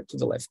square to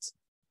the left.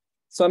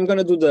 So I'm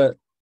gonna do the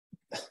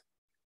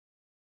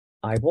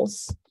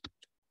eyeballs.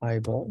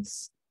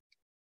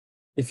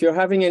 If you're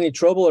having any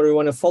trouble or you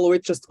want to follow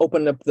it, just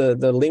open up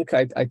the link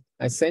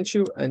I sent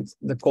you, and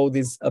the code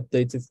is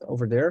updated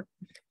over there.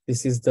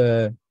 This is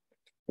the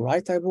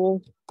right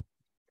eyeball.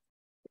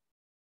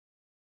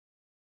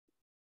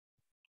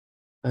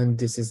 And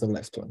this is the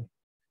left one.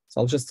 So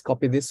I'll just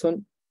copy this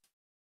one.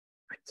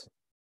 Right.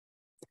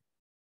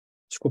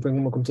 Desculpem,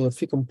 o meu computador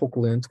fica um pouco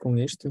lento com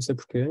isto, não sei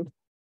porquê.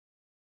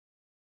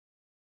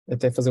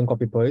 Até fazer um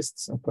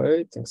copy-paste.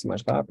 Ok, tem que ser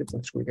mais rápido, então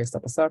desculpe o que está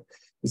a passar.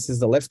 This is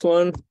the left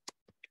one.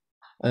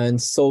 And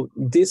so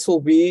this will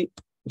be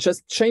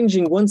just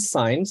changing one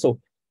sign. So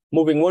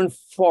moving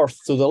 1/4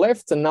 to the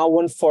left and now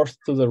 1/4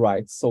 to the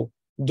right. So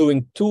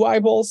doing 2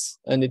 eyeballs,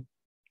 and it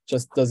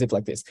just does it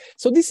like this.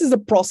 So this is the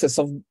process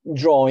of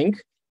drawing.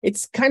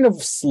 It's kind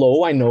of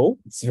slow, I know,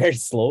 it's very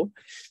slow,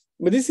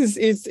 but this is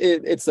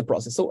it's the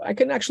process. So I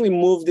can actually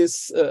move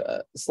this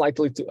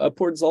slightly to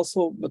upwards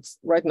also, but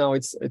right now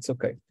it's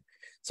okay.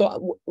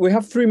 So we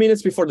have 3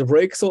 minutes before the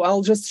break, so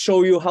I'll just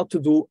show you how to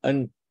do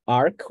an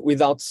arc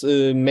without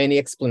many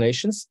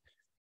explanations,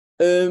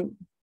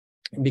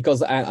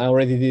 because I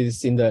already did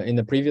this in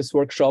the previous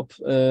workshop.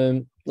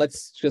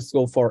 Let's just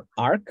go for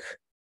arc.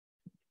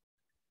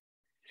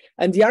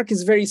 And the arc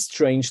is very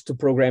strange to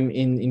program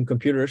in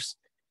computers,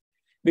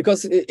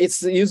 because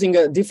it's using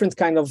a different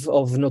kind of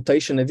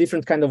notation, a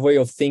different kind of way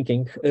of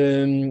thinking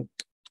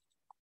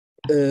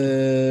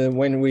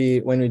when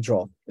we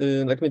draw.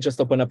 Let me just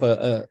open up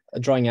a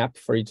drawing app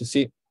for you to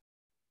see.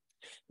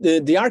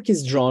 The arc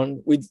is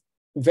drawn with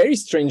very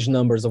strange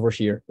numbers over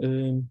here.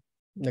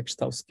 Next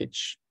está o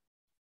sketch.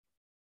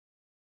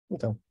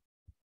 Então.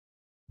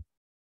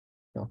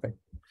 Ok,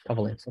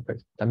 estava lento, ok,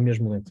 está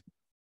mesmo lento.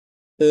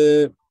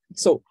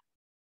 So,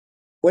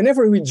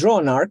 whenever we draw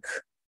an arc,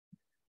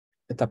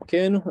 está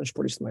pequeno, vamos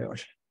pôr isto maior.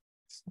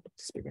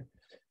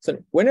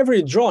 So, whenever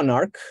you draw an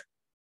arc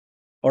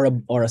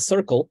or a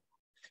circle,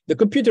 the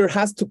computer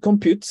has to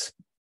compute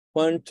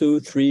 1, 2,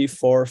 3,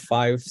 4,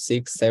 5,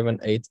 6, 7,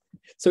 8.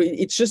 So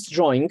it's just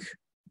drawing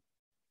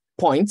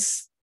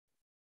points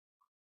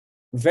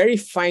very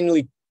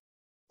finely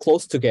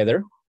close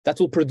together that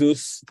will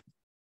produce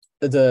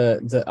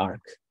the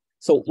arc.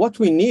 So what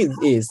we need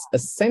is a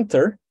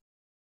center,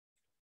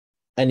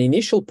 an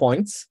initial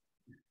point.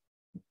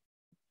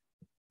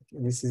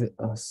 This is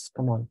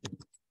come on.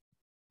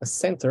 A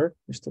center,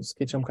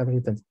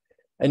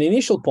 an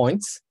initial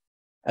point,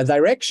 a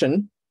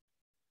direction,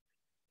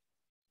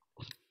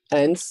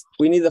 and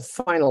we need a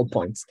final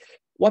point.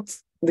 What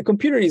the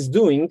computer is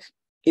doing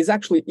is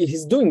actually,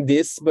 he's doing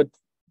this, but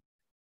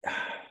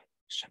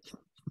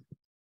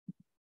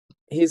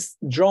he's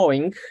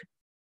drawing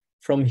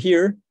from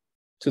here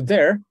to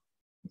there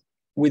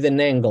with an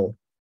angle,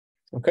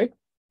 okay?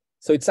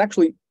 So it's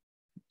actually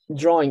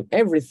drawing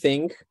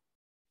everything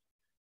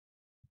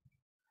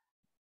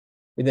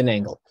with an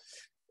angle.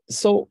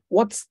 So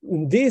what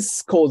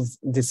this code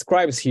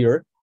describes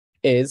here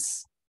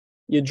is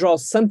you draw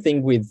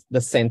something with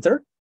the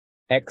center,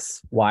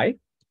 X, Y.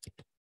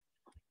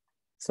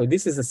 So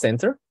this is the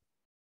center.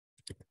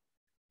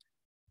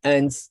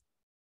 And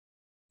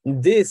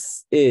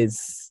this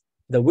is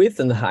the width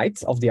and the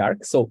height of the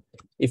arc. So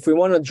if we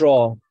want to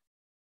draw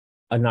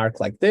an arc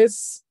like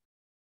this,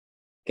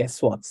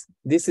 guess what?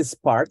 This is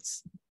part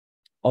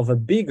of a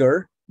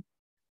bigger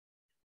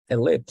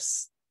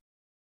ellipse,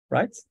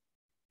 right?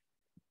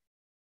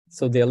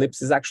 So the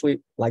ellipse is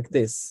actually like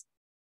this.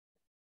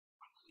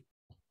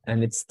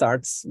 And it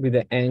starts with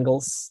the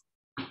angles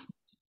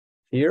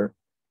here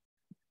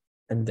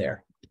and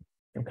there,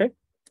 okay?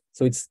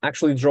 So it's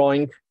actually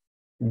drawing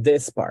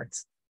this part.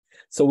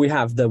 So we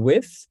have the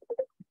width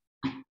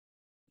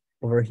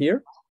over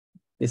here.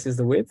 This is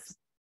the width,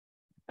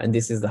 and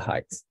this is the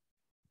height.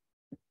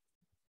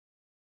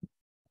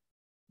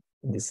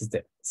 This is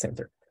the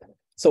center.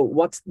 So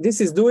what this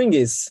is doing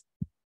is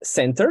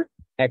center,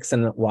 X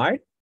and Y,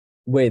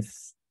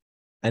 width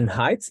and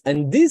height,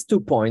 and these 2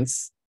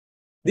 points,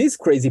 these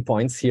crazy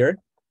points here,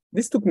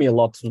 this took me a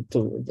lot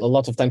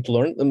of time to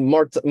learn,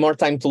 more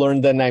time to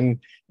learn than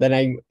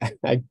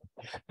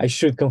I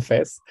should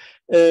confess.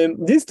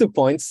 These 2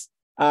 points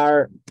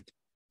are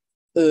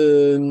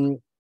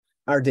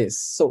this.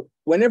 So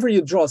whenever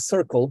you draw a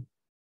circle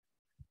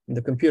in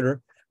the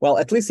computer, well,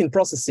 at least in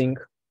processing,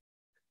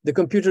 the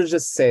computer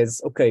just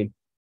says, okay,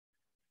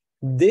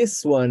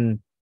 this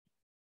one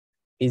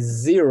is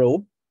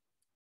 0,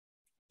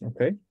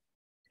 okay,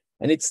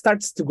 and it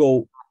starts to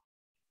go,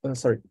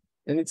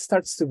 and it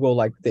starts to go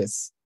like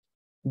this.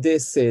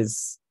 This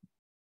is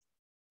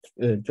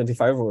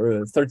 25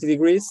 or 30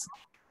 degrees.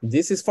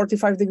 This is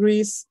 45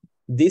 degrees.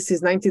 This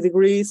is 90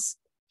 degrees.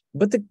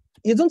 But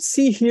you don't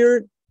see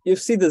here, you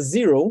see the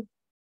 0,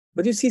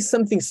 but you see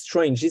something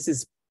strange. This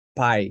is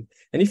pi.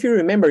 And if you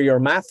remember your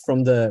math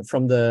from the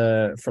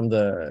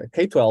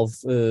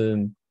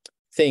K-12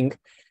 thing,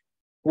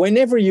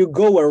 whenever you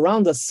go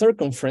around a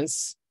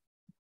circumference,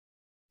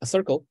 a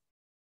circle,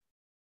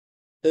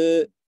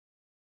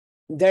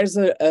 there's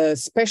a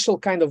special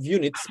kind of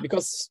unit,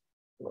 because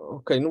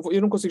Ok,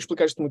 eu não consigo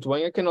explicar isto muito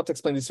bem. I cannot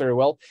explain this very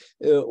well.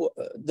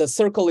 The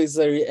circle is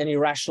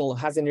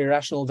has an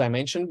irrational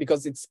dimension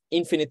because it's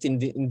infinite in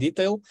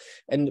detail,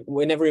 and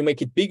whenever you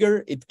make it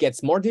bigger, it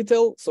gets more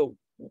detail. So,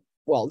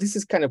 well, this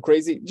is kind of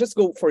crazy. Just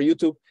go for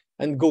YouTube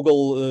and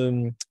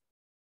Google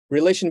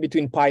relation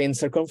between pi and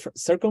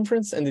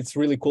circumference, and it's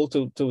really cool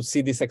to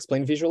see this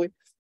explained visually.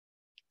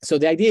 So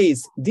the idea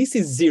is this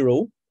is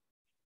 0.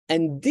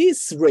 And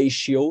this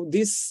ratio,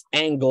 this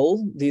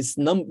angle, these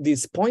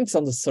points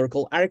on the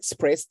circle are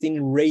expressed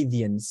in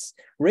radians.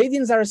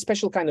 Radians are a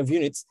special kind of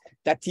units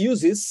that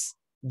uses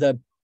the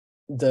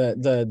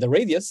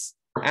radius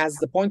as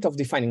the point of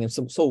defining them.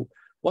 So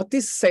what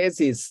this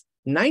says is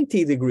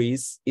 90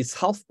 degrees is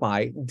half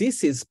pi.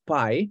 This is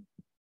pi.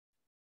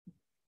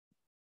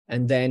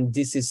 And then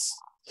this is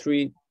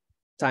 3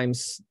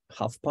 times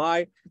half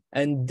pi.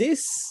 And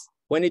this,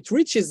 when it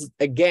reaches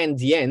again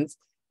the end,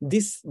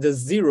 the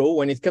 0,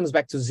 when it comes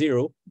back to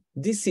 0,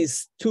 this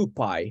is 2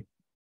 pi.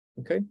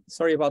 Okay,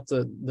 sorry about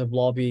the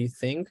blobby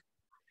thing.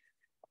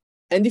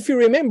 And if you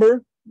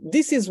remember,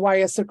 this is why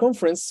a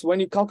circumference, when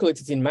you calculate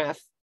it in math,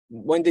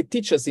 when they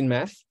teach us in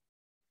math,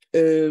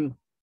 they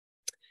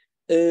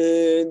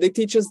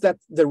teach us that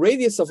the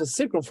radius of a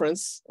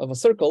circumference of a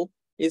circle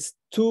is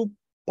 2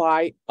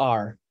 pi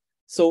r.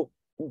 So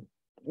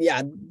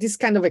yeah, this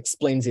kind of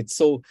explains it.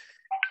 So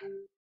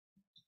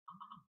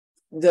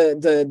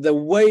the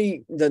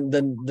way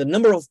the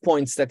number of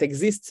points that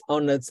exist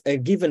on a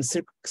given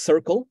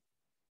circle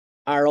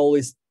are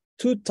always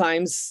 2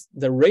 times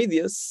the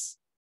radius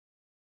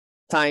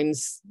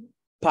times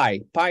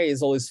pi. Pi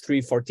is always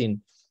 314.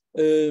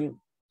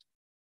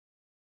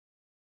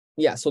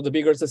 Yeah, so the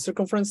bigger the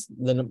circumference,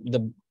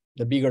 the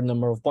bigger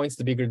number of points,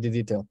 the bigger the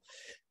detail.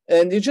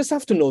 And you just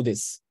have to know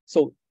this.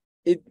 So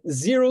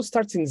 0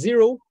 starts in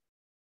 0,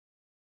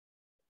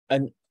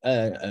 and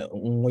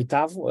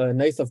oitavo, an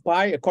eighth of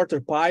pi, a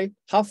quarter pi,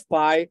 half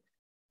pi,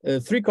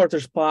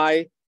 3/4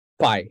 pi,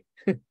 pi.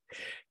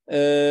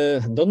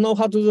 Don't know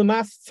how to do the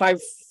math.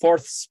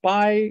 5/4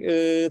 pi,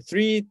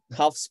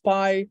 3/2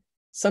 pi,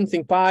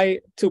 something pi,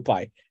 2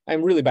 pi.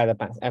 I'm really bad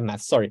at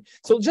math. Sorry.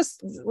 So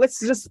let's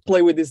just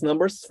play with these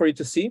numbers for you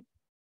to see.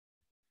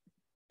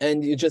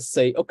 And you just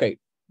say, okay,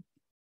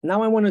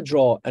 now I want to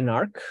draw an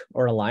arc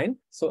or a line.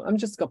 So I'm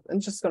just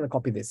gonna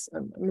copy this.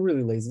 I'm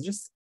really lazy.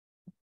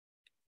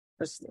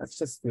 Let's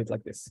just do it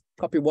like this.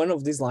 Copy one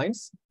of these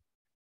lines,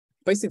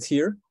 paste it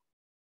here,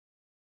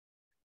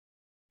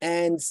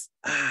 and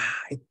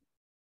it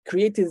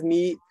created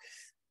me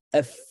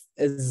a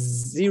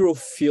 0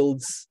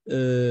 field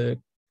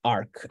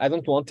arc. I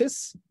don't want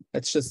this.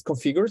 Let's just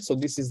configure. So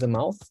this is the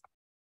mouth.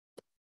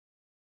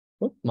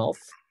 Oh, mouth,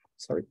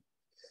 sorry.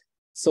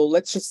 So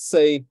let's just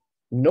say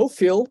no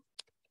fill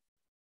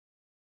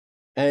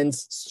and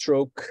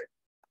stroke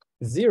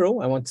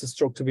 0. I want the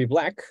stroke to be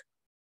black.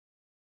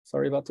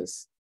 Sorry about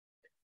this.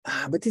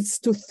 But it's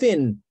too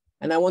thin.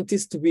 And I want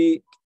this to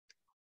be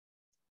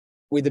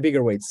with the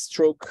bigger weight.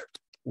 Stroke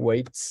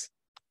weight.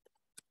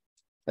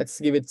 Let's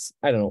give it,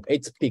 I don't know,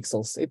 8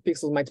 pixels. 8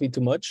 pixels might be too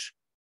much.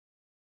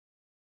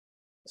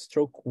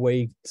 Stroke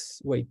weight.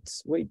 Is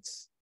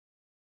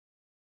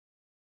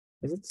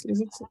it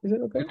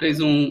okay?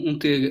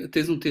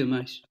 Tens T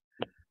mais.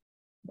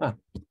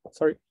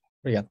 Sorry.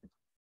 Obrigado.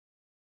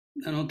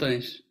 Não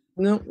tens.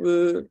 Não,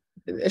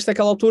 esta é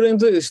aquela altura em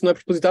que isto não é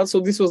propositado,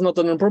 so this was not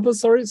done on purpose,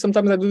 sorry.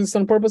 Sometimes I do this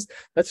on purpose.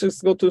 Let's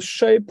just go to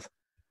shape.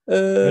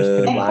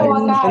 É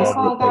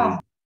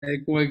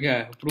com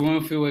H. O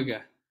problema foi o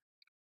H.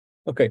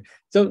 Okay,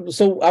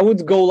 so I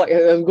would go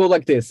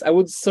like this. I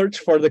would search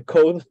for the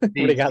code.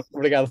 Obrigado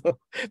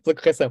pela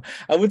correção.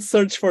 I would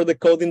search for the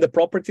code in the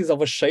properties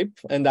of a shape,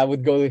 and I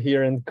would go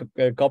here and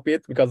copy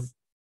it because,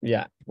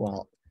 yeah,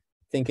 well,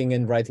 thinking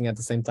and writing at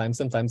the same time,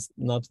 sometimes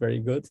not very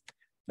good.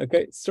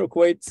 Okay, stroke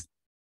weight.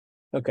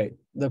 Okay,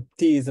 the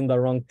T is in the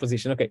wrong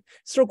position. Okay,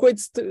 stroke weight,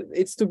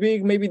 it's too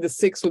big. Maybe the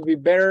 6 would be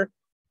better,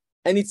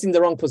 and it's in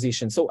the wrong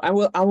position. So I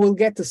will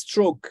get a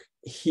stroke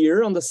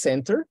here on the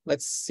center.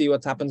 Let's see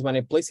what happens when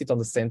I place it on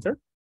the center.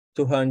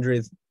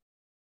 200,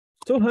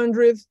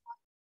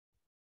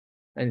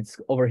 and it's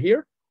over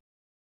here.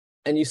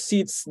 And you see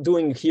it's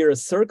doing here a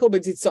circle,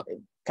 but it's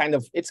kind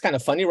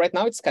of funny right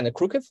now. It's kind of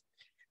crooked.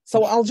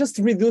 So I'll just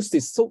reduce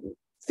this. So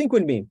think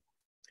with me.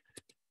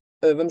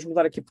 Vamos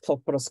mudar aqui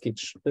para o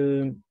sketch.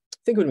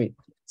 Think with me.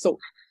 So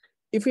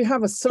if we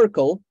have a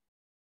circle,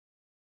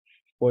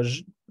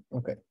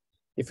 okay.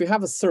 If we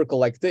have a circle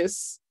like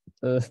this,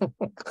 não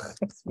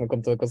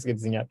como estou a conseguir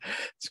desenhar.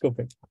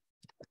 Desculpem.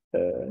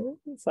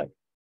 Sai.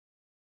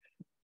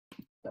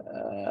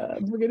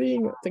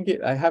 Devagarinho.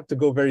 I have to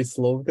go very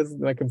slow because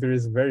my computer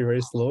is very,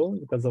 very slow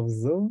because of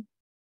Zoom.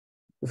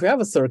 If we have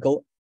a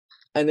circle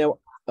and I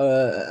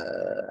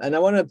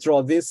want to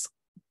draw this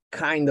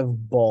kind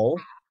of ball.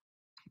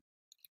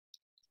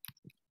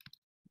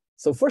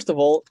 So first of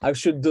all, I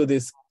should do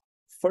this.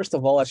 First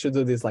of all, I should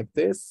do this like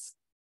this.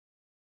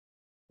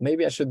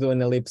 Maybe I should do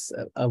an ellipse,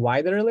 a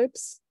wider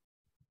ellipse,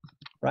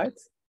 right?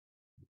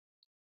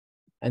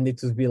 And it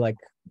would be like,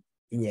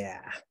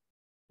 yeah,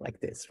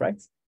 like this,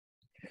 right?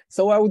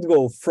 So I would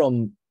go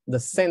from the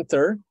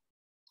center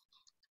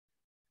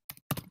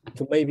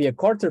to maybe a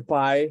quarter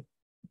pi,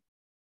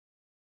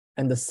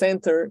 and the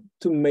center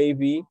to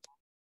maybe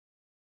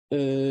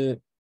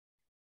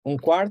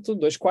quarto,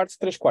 2 quartos,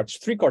 3 quartos,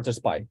 3 quarters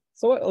pi.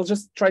 So I'll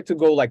just try to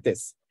go like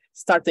this,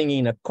 starting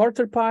in a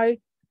quarter pi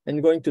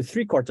and going to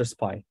 3 quarters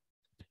pi.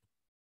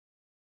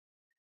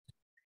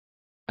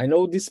 I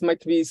know this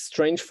might be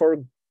strange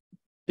for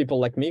people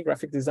like me,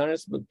 graphic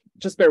designers, but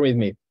just bear with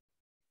me.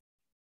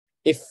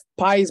 If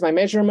pi is my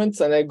measurement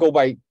and I go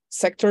by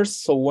sectors,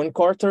 so 1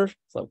 quarter,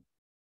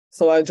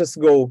 so I just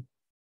go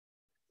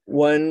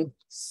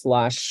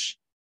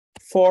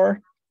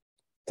 1/4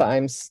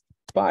 times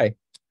pi.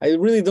 I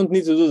really don't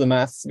need to do the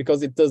maths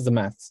because it does the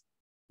maths.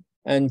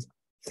 And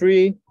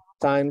 3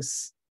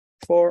 times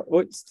 4,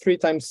 what's 3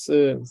 times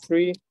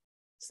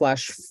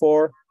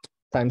 3/4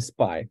 times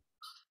pi.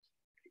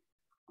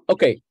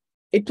 Okay,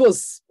 it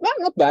was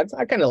not bad.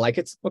 I kind of like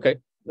it. Okay,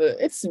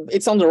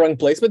 it's on the wrong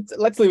place, but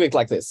let's leave it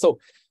like this. So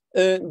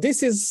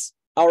this is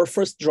our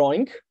first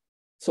drawing.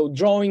 So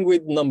drawing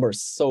with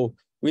numbers. So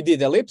we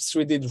did ellipse,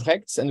 we did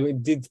rects, and we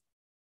did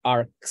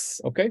arcs.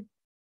 Okay.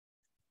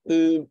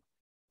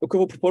 O que eu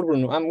vou propor,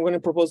 Bruno? I'm going to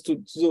propose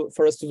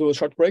for us to do a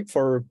short break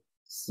for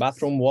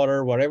bathroom,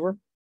 water, whatever,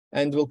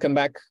 and we'll come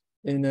back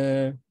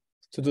to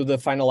do the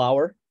final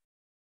hour.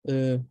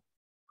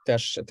 Até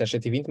às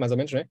 7h20, mais ou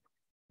menos, né?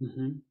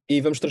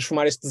 E vamos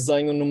transformar este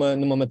desenho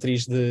numa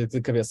matriz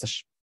de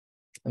cabeças.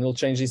 And we'll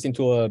change this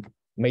into a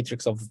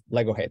matrix of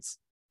Lego heads.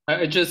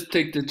 I just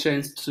take the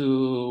chance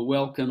to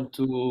welcome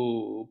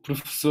to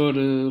Professor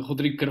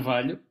Rodrigo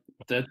Carvalho.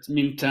 That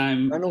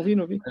meantime, não vi.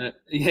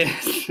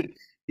 Yes,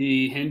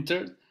 he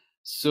entered.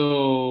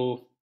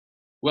 So,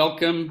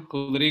 welcome,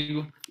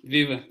 Rodrigo.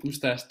 Viva, como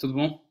estás? Tudo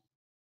bom?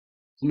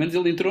 Pelo menos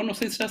ele entrou, não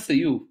sei se já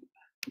saiu.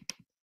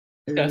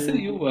 Já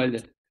saiu,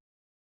 olha.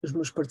 Os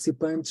meus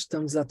participantes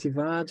estão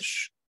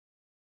desativados.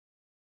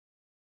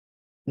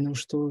 Não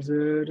estou a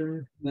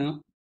ver.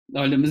 Não?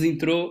 Olha, mas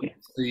entrou,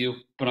 saiu.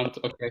 Pronto,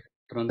 ok.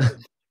 Pronto.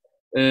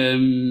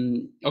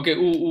 Ok,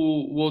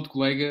 o outro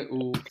colega,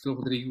 o professor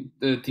Rodrigo,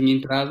 tinha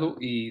entrado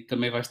e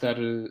também vai estar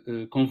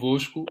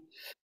convosco.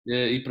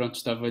 E pronto,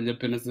 estava-lhe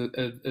apenas a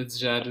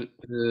desejar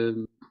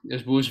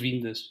as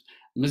boas-vindas.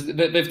 Mas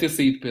deve ter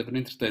saído, Pedro,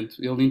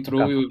 entretanto. Ele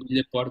entrou, eu abri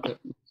a porta,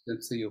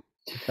 entretanto saiu.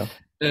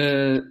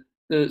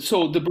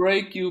 So, the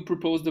break, you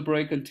proposed the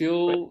break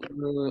until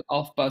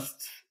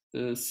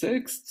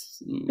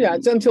 6:30? Yeah,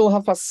 it's until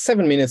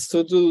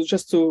 7:30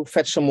 just to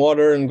fetch some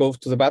water and go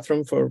to the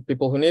bathroom for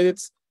people who need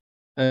it.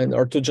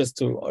 Or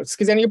se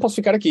quiserem, eu posso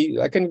ficar aqui.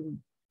 I can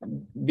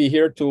be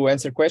here to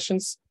answer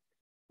questions.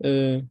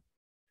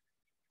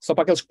 Só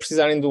para aqueles que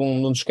precisarem de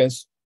um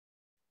descanso.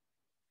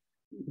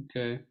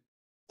 Ok.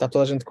 Está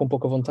toda a gente com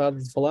pouca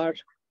vontade de falar.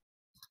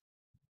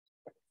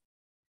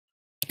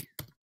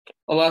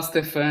 Olá,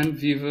 Stefan,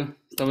 viva.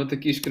 Estava-te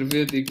aqui a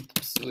escrever,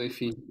 digo-te,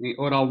 enfim,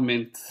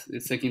 oralmente. Eu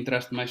sei que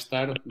entraste mais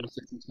tarde, não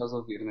sei se me estás a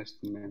ouvir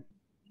neste momento.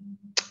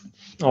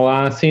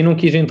 Olá, sim, não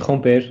quis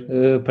interromper.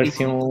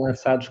 Pareciam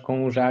lançados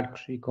com os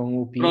arcos e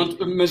com o pino.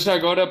 Pronto, mas já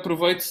agora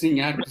aproveito,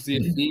 sim, arcos e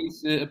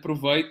afins,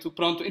 aproveito.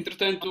 Pronto,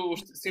 entretanto,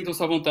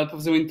 sintam-se à vontade para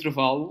fazer um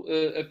intervalo.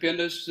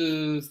 Apenas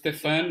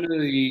Stefan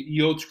e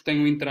outros que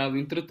tenham entrado,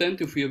 entretanto,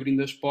 eu fui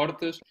abrindo as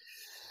portas.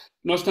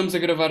 Nós estamos a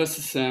gravar a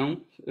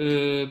sessão,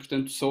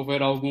 portanto, se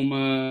houver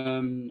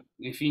alguma,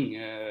 enfim,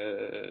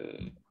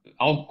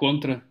 algo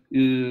contra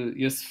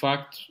esse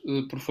facto,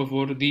 por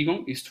favor,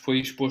 digam. Isto foi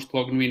exposto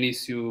logo no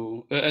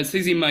início, às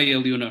 6h30,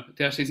 Leonor,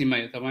 até às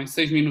 6h30, está bem?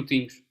 6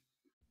 minutinhos.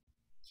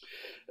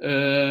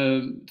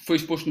 Foi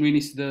exposto no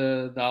início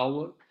da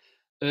aula.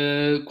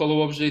 Qual é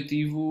o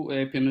objetivo?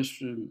 É apenas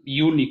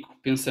e único,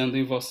 pensando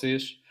em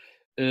vocês,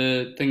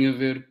 tem a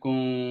ver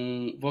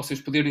com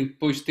vocês poderem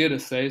depois ter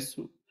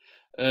acesso.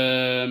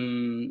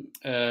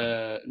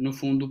 No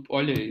fundo,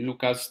 olha, no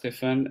caso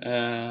Stefan,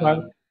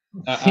 claro.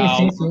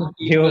 Sim.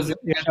 Eu já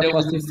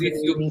posso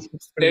exercício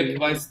step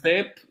by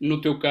step. No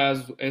teu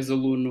caso, és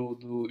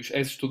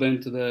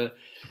estudante da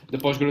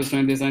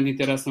pós-graduação em Design de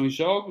Interação e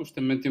Jogos.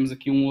 Também temos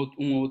aqui um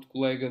outro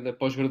colega da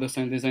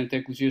pós-graduação em Design de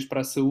Tecnologias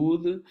para a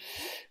Saúde.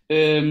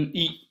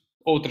 E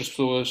outras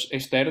pessoas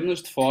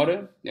externas de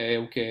fora,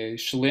 o que é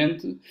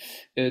excelente.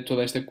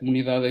 Toda esta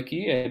comunidade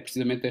aqui, é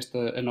precisamente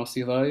esta a nossa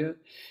ideia.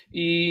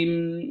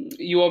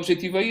 E o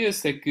objetivo é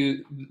esse, é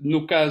que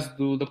no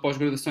caso da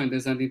pós-graduação em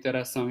Design de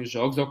Interação e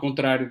Jogos, ao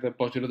contrário da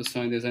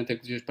pós-graduação em Design de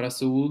Tecnologias para a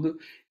Saúde,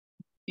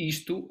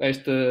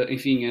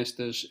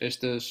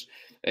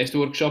 esta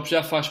workshop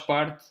já faz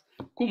parte,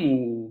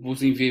 como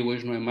vos enviei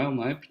hoje no e-mail,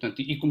 não é?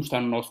 Portanto, e como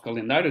está no nosso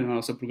calendário, na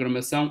nossa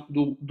programação,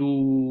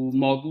 do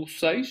módulo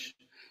 6,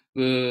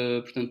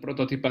 portanto,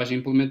 prototipagem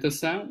e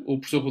implementação. O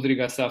professor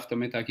Rodrigo Assaf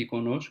também está aqui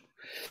connosco.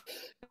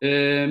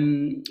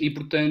 E,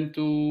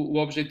 portanto, o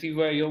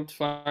objetivo é ele, de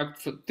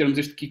facto, termos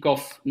este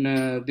kick-off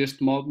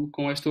deste módulo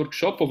com esta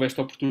workshop. Houve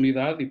esta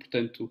oportunidade e,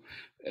 portanto,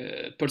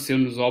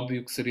 pareceu-nos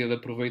óbvio que seria de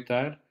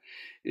aproveitar.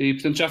 E,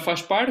 portanto, já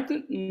faz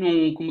parte.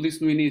 Como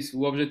disse no início,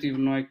 o objetivo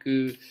não é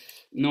que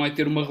não é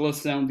ter uma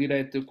relação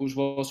direta com os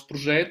vossos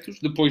projetos.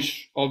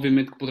 Depois,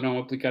 obviamente, que poderão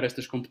aplicar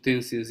estas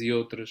competências e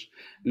outras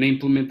na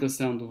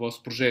implementação do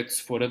vosso projeto,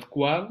 se for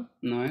adequado,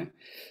 não é?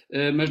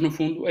 Mas, no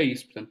fundo, é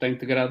isso. Portanto, está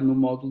integrado no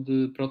módulo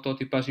de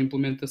prototipagem e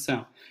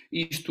implementação.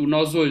 Isto,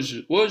 nós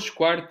hoje,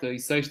 quarta e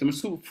sexta, mas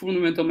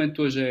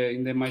fundamentalmente hoje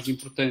ainda é mais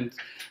importante,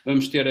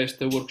 vamos ter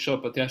esta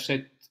workshop até às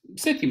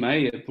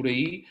 7h30, por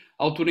aí,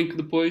 altura em que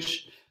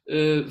depois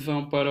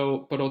vão para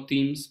o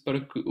Teams, para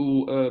que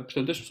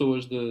portanto, as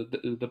pessoas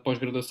da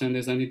pós-graduação em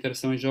Design de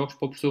Interação em Jogos,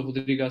 para o professor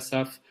Rodrigo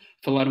Assaf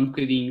falar um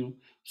bocadinho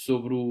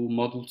sobre o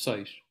módulo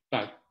 6.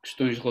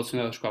 Questões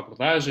relacionadas com a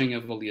abordagem,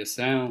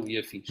 avaliação e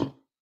afins.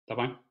 Está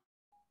bem?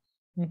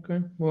 Ok,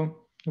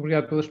 bom.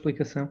 Obrigado pela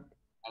explicação.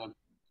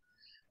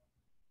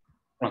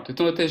 Pronto,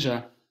 então até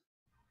já.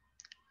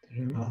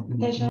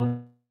 Até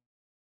já.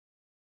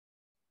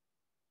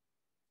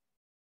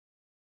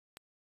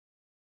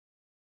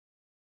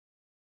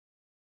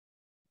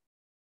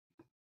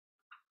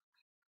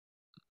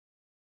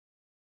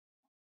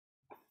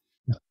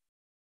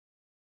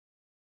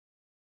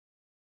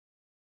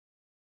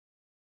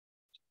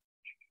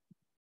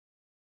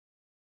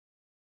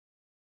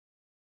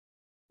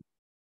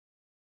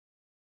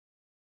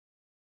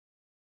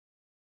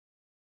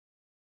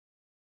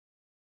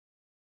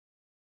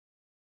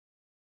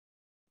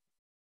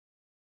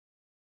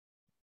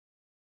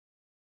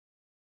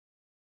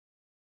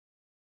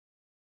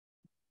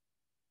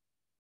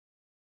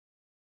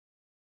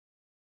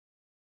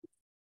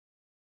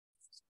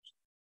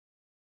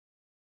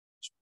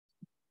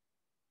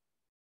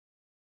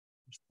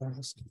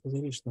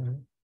 Fazer isto, não é?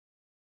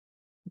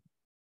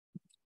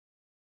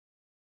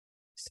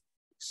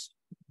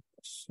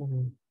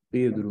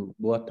 Pedro,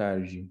 boa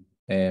tarde.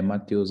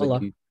 Matheus Olá.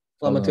 aqui Olá,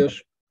 falando.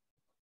 Matheus.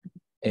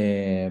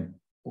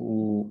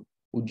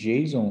 O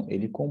JSON,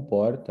 ele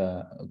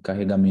comporta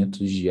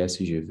carregamentos de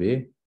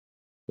SGV.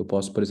 Eu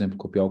posso, por exemplo,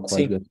 copiar o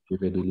código Sim.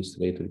 SGV do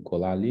Illustrator e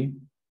colar ali?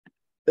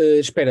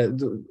 Espera,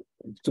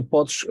 tu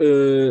podes,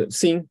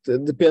 sim,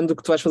 depende do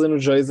que tu vais fazer no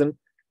JSON.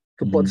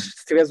 Tu podes,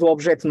 se tiveres o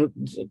objeto,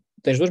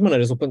 tens duas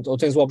maneiras, ou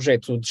tens o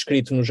objeto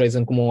descrito no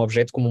JSON como um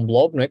objeto, como um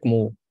blob, não é?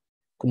 Como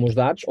os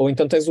dados, ou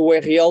então tens o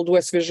URL do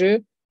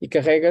SVG e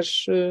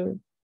carregas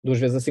duas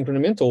vezes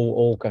assincronamente,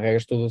 ou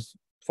carregas tudo de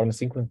forma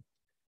síncrona.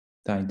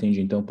 Tá,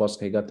 entendi. Então eu posso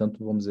carregar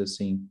tanto, vamos dizer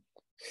assim,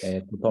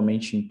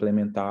 totalmente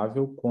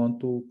implementável,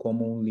 quanto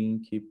como um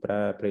link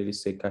para ele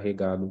ser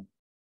carregado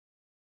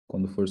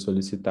quando for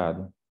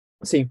solicitado.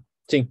 Sim,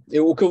 sim.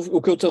 O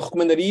que eu te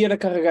recomendaria era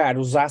carregar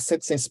os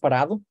assets em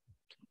separado,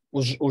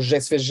 os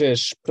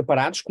SVGs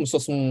preparados, como se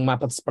fosse um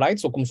mapa de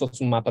sprites ou como se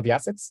fosse um mapa de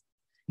assets,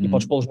 e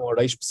podes pô-los num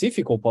array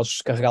específico ou podes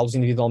carregá-los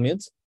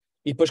individualmente,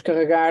 e depois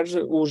carregar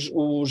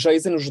o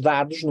JSON, os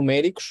dados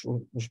numéricos,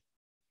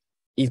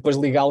 e depois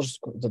ligá-los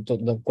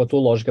com a tua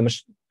lógica.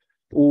 Mas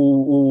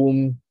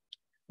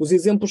os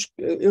exemplos,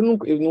 eu não,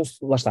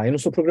 lá está, eu não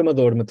sou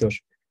programador,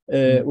 Matheus.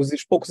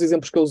 Os poucos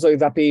exemplos que eu usei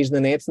de APIs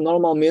na net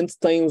normalmente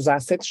têm os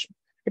assets,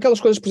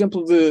 aquelas coisas, por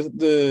exemplo,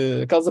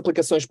 de aquelas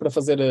aplicações para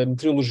fazer a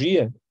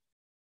meteorologia,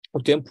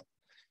 o tempo,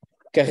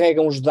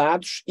 carregam os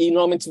dados e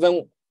normalmente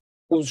vão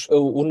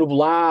o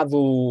nublado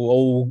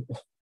ou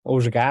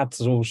os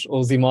gatos ou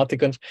os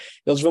emoticons,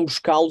 eles vão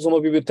buscá-los a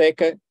uma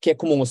biblioteca que é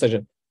comum, ou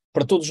seja,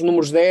 para todos os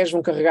números 10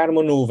 vão carregar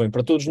uma nuvem,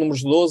 para todos os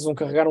números 12 vão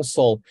carregar um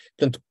sol.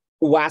 Portanto,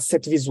 o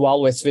asset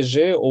visual, o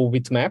SVG ou o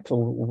bitmap,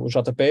 o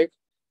JPEG,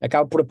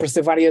 acaba por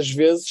aparecer várias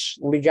vezes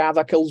ligado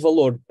àquele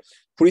valor.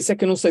 Por isso é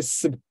que eu não sei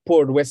se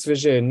pôr o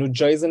SVG no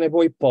JSON é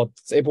boa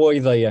hipótese, é boa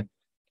ideia,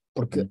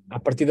 porque à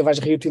partida vais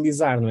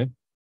reutilizar, não é?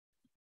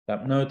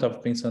 Tá. Não, eu estava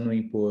pensando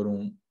em pôr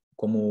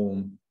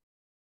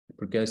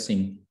porque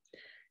assim,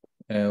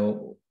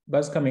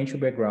 basicamente o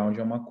background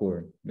é uma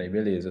cor, daí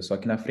beleza, só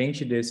que na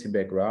frente desse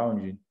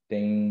background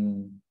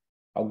tem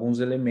alguns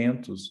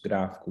elementos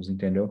gráficos,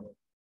 entendeu?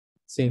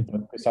 Sim.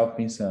 Então eu estava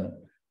pensando,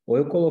 ou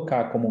eu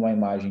colocar como uma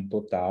imagem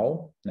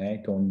total, né?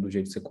 Então, do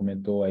jeito que você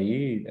comentou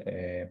aí,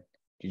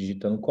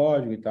 digitando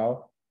código e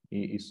tal,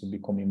 e subir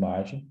como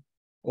imagem,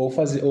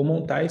 ou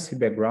montar esse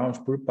background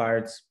por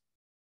partes,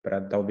 para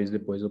talvez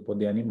depois eu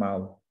poder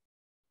animá-lo.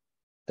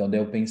 Então,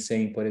 daí eu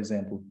pensei em, por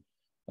exemplo,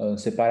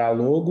 separar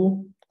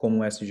logo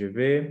como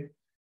SGV,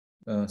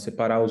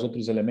 separar os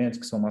outros elementos,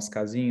 que são umas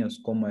casinhas,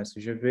 como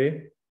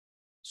SGV,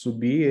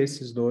 subir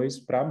esses dois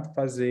para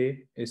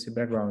fazer esse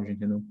background,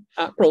 entendeu?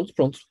 Pronto.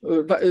 Pronto,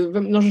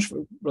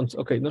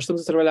 ok. Nós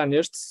estamos a trabalhar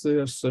neste, se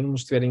eu não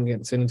estiver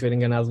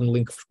enganado no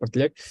link que vos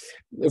partilhei.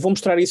 Eu vou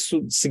mostrar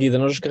isso de seguida.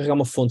 Nós vamos carregar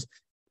uma fonte.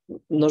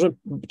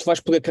 Tu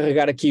vais poder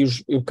carregar aqui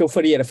o que eu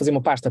faria era fazer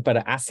uma pasta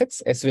para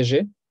assets,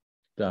 SVG,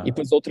 Tá. e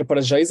depois outra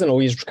para JSON,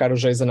 ou ias buscar o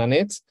JSON na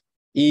net,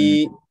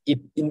 e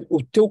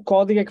o teu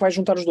código é que vai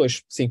juntar os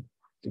dois, sim.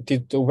 O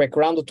teu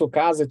background, a tua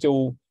casa,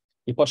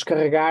 e podes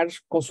carregar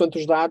consoante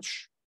os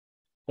dados,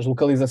 as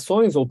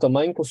localizações ou o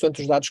tamanho,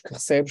 consoante os dados que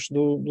recebes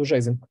do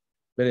JSON.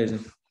 Beleza.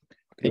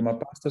 Cria uma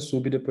pasta,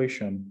 sub e depois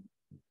chama.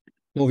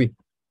 Não vi.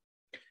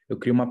 Eu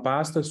crio uma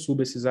pasta,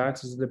 subo esses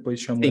artes e depois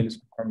chamo eles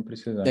conforme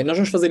precisar. Nós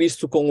vamos fazer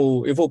isto com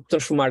o... Eu vou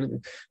transformar...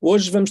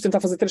 Hoje vamos tentar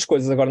fazer 3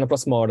 coisas agora na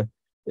próxima hora.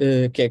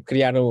 Que é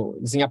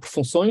desenhar por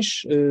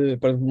funções,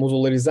 para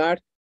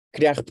modularizar,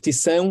 criar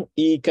repetição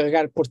e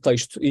carregar por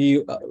texto.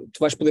 E tu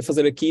vais poder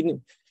fazer aqui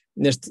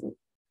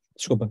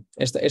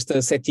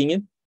esta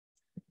setinha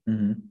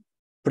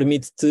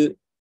permite-te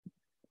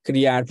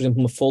criar, por exemplo,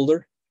 uma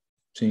folder,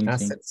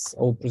 assets,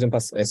 ou por exemplo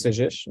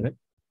SVGs, né?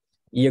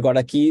 E agora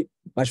aqui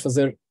vais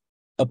fazer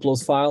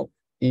upload file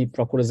e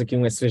procuras aqui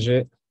um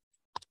SVG.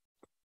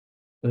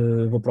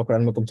 Vou procurar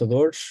no meu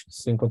computador,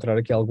 se encontrar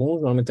aqui alguns,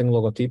 normalmente tenho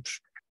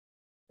logotipos.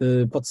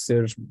 Pode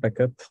ser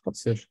backup, pode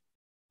ser.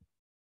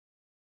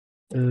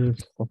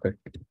 Ok,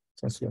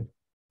 só um segundo.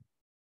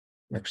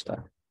 Como é que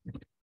está?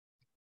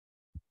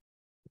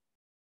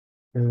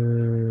 O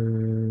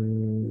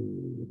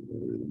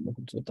meu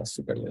computador está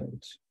super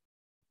lento.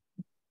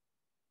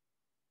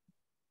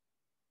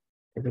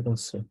 O que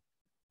aconteceu?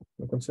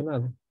 Não aconteceu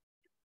nada.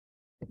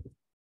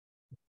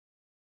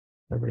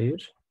 Abrir.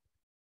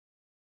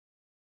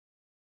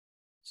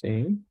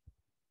 Sim.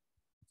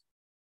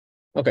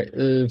 Ok.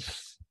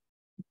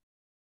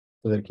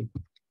 Vou fazer aqui.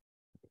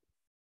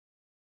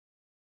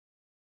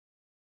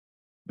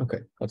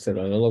 Ok, pode ser.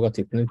 Olha, o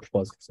logotipo, nem de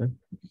propósito, né?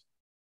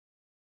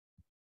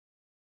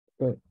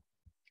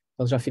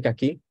 Ele já fica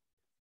aqui.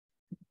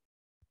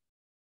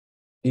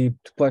 E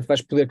tu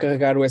vais poder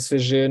carregar o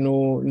SVG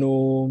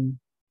no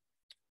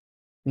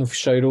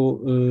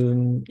ficheiro.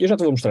 Eu já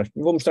te vou mostrar.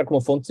 Vou mostrar com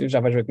uma fonte e já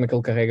vais ver como é que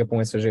ele carrega para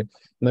um SVG.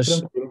 Mas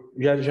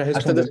já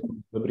respondeu.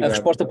 A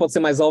resposta pode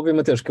ser mais óbvia,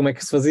 Mateus. Como é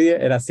que se fazia?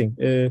 Era assim: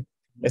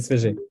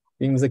 SVG.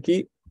 Vimos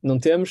aqui, não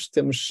temos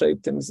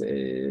shape, temos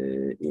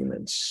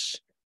image.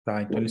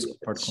 Tá, então ele se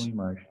comporta com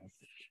imagem.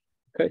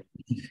 Ok.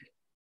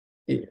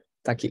 E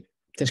está aqui.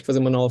 Tens que fazer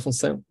uma nova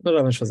função. Nós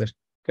já vamos fazer.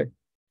 Ok.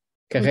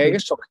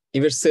 Carregas, só que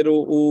em vez de ser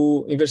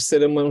em vez de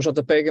ser um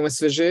JPEG, é um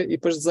SVG e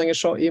depois desenhas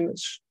só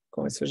images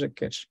com o SVG que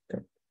queres.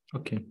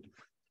 Ok.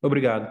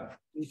 Obrigado.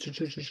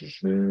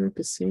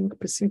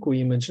 P5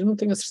 image. Eu não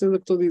tenho a certeza do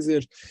que estou a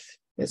dizer.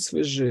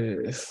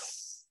 SVG.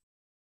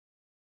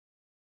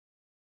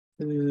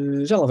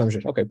 Já lá vamos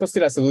ver. Ok, posso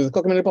tirar essa dúvida. De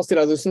qualquer maneira, posso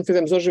tirar a dúvida. Se não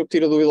fizermos hoje, eu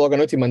tiro a dúvida logo à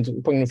noite e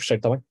ponho no fecheiro,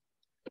 está bem?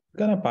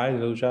 Fica na paz,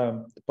 eu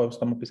já posso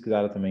dar uma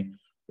pesquisada também.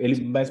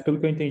 Mas pelo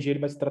que eu entendi, ele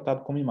vai ser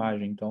tratado como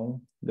imagem,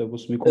 então eu vou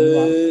subir como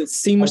imagem.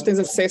 Sim, mas tens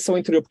acesso ao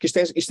interior, porque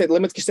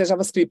lembra-te que isto é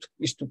JavaScript.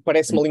 Isto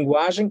parece uma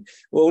linguagem.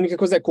 A única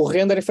coisa é que o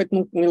render é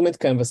feito num elemento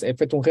canvas, é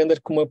feito um render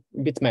com uma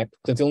bitmap.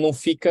 Portanto, ele não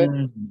fica.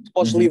 Tu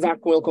podes lidar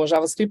com ele com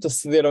JavaScript,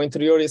 aceder ao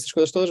interior e essas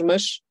coisas todas,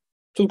 mas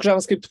tudo que o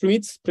JavaScript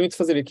permite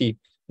fazer aqui.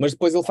 Mas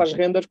depois ele faz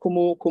render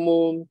como...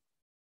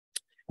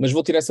 Mas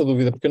vou tirar essa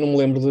dúvida, porque eu não me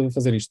lembro de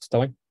fazer isto, está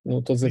bem? Não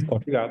estou a dizer de cor.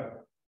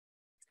 Obrigado.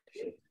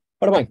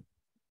 Ora bem,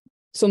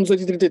 são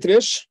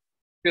 18h33.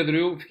 Pedro,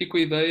 eu fiquei com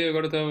a ideia,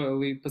 agora estava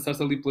ali,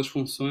 passaste ali pelas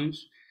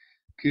funções,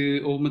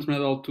 que houve uma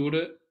determinada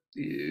altura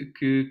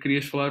que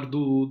querias falar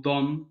do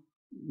DOM,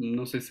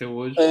 não sei se é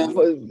hoje.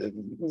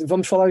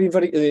 Vamos falar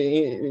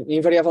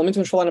invariavelmente,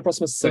 vamos falar na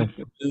próxima sessão,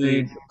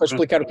 para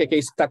explicar o que é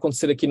isso que está a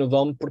acontecer aqui no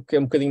DOM, porque é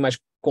um bocadinho mais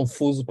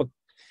confuso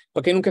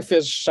para quem nunca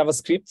fez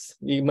JavaScript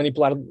e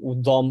manipular o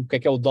DOM, o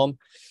que é o DOM.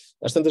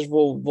 Às tantas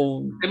vou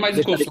é mais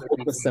deixar isso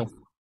para a sessão.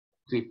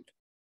 Sim.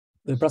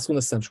 Para a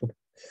segunda sessão, desculpa.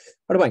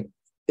 Ora bem,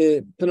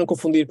 para não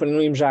confundir, para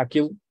não irmos já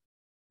àquilo,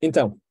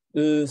 então,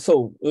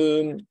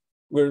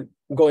 we're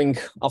going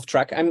off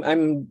track.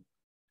 I'm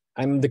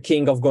the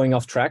king of going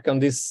off track on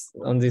this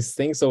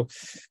thing, so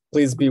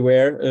please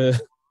beware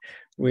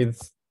with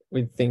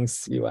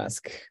things you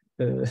ask.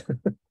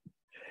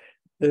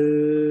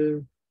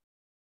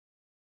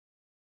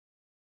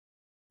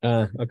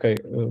 Ok.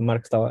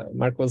 Mark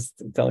was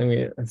telling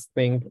me a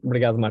thing.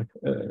 Obrigado, Mark.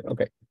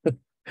 Ok.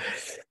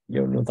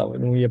 Eu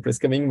não ia para esse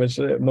caminho, mas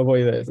uma boa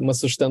ideia. Uma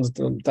sugestão de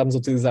estamos a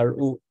utilizar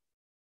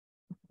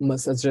uma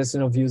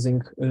suggestion of using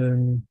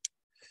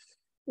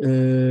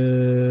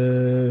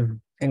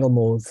angle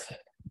mode.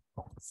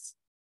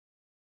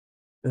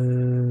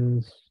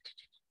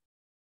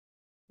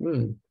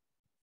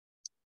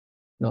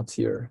 Not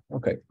here.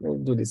 Okay, we'll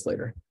do this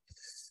later.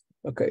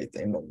 Okay,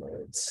 the angle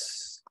mode.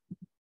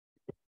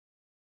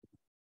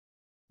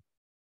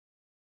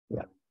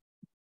 Yeah.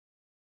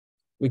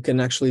 We can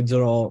actually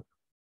draw,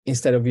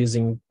 instead of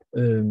using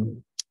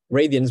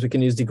radians, we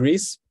can use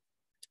degrees,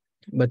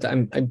 but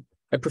I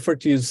prefer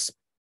to use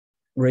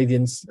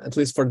radians, at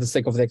least for the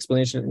sake of the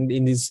explanation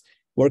in these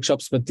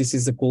workshops, but this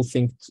is a cool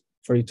thing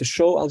for you to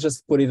show. I'll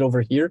just put it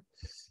over here.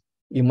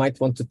 You might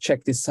want to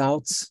check this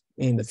out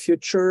in the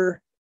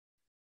future.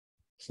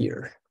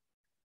 Here.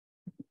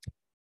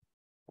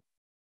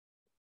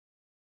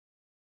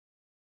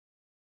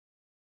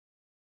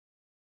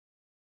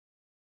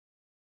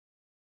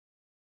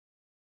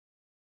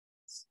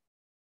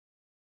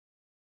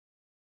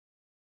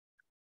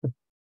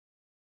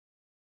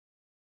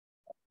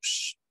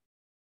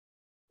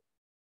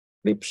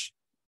 Oops.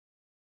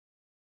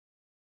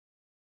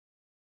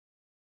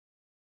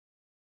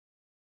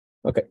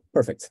 Okay,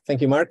 perfect.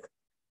 Thank you, Mark.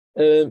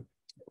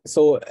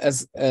 So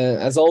as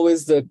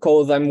always, the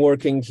code I'm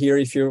working here,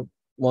 if you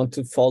want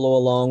to follow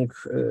along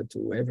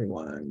to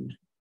everyone,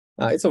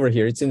 it's over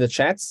here. It's in the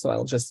chat, so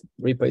I'll just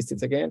repaste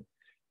it again.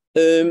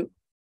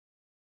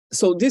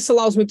 So this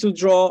allows me to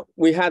draw.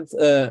 We had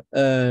a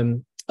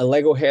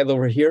Lego head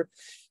over here,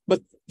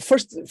 but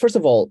first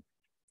of all,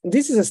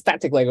 this is a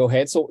static Lego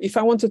head. So if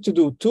I wanted to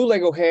do 2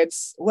 Lego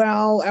heads,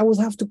 well, I would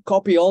have to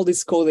copy all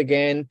this code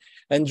again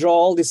and draw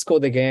all this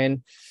code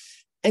again.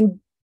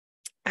 And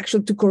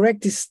actually, to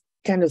correct this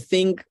kind of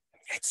thing,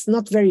 it's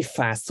not very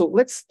fast. So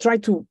let's try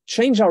to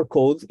change our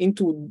code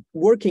into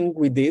working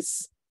with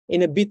this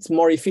in a bit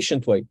more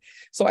efficient way.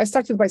 So I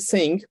started by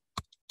saying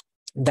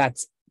that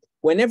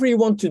whenever you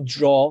want to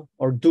draw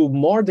or do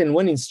more than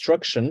one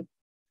instruction,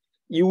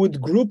 you would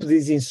group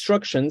these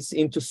instructions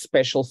into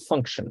special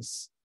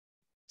functions.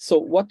 So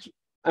what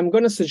I'm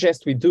going to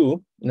suggest we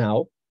do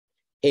now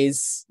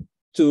is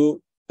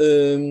to,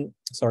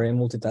 sorry, I'm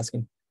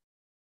multitasking.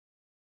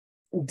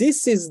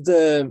 This is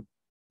the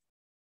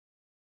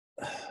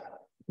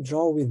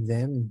draw with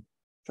them.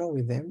 Draw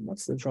with them.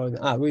 What's the draw?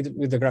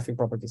 With the graphic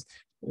properties.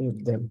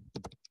 With them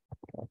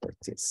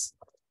properties.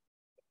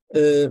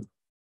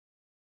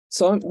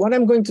 So what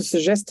I'm going to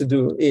suggest to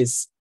do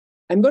is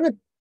I'm going to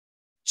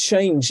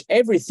change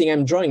everything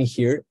I'm drawing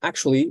here.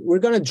 Actually, we're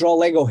going to draw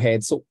Lego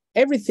heads. So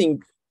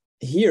everything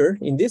here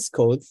in this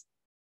code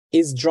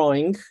is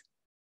drawing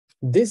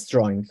this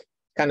drawing,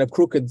 kind of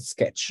crooked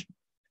sketch.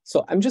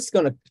 So I'm just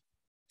going to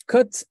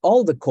cut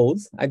all the code.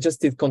 I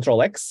just did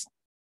Control X,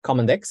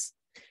 Command X,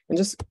 and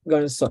just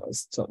going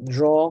to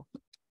draw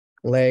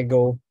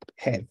Lego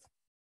head.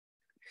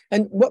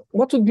 And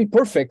what would be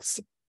perfect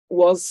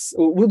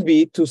would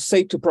be to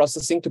say to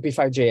processing, to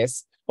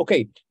p5.js,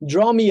 okay,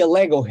 draw me a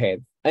Lego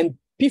head, and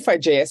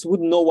p5.js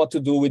would know what to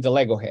do with the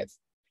Lego head.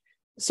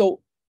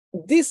 So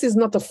this is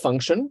not a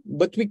function,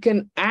 but we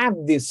can add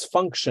this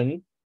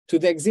function to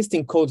the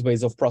existing code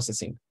base of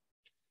processing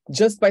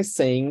just by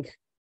saying,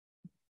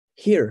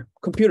 here,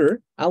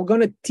 computer, I'm going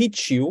to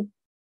teach you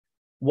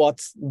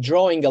what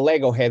drawing a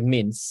Lego head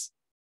means.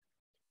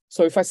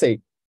 So if I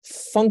say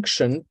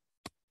function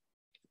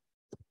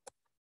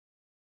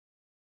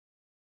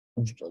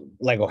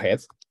Lego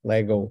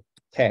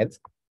head.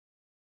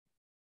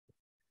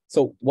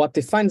 So what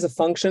defines a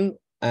function,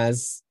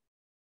 as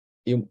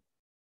you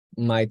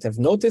might have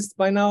noticed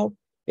by now,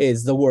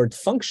 is the word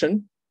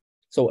function.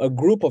 So a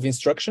group of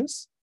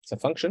instructions, it's a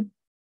function.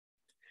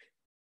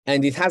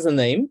 And it has a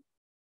name.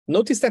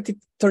 Notice that it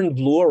turned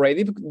blue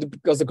already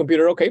because the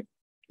computer, okay,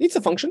 it's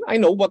a function. I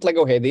know what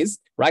Lego head is.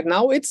 Right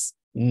now, it's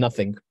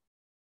nothing.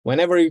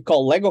 Whenever you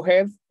call Lego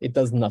head, it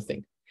does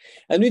nothing.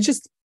 And we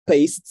just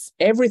paste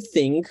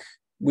everything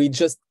we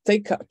just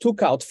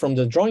took out from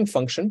the drawing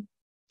function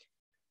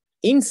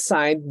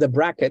inside the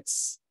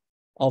brackets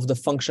of the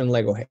function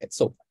Lego head.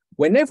 So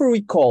whenever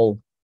we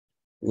call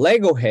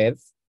Lego head,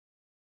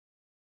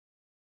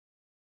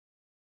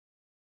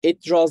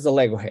 it draws the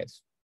Lego head.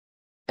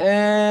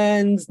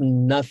 And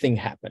nothing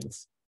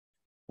happens.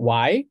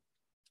 Why?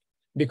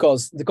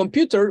 Because the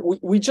computer,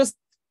 we just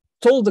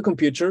told the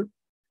computer,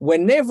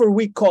 whenever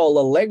we call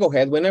a Lego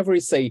head, whenever we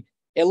say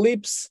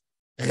ellipse,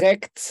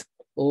 rect,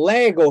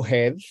 Lego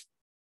head,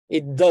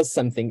 it does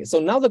something. So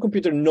now the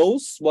computer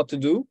knows what to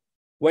do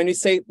when we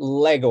say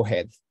Lego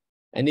head,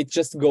 and it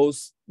just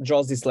draws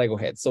this Lego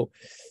head. So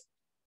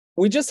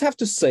we just have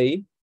to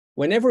say,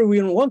 whenever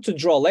we want to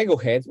draw Lego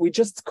head, we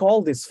just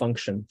call this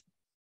function,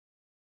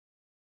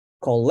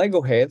 call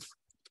Lego head,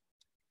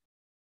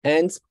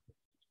 and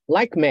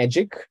like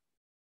magic,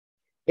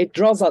 it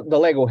draws out the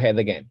Lego head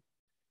again.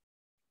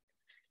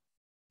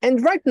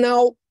 And right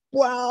now,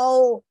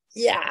 well,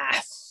 yeah.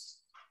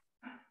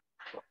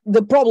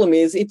 The problem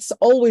is it's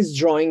always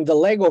drawing the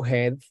Lego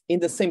head in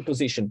the same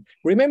position.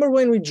 Remember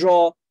when we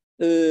drew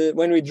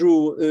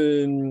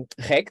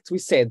rect, we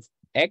said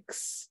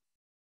X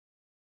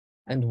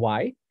and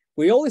Y.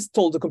 We always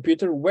told the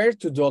computer where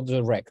to draw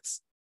the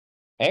rects.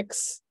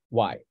 X,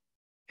 Y,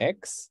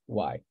 X,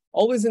 Y.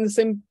 Always in the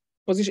same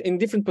position, in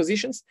different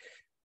positions.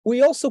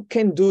 We also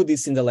can do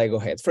this in the Lego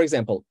head. For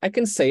example, I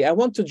can say I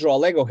want to draw a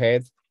Lego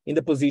head in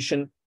the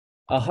position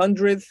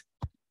 100,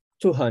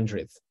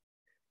 200.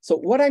 So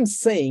what I'm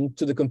saying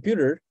to the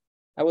computer,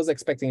 I was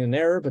expecting an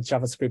error, but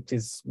JavaScript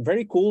is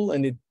very cool,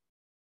 and it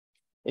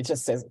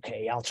just says,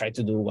 okay, I'll try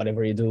to do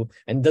whatever you do,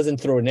 and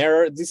doesn't throw an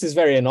error. This is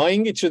very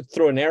annoying. It should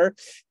throw an error.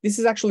 This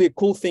is actually a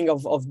cool thing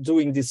of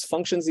doing these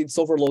functions. It's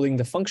overloading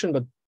the function,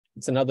 but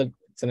it's an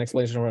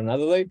explanation for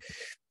another day.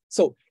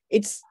 So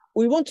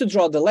we want to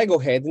draw the Lego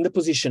head in the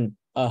position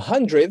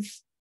 100,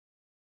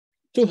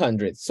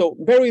 200. So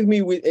bear with me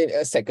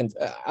a second.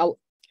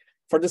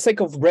 For the sake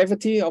of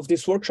brevity of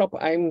this workshop,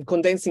 I'm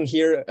condensing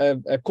here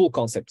a cool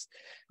concept.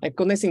 I'm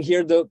condensing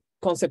here the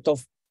concept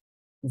of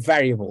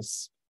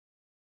variables.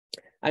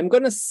 I'm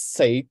going to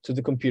say to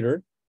the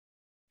computer,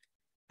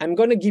 I'm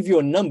going to give you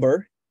a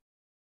number,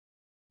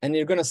 and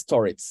you're going to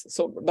store it.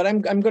 So, but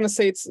I'm going to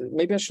say it's,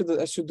 maybe I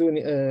should do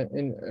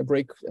a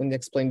break and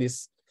explain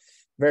this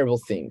variable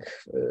thing.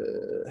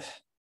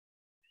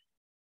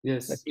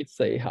 Yes.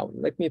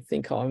 Let me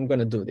think how I'm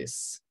gonna do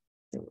this.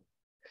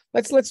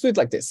 Let's do it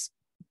like this.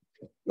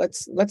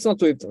 Let's not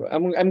do it.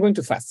 I'm going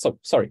too fast. So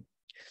sorry.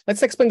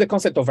 Let's explain the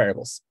concept of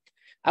variables.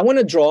 I want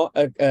to draw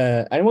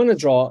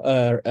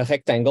a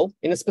rectangle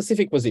in a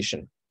specific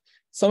position.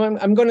 So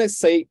I'm going to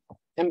say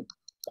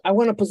I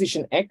want a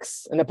position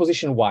X and a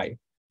position Y.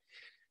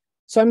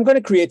 So I'm going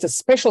to create a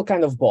special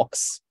kind of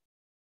box,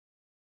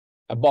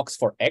 a box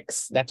for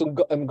X that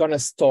I'm going to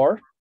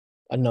store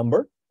a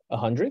number,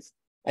 100,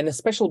 and a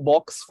special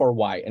box for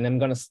Y, and I'm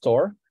going to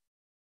store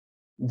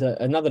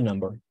another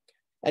number.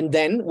 And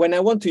then when I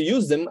want to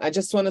use them, I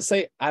just want to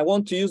say, I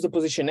want to use the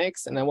position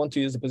X and I want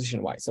to use the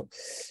position Y. So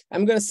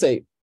I'm going to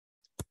say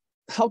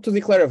how to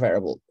declare a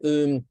variable.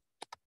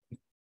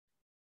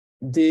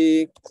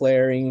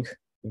 Declaring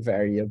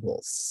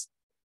variables.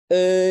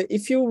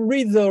 If you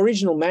read the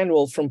original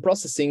manual from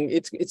processing,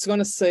 it's going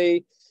to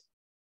say,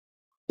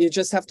 you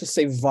just have to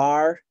say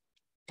var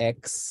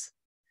X.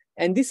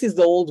 And this is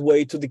the old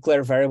way to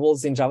declare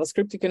variables in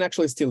JavaScript. You can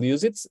actually still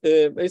use it.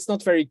 It's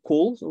not very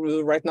cool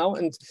right now.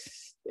 And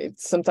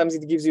sometimes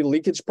it gives you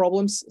leakage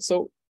problems.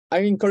 So I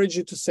encourage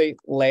you to say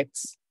let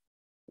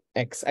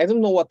X. I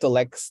don't know what the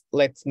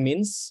let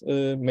means.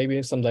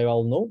 Maybe someday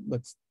I'll know,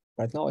 but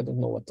right now I don't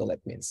know what the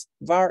let means.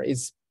 Var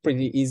is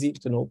pretty easy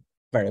to know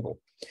variable.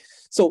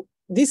 So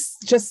this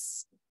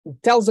just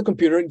tells the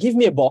computer, give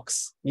me a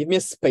box, give me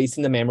a space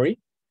in the memory,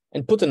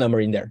 and put a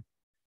number in there.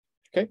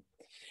 Okay.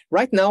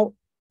 Right now,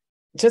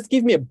 just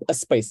give me a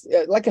space,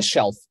 like a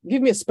shelf.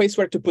 Give me a space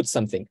where to put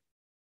something.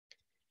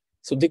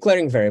 So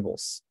declaring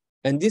variables.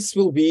 And this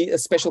will be a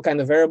special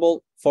kind of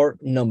variable for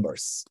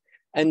numbers.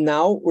 And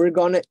now we're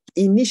going to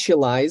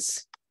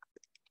initialize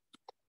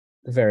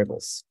the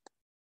variables.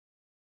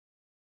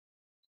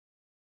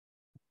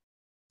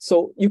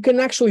 So you can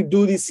actually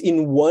do this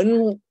in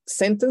one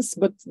sentence,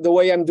 but the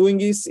way I'm doing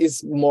this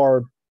is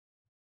more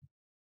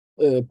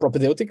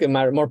propedeutic and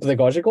more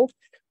pedagogical.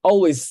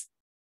 Always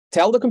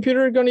tell the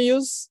computer you're going to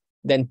use,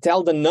 then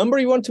tell the number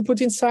you want to put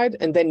inside,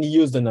 and then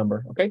use the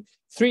number, okay?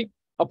 3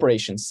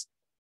 operations.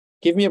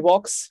 Give me a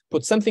box,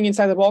 put something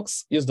inside the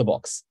box, use the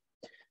box.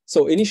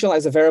 So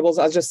initialize the variables,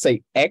 I'll just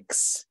say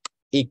X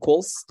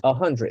equals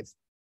 100.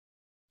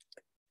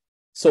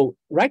 So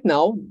right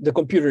now, the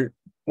computer,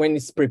 when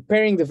it's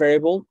preparing the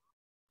variable,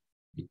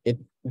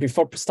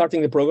 before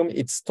starting the program,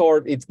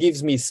 it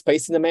gives me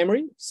space in the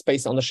memory,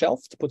 space on the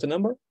shelf to put a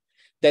number.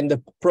 Then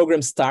the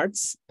program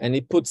starts and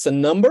it puts a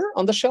number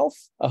on the shelf,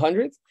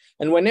 100.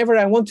 And whenever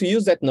I want to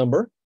use that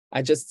number,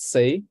 I just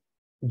say,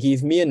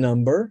 give me a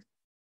number,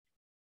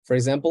 for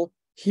example,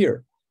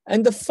 here.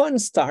 And the fun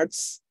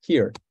starts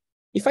here.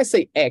 If I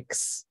say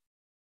X,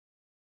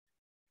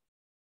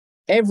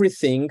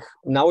 everything,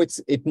 now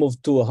it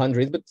moved to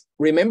 100, but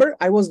remember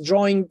I was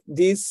drawing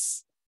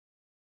this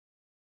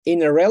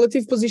in a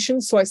relative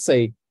position, so I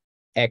say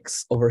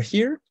X over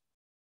here,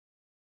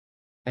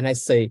 and I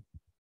say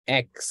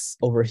X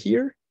over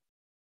here,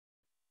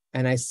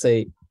 and I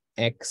say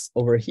X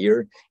over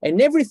here,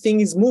 and everything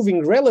is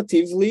moving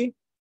relativamente,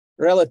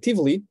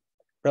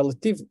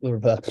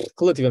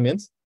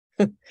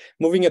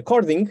 moving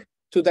according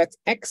to that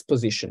X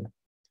position.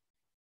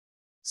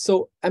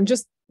 So I'm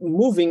just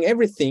moving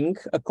everything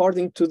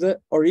according to the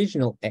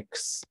original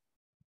X.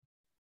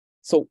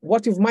 So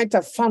what you might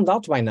have found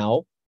out by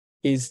now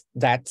is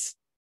that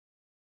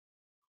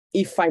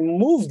if I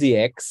move the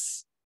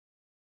X,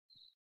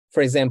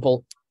 for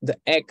example, the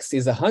X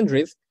is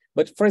 100,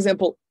 but for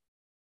example,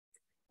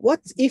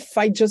 what if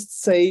I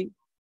just say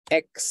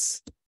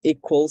X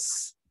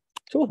equals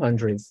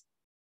 200?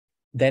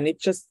 Then it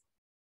just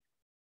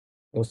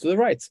goes to the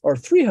right, or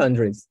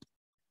 300.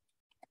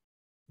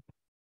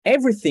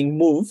 Everything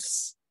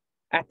moves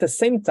at the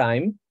same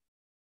time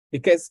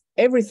because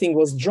everything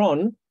was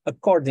drawn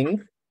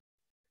according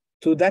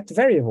to that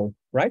variable,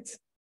 right?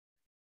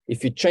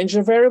 If you change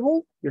the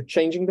variable, you're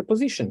changing the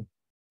position.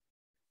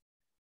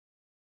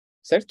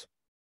 Certo?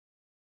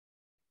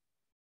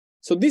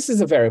 So this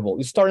is a variable.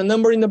 You store a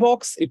number in the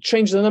box, you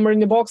change the number in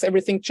the box,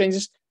 everything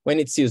changes when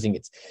it's using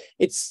it.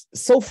 It's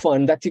so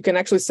fun that you can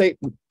actually say,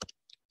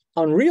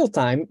 on real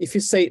time, if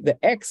you say the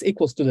X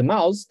equals to the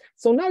mouse,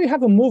 so now you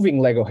have a moving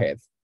Lego head.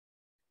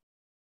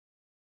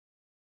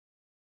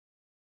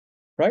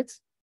 Right?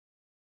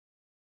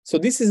 So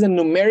this is a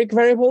numeric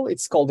variable.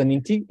 It's called an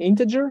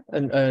integer,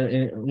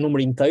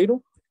 número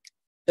inteiro.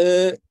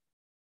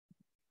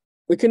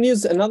 We can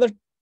use another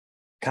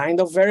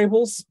kind of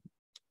variables.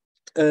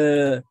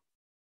 Can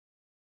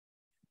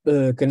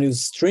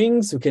use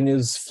strings. We can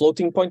use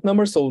floating point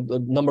numbers, so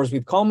numbers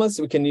with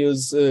commas. We can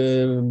use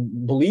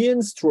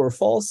booleans, true or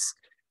false.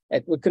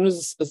 We can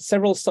use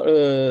several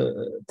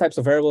types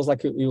of variables,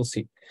 like you'll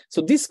see.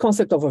 So this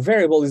concept of a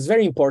variable is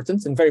very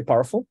important and very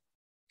powerful.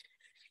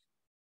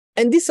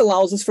 And this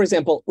allows us, for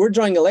example, we're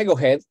drawing a Lego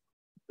head.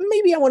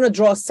 Maybe I want to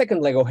draw a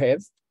second Lego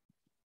head.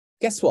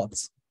 Guess what?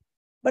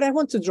 But I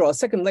want to draw a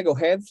second Lego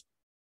head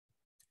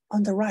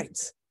on the right.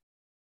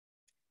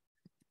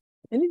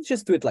 And you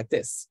just do it like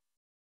this.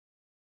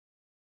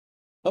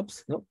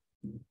 Oops, no,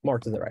 more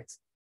to the right.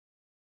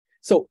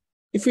 So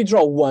if we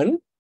draw one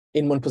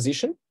in one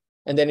position,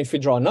 and then if we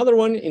draw another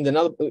one in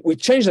another, we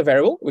change the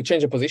variable, we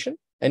change the position,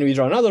 and we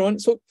draw another one.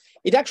 So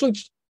it actually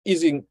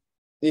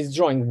is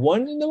drawing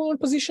one in the one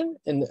position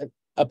and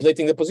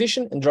updating the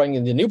position and drawing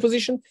in the new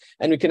position.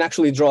 And we can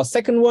actually draw a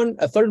second one,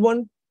 a third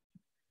one.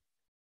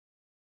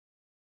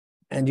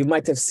 And you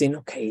might have seen,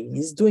 okay,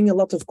 he's doing a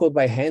lot of code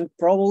by hand,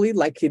 probably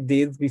like he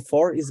did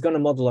before. He's going to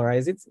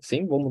modularize it.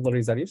 Sim, vou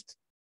modularizar isto.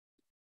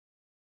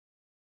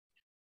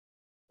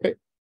 Okay.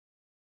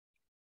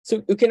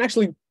 So you can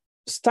actually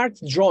start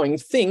drawing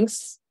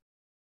things,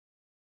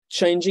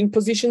 changing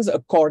positions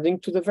according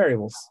to the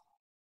variables.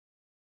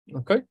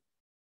 Okay.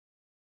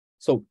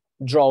 So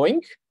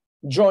drawing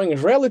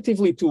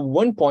relatively to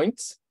one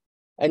point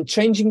and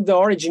changing the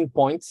origin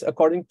point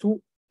according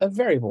to a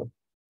variable.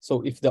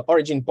 So if the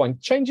origin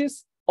point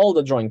changes, all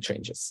the drawing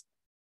changes.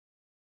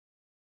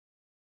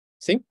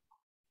 Sim?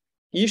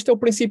 E isto é o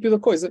princípio da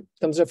coisa.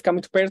 Estamos a ficar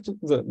muito perto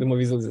de uma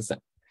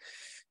visualização.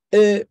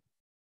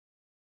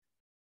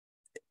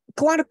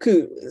 Claro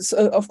que,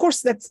 of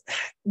course, that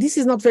this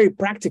is not very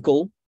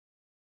practical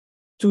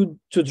to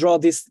draw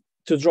this,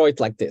 to draw it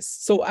like this.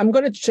 So I'm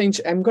going to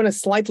change, I'm going to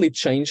slightly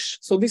change.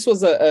 So this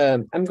was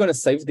I'm going to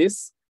save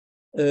this.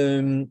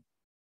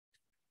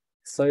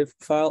 Save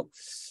file.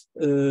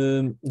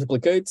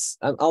 Duplicates,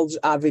 and I'll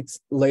add it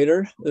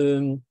later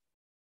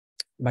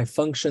by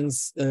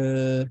functions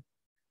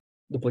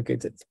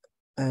duplicated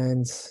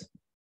and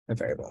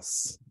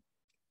variables.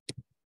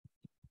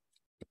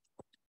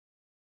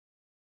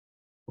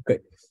 Okay,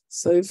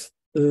 save.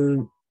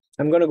 I'm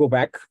gonna go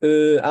back.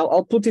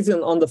 I'll put it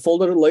on the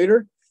folder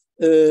later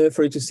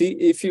for you to see.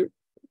 If you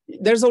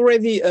there's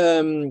already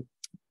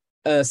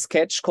a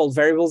sketch called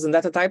variables and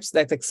data types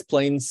that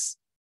explains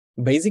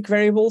basic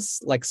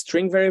variables like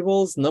string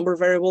variables, number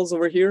variables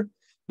over here,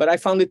 but I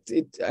find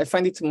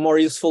it more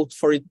useful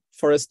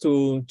for us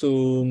to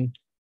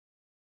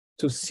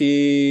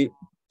see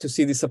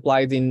this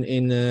applied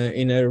in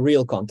a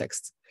real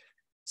context.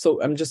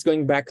 So I'm just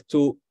going back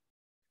to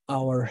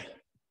our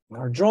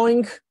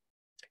drawing.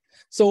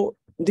 So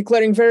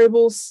declaring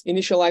variables,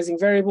 initializing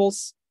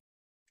variables,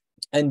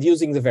 and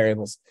using the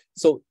variables.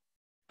 So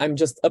I'm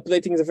just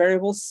updating the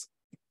variables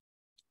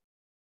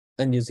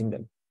and using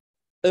them.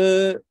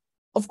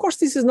 Of course,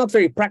 this is not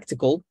very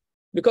practical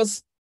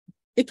because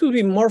it would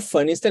be more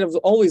fun instead of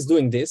always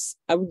doing this.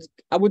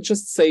 I would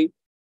just say,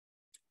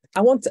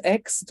 I want the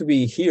X to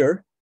be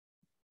here,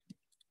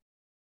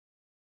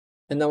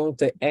 and I want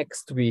the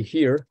X to be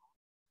here.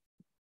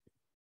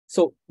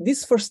 So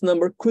this first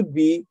number could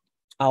be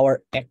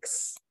our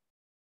X.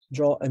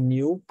 Draw a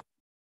new.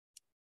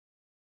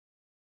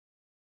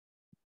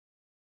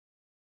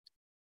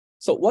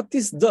 So what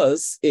this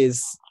does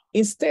is,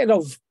 instead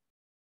of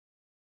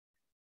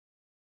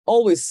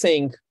always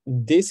saying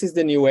this is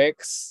the new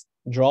X,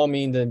 draw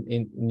me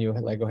in new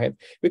Lego head,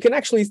 we can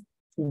actually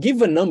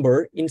give a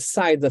number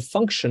inside the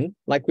function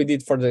like we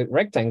did for the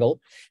rectangle,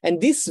 and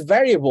this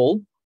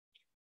variable,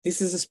 this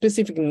is a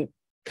specific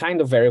kind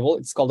of variable,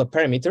 it's called a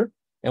parameter,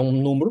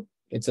 número,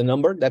 it's a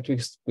number that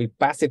we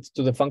pass it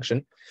to the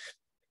function,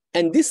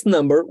 and this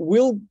number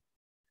will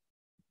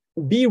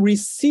be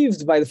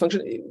received by the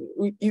function.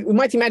 You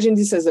might imagine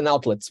this as an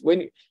outlet.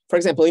 When, for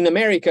example, in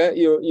America,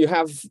 you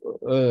have,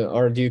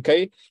 or the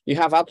UK, you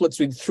have outlets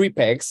with 3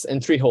 pegs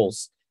and 3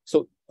 holes.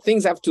 So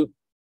things have to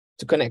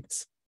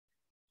connect.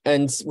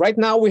 And right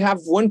now we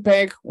have 1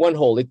 peg, 1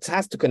 hole. It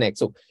has to connect.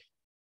 So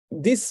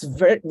this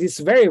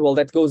variable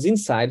that goes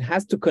inside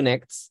has to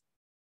connect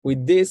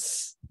with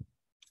this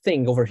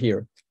thing over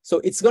here. So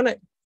it's gonna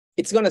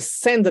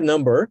send the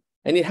number,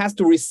 and it has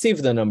to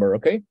receive the number.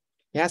 Okay,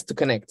 it has to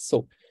connect.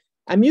 So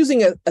I'm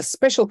using a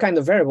special kind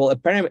of variable, a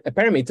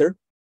parameter.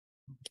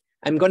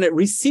 I'm going to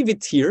receive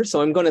it here.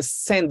 So I'm going to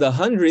send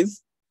 100,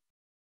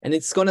 and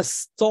it's going to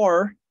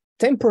store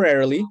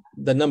temporarily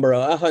the number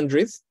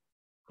 100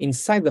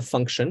 inside the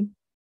function,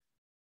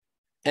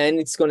 and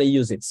it's going to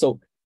use it. So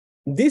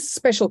this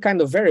special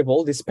kind of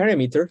variable, this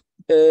parameter,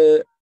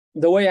 the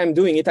way I'm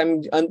doing it,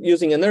 I'm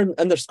using an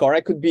underscore.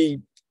 I could be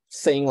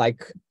saying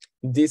like,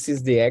 this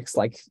is the X,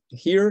 like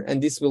here,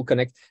 and this will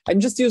connect.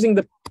 I'm just using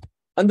the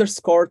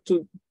underscore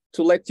to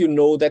let you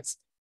know that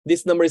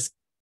this number is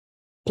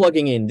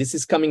plugging in. This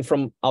is coming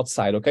from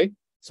outside, okay?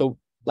 So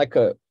like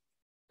a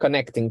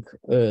connecting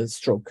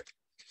stroke.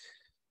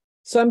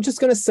 So I'm just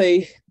gonna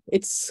say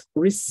it's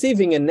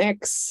receiving an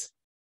X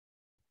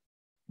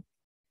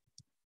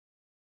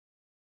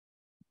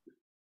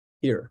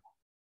here.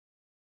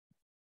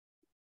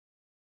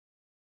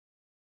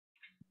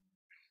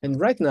 And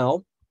right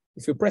now,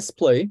 if you press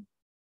play,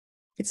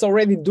 it's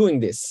already doing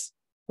this,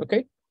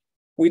 okay?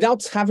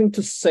 Without having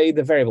to say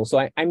the variable.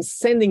 So I'm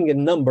sending a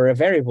number, a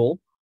variable,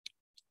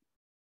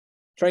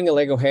 drawing a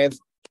Lego head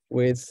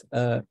with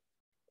a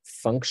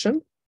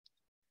function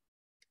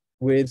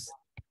with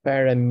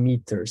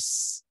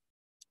parameters,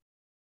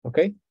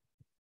 okay?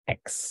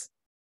 X.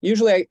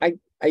 Usually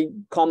I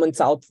comment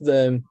out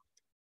the,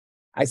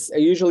 I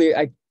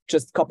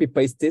just copy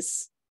paste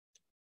this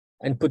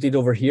and put it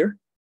over here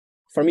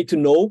for me to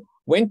know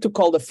when to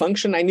call the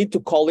function, I need to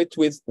call it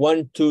with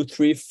 1, 2,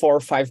 3, 4,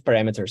 5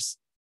 parameters.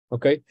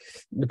 Okay,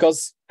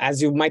 because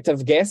as you might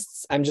have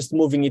guessed, I'm just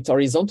moving it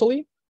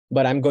horizontally,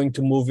 but I'm going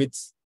to move it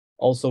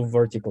also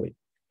vertically.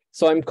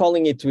 So I'm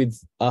calling it with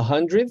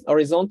 100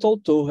 horizontal,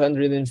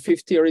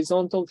 250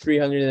 horizontal,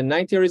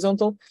 390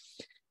 horizontal.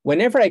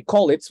 Whenever I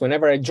call it,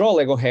 whenever I draw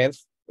Lego head,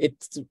 it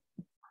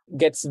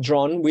gets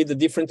drawn with a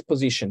different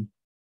position.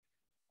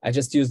 I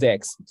just use the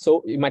X.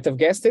 So you might have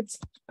guessed it.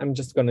 I'm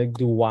just going to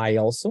do Y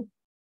also.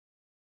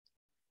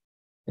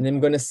 And I'm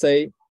going to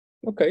say,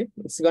 okay,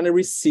 it's going to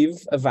receive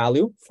a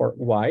value for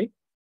Y.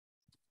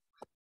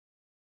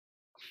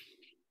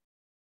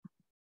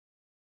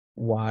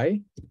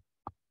 Y.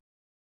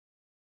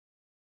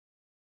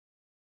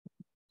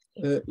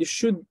 You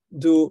should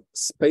do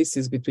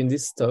spaces between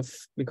this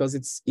stuff because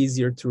it's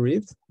easier to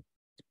read.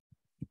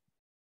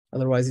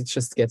 Otherwise, it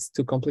just gets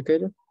too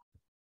complicated.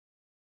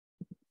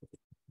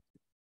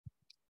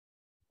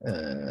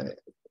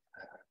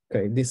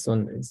 Okay, this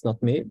one is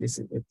not me. This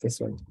is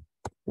this one.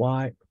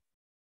 Y.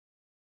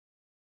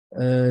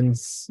 And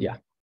yeah.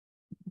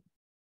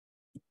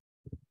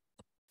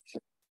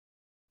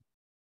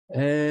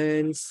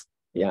 And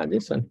yeah,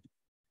 this one.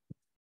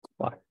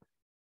 Y.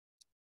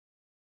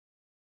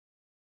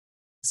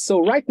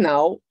 So right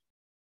now,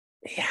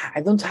 yeah,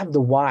 I don't have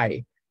the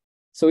Y.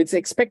 So it's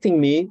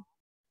expecting me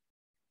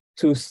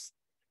to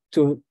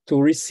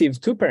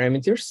receive 2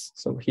 parameters.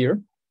 So here,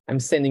 I'm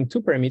sending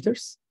 2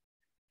 parameters.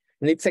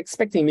 And it's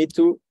expecting me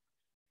to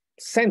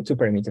send 2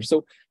 parameters.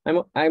 So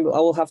I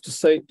will have to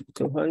say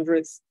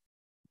 200,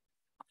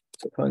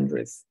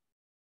 200,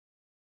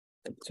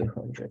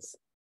 200.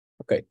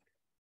 Okay.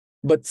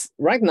 But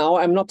right now,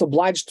 I'm not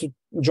obliged to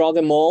draw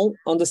them all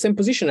on the same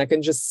position. I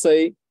can just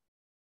say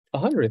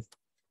 100.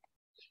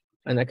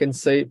 And I can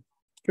say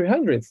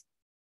 300.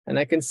 And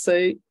I can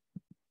say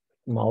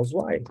mouse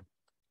Y.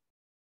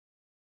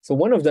 So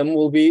one of them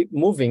will be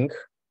moving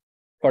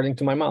according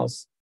to my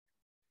mouse.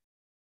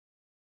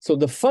 So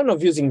the fun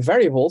of using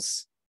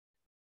variables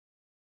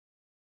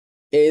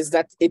is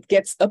that it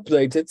gets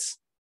updated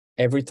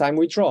every time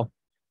we draw.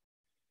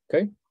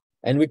 Okay.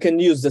 And we can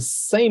use the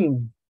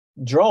same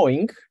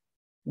drawing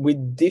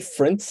with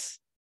different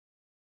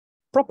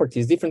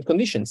properties, different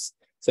conditions.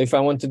 So if I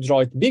want to draw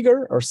it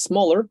bigger or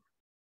smaller,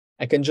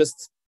 I can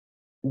just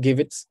give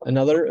it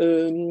another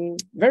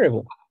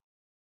variable.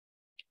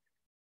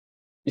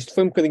 Isto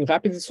foi bocadinho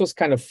rápido. This was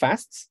kind of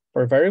fast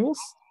for variables.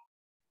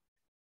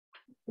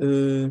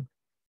 Mas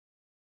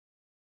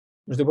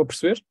deu para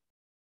perceber?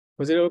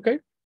 Was it okay?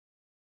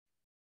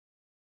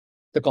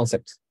 The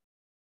concept.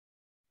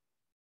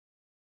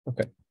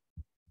 Ok.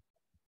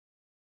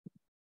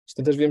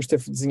 Tantas devíamos ter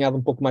desenhado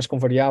um pouco mais com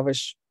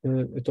variáveis.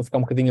 Eu estou a ficar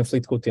um bocadinho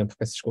aflito com o tempo.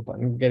 Peço desculpa.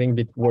 I'm getting a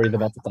bit worried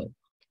about the time.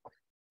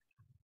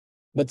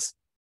 But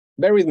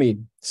bear with me.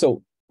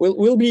 So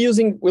we'll be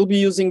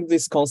using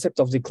this concept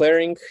of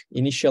declaring,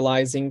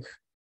 initializing,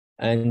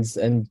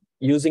 and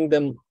using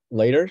them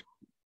later.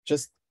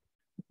 Just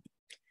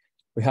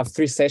we have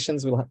 3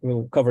 sessions.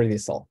 We'll cover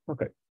this all.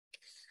 Okay.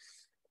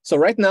 So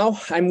right now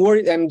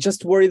I'm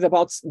just worried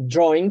about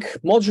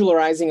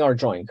modularizing our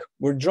drawing.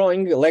 We're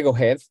drawing a Lego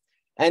head,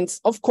 and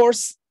of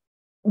course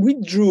we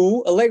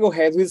drew a Lego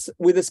head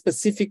with a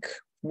specific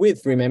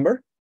width.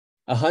 Remember,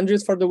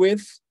 100 for the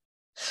width,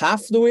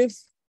 half the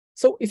width.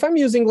 So if I'm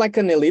using like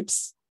an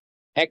ellipse,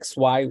 X,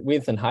 Y,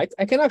 width, and height,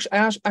 I can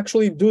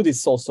actually do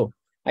this also.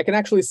 I can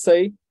actually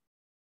say,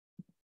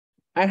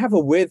 I have a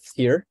width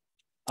here,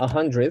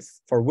 100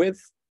 for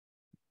width.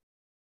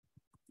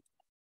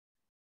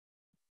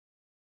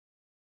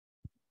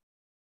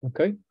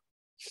 Okay.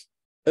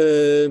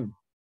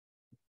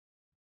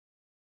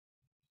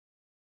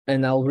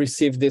 And I'll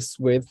receive this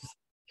width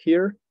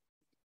here.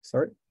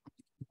 Sorry.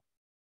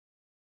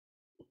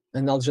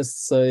 And I'll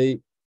just say,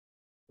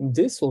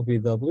 this will be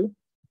W.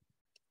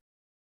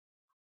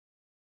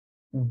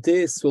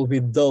 This will be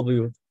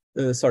W.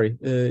 Sorry,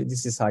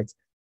 this is height.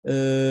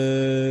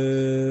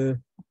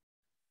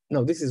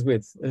 No, this is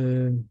width.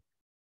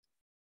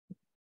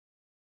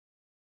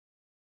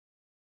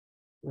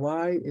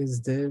 Why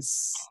is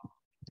this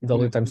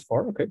W times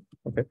 4? Okay,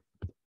 okay.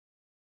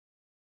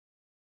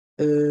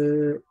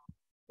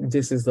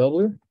 This is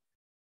W.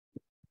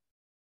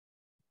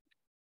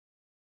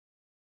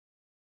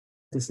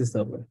 This is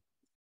W.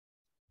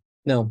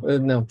 No,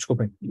 no,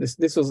 desculpem.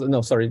 This was,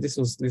 no, sorry, this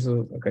was,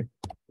 okay.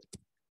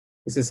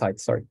 This is height,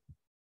 sorry.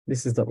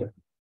 This is W,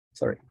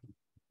 sorry.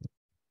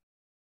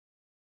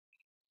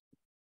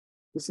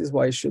 This is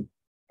why I should,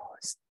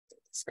 this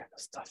kind of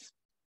stuff.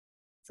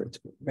 For it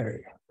to be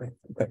very,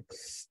 okay.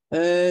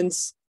 And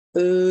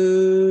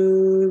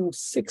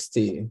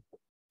 60.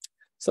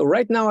 So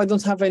right now I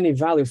don't have any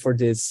value for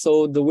this.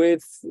 So the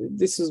width,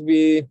 this would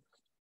be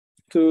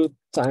 2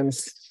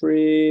 times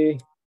 3.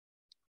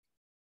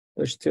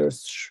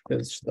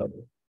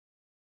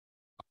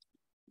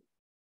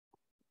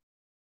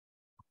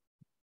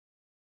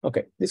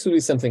 Okay, this will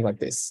be something like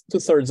this,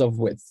 2/3 of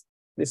width.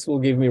 This will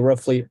give me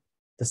roughly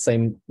the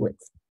same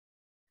width.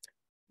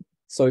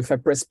 So if I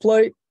press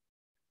play,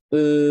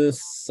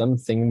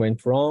 Something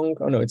went wrong.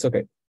 Oh, no, it's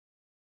okay.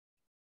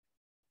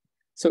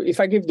 So if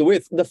I give the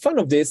width, the fun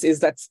of this is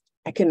that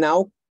I can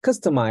now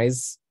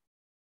customize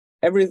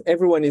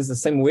everyone is the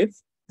same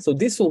width. So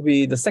this will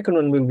be, the second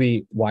one will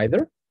be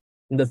wider,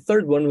 and the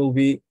third one will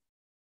be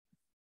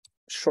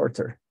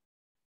shorter.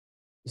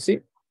 You see,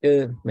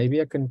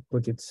 maybe I can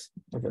put it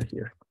over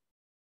here.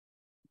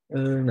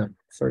 No,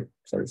 sorry.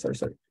 I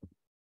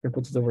can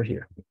put it over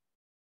here.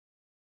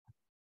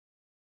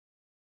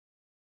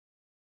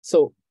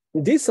 So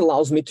this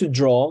allows me to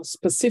draw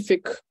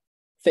specific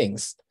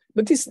things,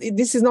 but this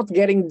is not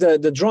getting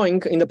the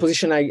drawing in the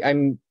position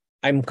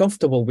I'm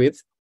comfortable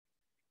with.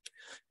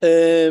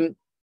 I'm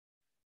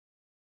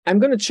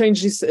going to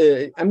change this.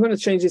 I'm going to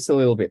change this a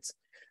little bit.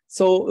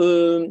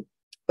 So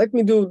let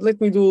me do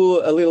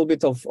a little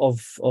bit of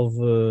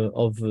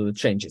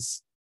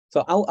changes.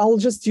 So I'll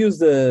just use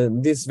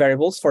these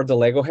variables for the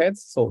Lego head.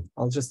 So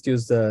I'll just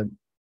use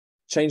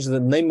change the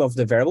name of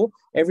the variable.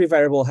 Every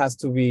variable has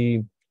to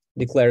be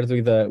declared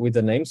with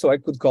the name. So I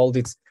could call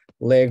it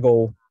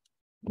Lego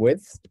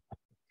width,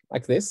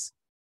 like this.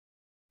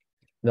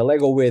 The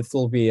Lego width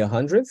will be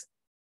 100.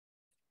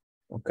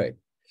 Okay,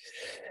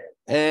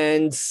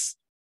 and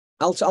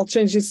I'll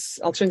change this.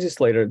 I'll change this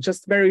later.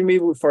 Just bear with me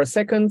for a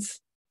second.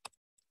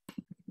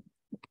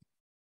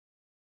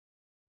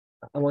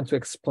 I want to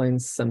explain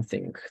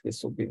something.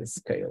 This will be the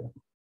scale.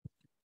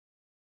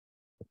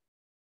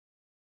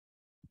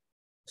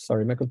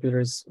 Sorry, my computer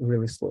is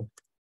really slow.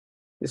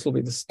 This will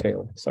be the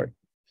scale. Sorry.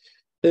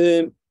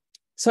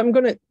 So I'm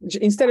gonna,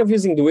 instead of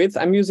using the width,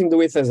 I'm using the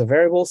width as a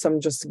variable. So I'm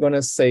just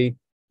gonna say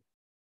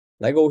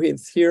Lego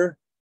width here,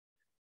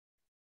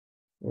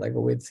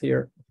 Lego width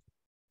here,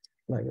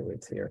 Lego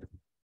width here,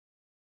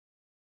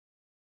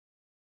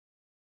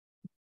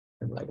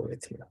 and Lego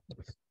width here.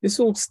 This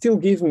will still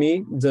give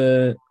me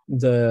the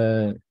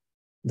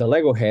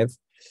Lego head.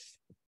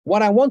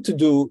 What I want to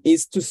do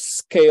is to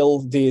scale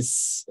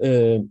this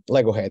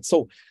Lego head.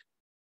 So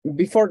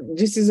before,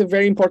 this is a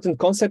very important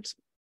concept.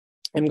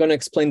 I'm going to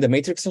explain the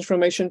matrix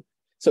transformation.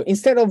 So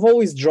instead of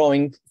always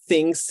drawing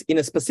things in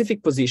a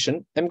specific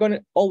position, I'm going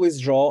to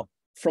always draw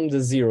from the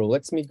zero.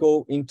 Let me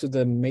go into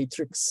the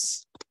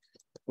matrix,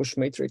 push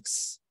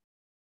matrix,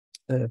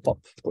 pop,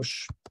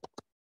 push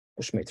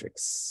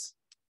matrix.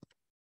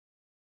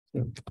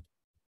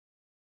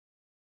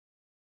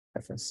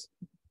 Reference.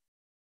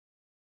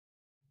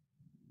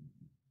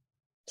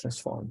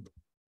 Transform.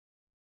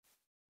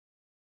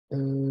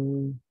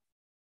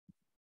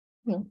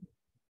 Yeah.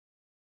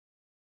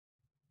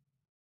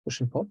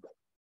 Push and pop.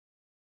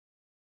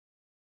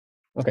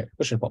 Okay,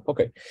 push and pop.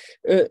 Okay.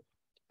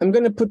 I'm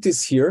going to put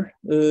this here,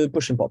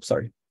 push and pop,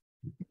 sorry.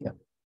 Yeah.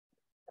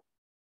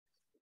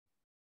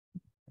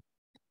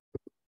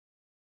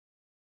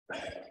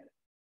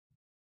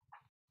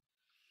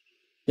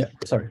 Yeah,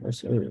 sorry. I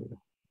was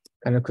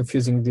kind of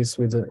confusing this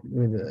with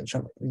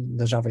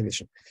the Java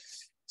edition.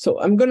 So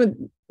I'm going to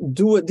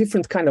do a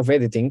different kind of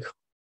editing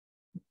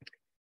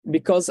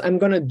because I'm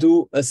going to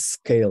do a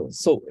scale.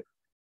 So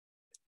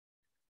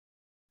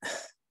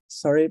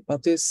sorry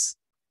about this.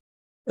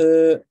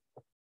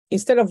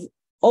 Instead of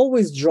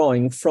always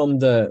drawing from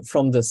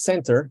the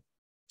center,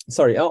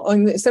 sorry,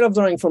 instead of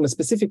drawing from a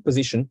specific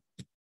position,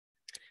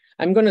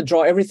 I'm going to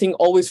draw everything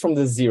always from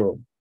the zero.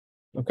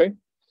 Okay.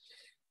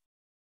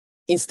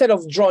 Instead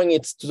of drawing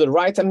it to the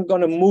right, I'm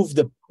going to move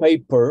the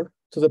paper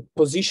to the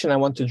position I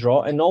want to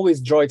draw and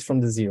always draw it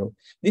from the zero.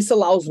 This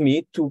allows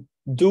me to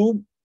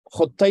do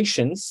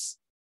rotations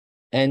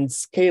and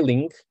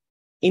scaling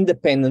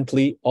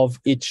independently of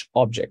each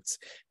object.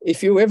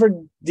 If you ever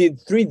did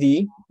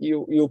 3D,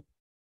 you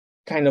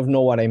kind of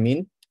know what I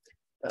mean.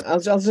 I'll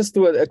just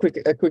do a quick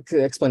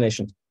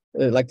explanation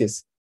like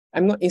this.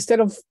 I'm not, instead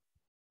of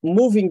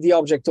moving the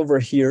object over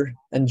here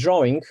and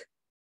drawing,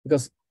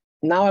 because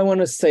now I want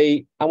to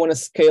say I want to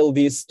scale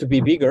this to be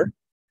bigger.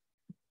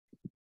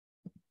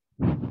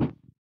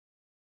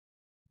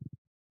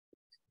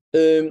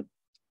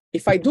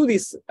 If I do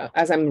this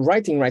as I'm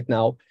writing right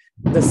now,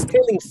 the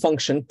scaling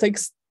function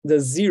takes the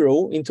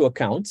zero into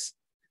account.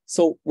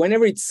 So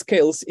whenever it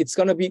scales, it's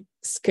going to be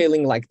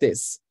scaling like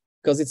this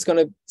because it's going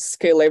to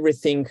scale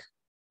everything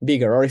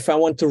bigger. Or if I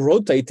want to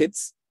rotate it,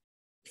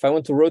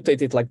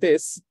 like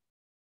this,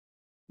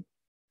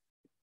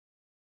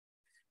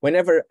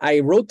 whenever I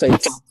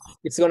rotate,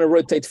 it's going to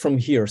rotate from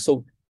here.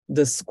 So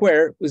the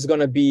square is going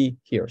to be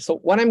here. So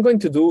what I'm going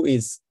to do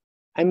is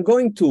I'm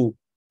going to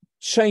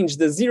change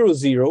the 0,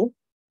 0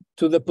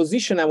 to the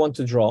position I want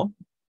to draw.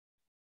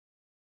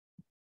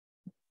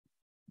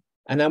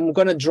 And I'm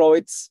going to draw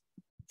it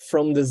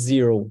from the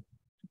 0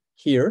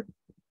 here.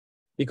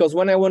 Because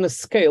when I want to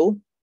scale,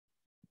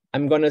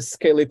 I'm going to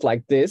scale it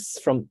like this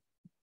from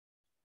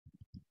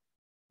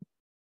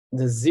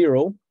the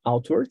 0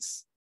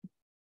 outwards.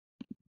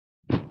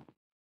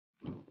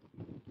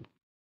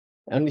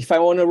 And if I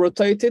want to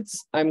rotate it,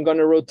 I'm going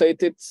to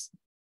rotate it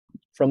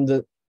from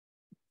the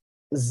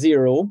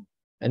 0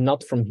 and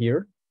not from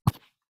here.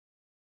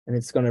 And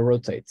it's going to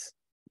rotate.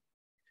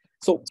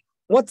 So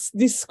what's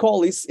this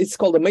call is, it's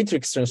called a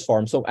matrix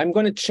transform. So I'm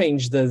going to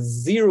change the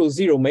 0,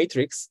 0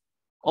 matrix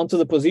onto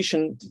the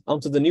position,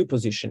 onto the new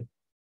position.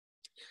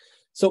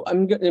 So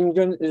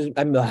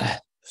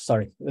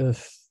sorry,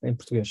 em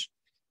português.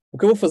 O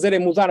que eu vou fazer é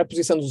mudar a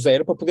posição do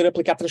 0 para poder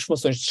aplicar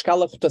transformações de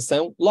escala,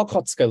 rotação, lock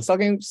hot scale. Se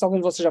algum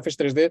de vocês já fez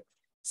 3D,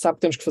 sabe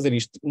que temos que fazer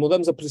isto.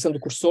 Mudamos a posição do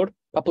cursor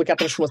para aplicar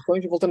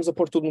transformações e voltamos a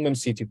pôr tudo no mesmo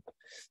sítio.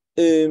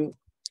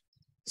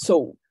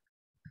 So,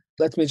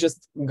 let me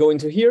just go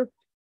into here.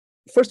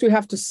 First, we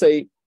have to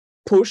say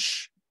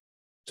push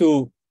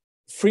to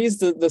freeze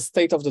the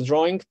state of the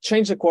drawing,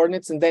 change the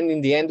coordinates, and then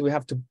in the end, we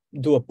have to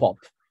do a pop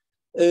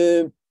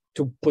to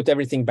put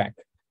everything back.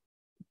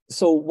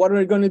 So what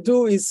we're going to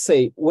do is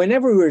say,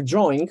 whenever we're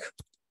drawing,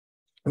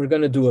 we're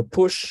going to do a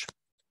push.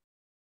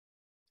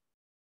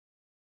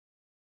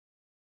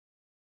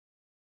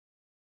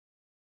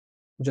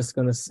 I'm just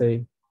going to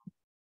say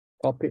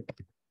copy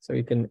so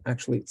you can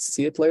actually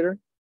see it later.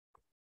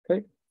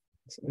 Okay,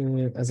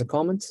 as a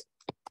comment.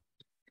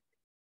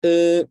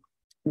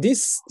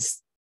 This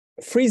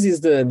freezes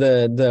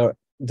the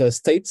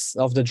states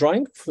of the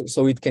drawing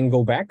so it can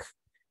go back.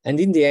 And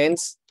in the end,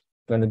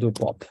 I'm going to do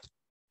pop.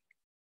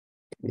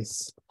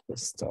 This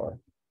restore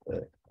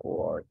the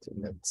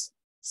coordinate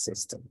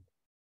system.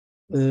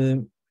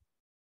 Now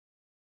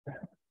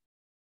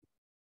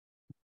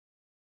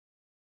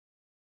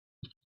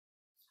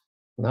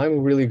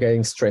I'm really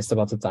getting stressed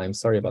about the time.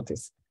 Sorry about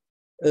this.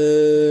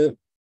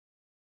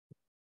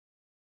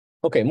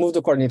 Okay, move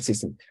the coordinate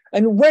system.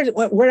 And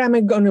where am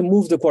I going to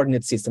move the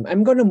coordinate system?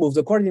 I'm going to move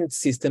the coordinate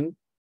system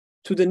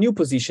to the new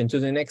position, to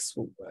the next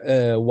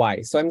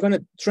y. So I'm going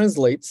to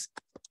translate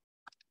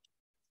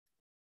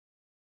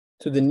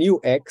to the new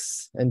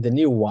x and the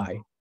new y.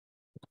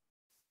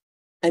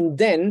 And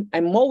then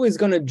I'm always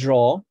going to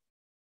draw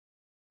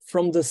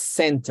from the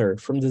center,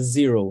 from the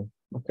 0,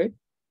 okay?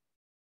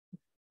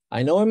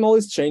 I know I'm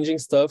always changing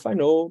stuff. I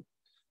know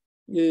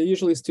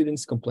usually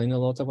students complain a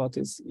lot about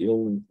this.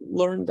 You'll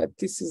learn that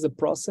this is a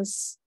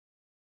process.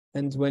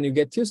 And when you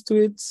get used to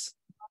it,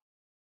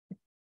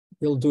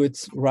 you'll do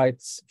it right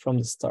from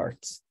the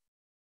start.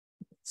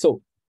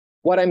 So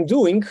what I'm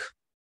doing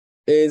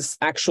is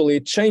actually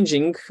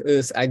changing.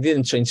 I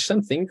didn't change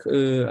something.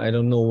 I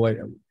don't know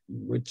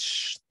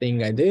which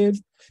thing I did.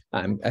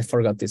 I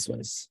forgot this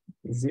one.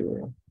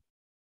 0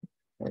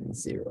 and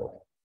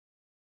 0.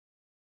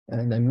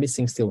 And I'm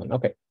missing still one.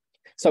 Okay.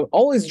 So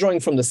always drawing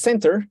from the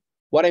center.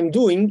 What I'm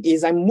doing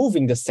is I'm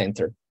moving the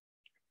center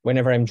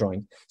whenever I'm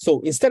drawing.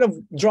 So instead of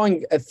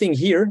drawing a thing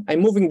here,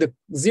 I'm moving the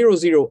 0,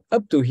 0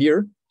 up to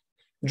here,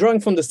 drawing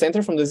from the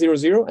center, from the 0,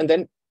 0, and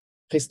then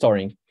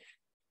restoring.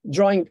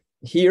 Drawing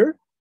here,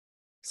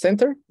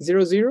 center,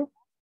 0, 0,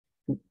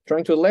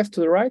 drawing to the left, to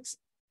the right,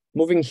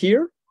 moving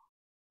here,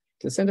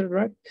 to the center, to the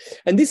right.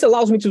 And this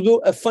allows me to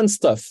do a fun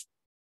stuff.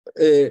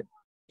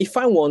 If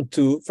I want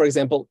to, for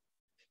example,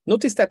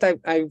 notice that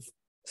I've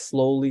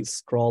slowly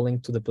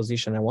scrolling to the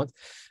position I want.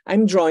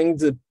 I'm drawing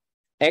the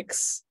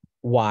X,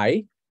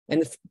 Y,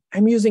 and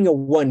I'm using a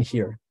 1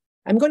 here.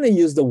 I'm going to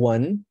use the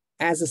 1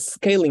 as a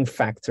scaling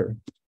factor.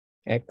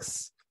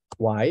 X,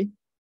 Y,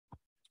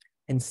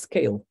 and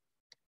scale.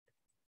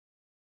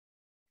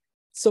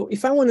 So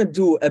if I want to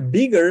do a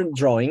bigger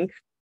drawing,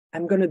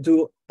 I'm going to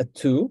do a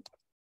 2.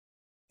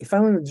 If I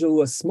want to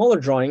do a smaller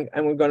drawing,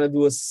 I'm going to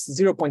do a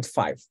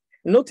 0.5.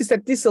 Notice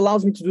that this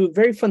allows me to do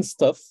very fun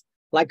stuff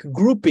like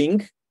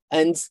grouping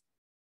and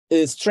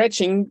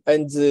stretching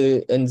and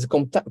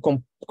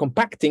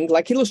compacting,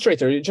 like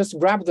Illustrator. You just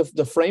grab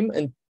the frame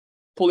and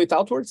pull it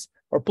outwards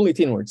or pull it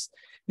inwards.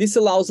 This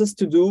allows us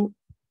to do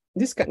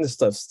this kind of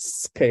stuff.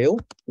 Scale,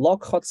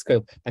 lock hot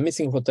scale. I'm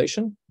missing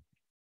rotation.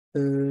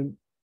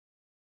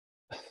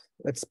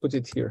 Let's put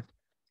it here.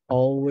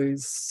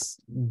 Always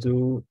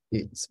do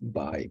it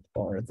by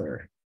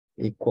order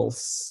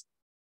equals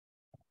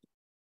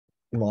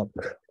lock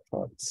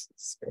hot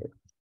scale.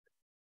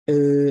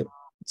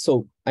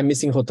 So I'm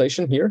missing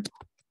rotation here.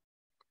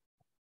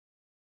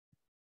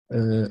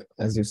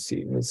 As you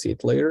see, we'll see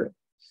it later.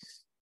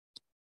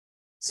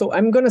 So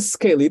I'm going to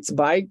scale it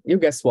by, you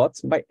guess what,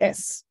 by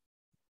S.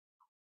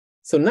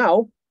 So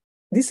now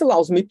this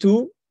allows me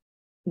to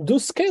do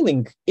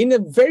scaling in a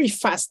very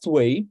fast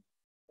way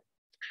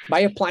by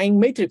applying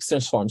matrix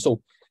transform.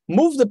 So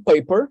move the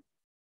paper,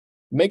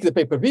 make the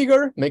paper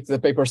bigger, make the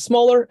paper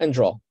smaller, and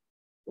draw.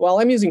 Well,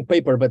 I'm using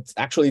paper, but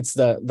actually it's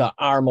the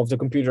arm of the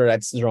computer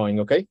that's drawing,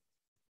 okay?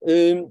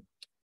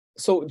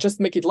 So just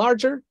make it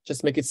larger,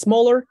 just make it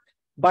smaller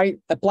by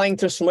applying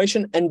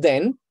transformation, and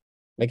then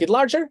make it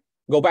larger,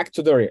 go back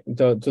to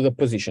the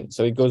position.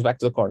 So it goes back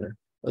to the corner.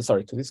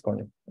 Sorry, to this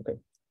corner, okay.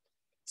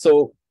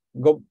 So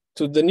go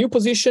to the new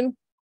position,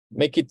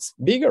 make it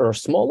bigger or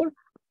smaller,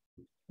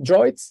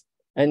 draw it,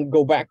 and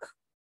go back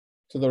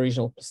to the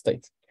original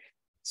state.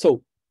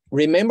 So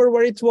remember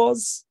where it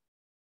was.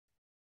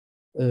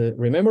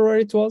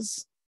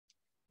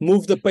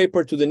 Move the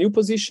paper to the new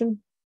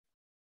position,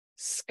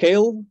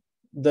 scale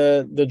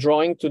the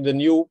drawing to the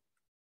new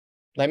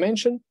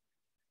dimension,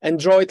 and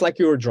draw it like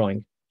you were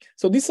drawing.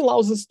 So this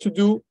allows us to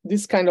do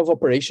this kind of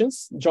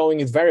operations, drawing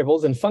with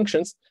variables and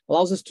functions,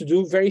 allows us to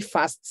do very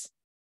fast,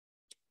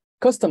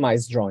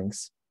 customized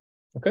drawings.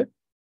 Ok?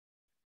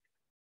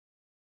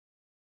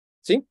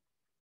 Sim?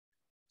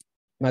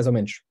 Mais ou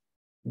menos.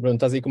 Bruno,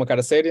 estás aí com uma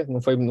cara séria?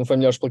 Não foi a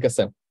melhor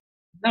explicação.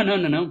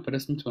 Não,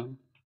 parece muito bem.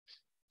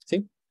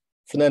 Sim?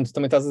 Fernando,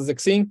 também estás a dizer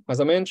que sim, mais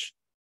ou menos?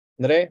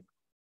 André?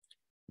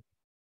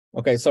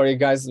 Okay, sorry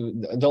guys,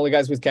 the only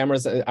guys with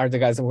cameras are the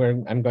guys where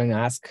I'm going to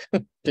ask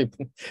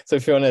people. So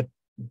if you want to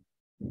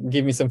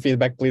give me some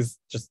feedback, please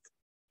just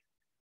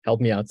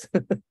help me out.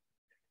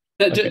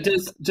 Okay.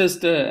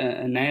 Just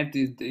an add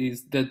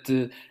is that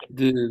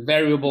the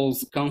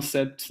variables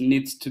concept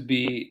needs to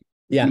be,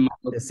 in my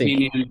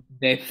opinion,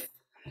 depth,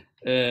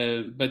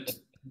 but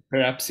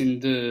perhaps in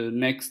the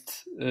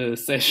next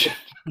session.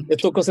 Eu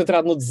estou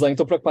concentrado no desenho,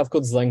 estou preocupado com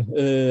o desenho.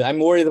 I'm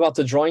worried about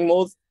the drawing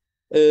mode.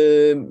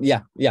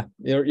 Yeah,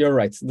 you're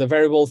right. The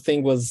variable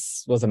thing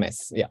was a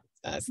mess. Yeah,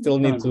 I still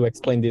need to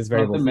explain this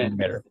variable thing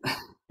better.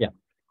 Yeah.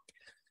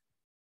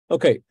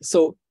 Okay,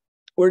 so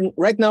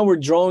right now we're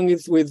drawing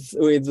it with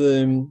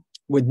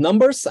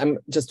numbers. I'm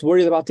just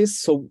worried about this.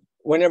 So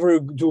whenever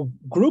we do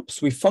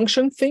groups, we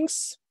function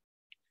things,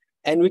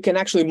 and we can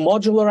actually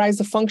modularize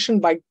the function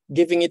by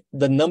giving it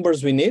the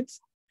numbers we need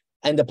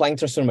and applying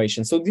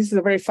transformation. So this is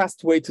a very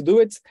fast way to do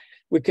it.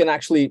 We can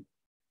actually,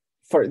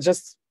 for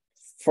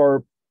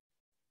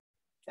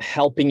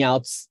helping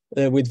out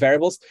with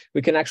variables,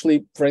 we can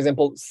actually, for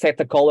example, set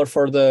a color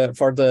for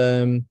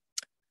the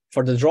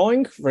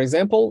drawing. For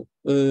example,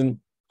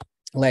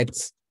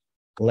 let's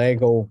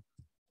Lego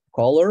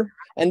color,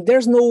 and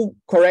there's no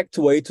correct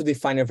way to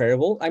define a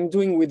variable. I'm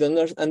doing with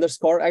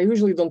underscore. I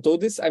usually don't do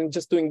this. I'm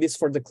just doing this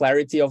for the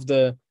clarity of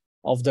the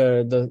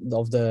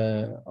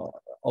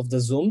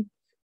zoom.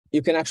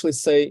 You can actually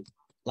say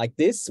like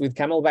this with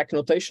camelback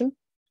notation,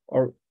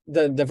 or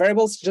the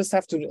variables just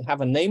have to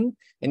have a name,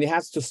 and it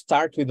has to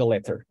start with a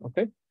letter.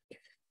 Okay,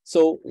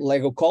 so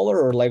Lego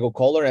color or Lego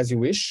color as you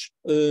wish,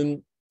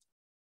 and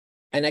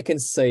I can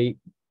say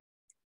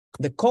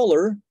the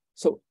color.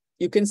 So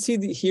you can see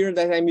here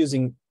that I'm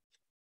using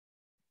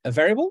a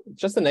variable,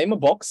 just a name, a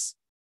box,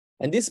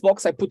 and this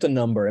box I put a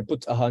number. I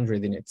put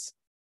 100 in it,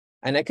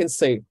 and I can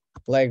say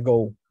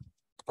Lego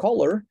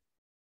color.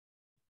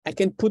 I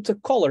can put a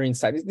color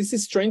inside. This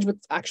is strange, but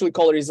actually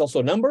color is also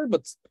a number,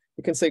 but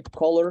you can say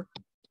color,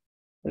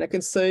 and I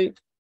can say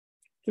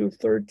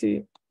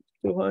 230,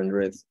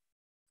 200,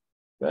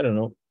 I don't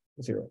know,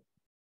 0.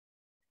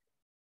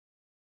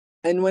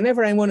 And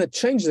whenever I want to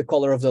change the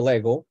color of the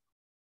Lego,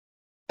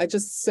 I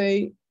just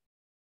say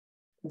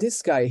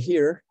this guy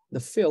here, the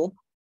fill,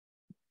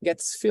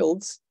 gets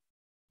filled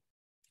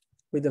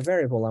with the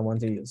variable I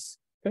want to use.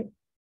 Okay.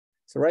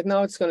 So right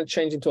now it's going to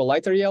change into a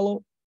lighter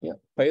yellow. Yeah,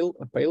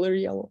 a paler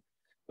yellow.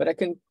 But I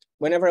can,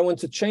 whenever I want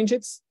to change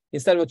it,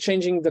 instead of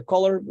changing the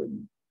color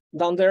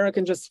down there, I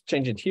can just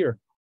change it here.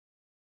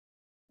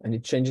 And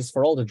it changes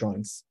for all the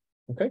drawings.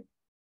 Okay.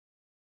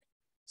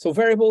 So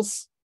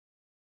variables,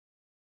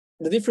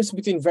 the difference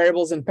between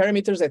variables and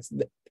parameters,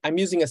 I'm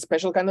using a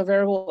special kind of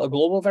variable, a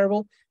global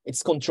variable.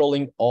 It's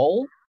controlling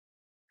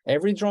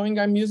every drawing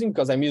I'm using,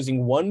 because I'm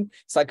using one.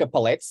 It's like a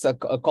palette, a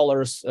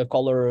color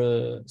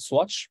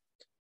swatch.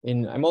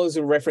 I'm always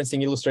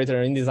referencing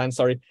Illustrator and InDesign,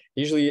 sorry.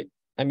 Usually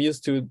I'm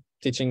used to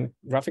teaching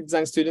graphic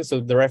design students, so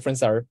the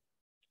reference are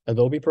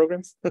Adobe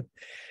programs.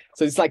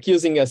 So it's like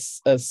using a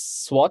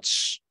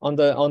swatch on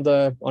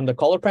the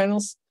color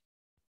panels,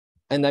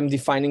 and I'm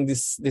defining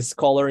this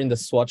color in the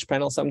swatch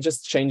panel. So I'm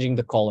just changing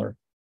the color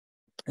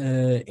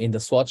in the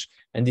swatch,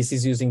 and this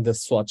is using the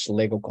swatch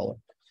Lego color.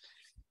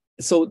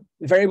 So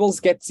variables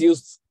get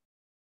used,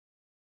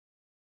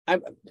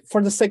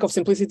 for the sake of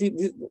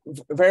simplicity,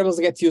 variables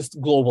get used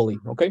globally,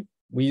 okay?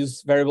 We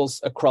use variables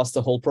across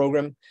the whole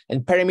program,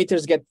 and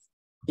parameters get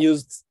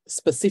used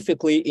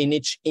specifically in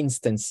each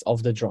instance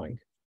of the drawing.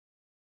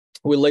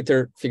 We'll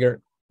later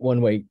figure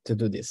one way to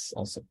do this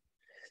also.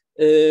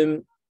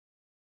 Okay,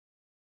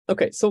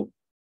 so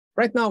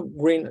right now,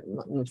 green,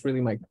 not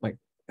really my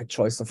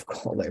choice of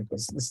color,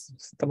 because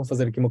estamos a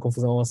fazer aqui uma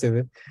confusão ao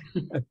CD.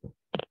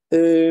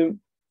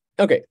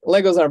 Okay,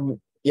 Legos are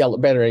yellow,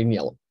 better in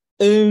yellow.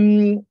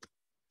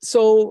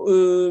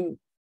 So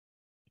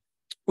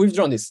we've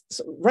drawn this.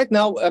 So right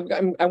now,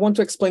 I want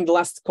to explain the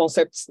last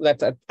concept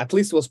that at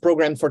least was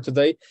programmed for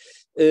today.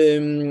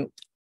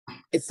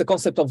 It's the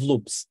concept of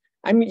loops.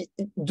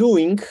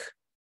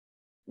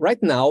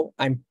 Right now,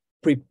 I'm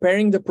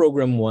preparing the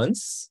program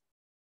once,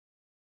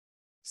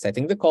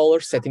 setting the color,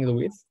 setting the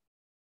width,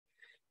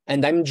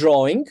 and I'm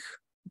drawing.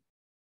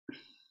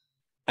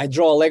 I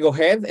draw a Lego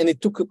head, and it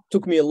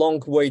took me a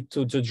long way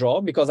to draw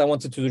because I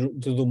wanted to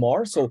do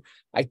more. So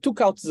I took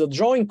out the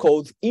drawing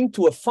code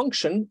into a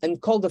function and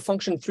called the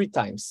function 3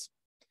 times.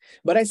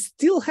 But I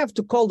still have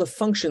to call the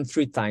function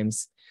 3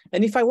 times.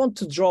 And if I want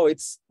to draw,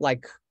 it's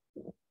like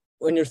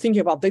when you're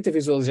thinking about data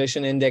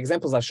visualization and the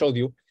examples I showed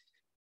you,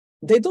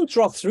 they don't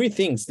draw 3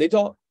 things. They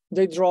draw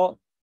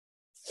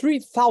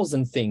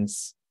 3,000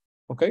 things.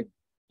 Okay,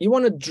 you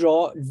want to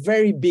draw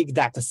very big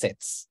data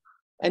sets.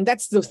 And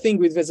that's the thing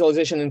with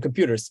visualization in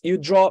computers. You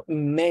draw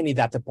many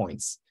data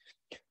points.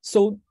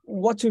 So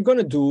what we're going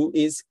to do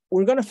is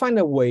we're going to find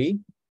a way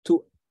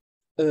to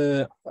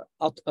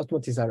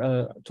automate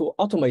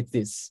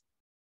this.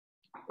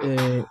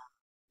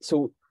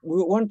 So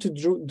we want to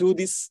do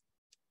this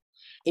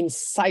in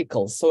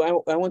cycles.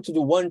 So I want to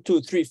do 1,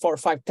 2, 3, 4,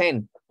 5,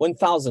 10,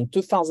 1,000,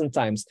 2,000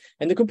 times.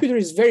 And the computer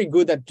is very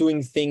good at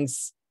doing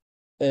things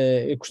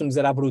in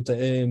the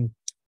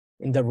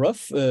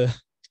rough.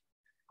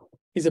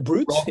 He's a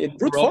brute,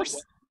 brute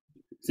force.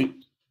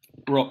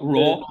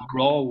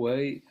 Raw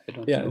way. I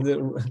don't know.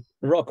 The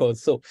raw code.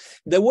 So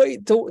the way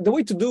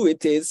to do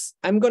it is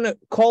I'm gonna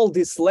call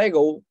this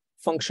Lego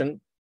function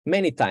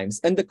many times,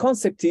 and the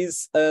concept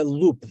is a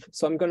loop.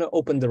 So I'm gonna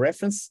open the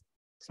reference.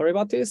 Sorry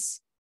about this.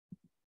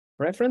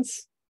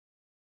 Reference.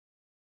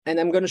 And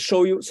I'm gonna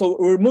show you. So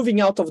we're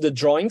moving out of the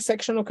drawing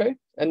section, okay,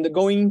 and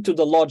going to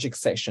the logic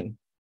session.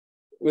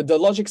 With the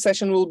logic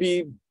session will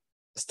be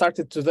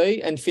started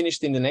today and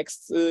finished in the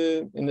next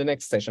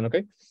session.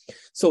 Okay,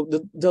 so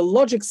the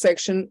logic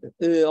section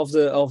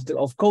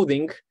of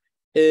coding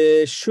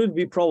should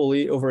be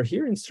probably over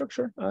here in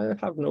structure. I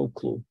have no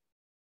clue.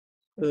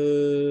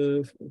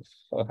 I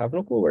have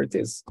no clue where it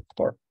is.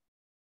 For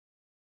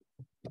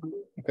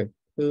okay,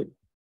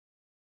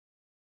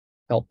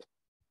 help.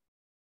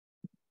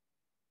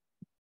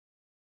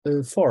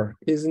 4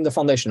 is in the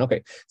foundation.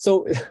 Okay,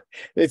 so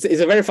it's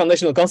a very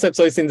foundational concept.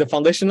 So it's in the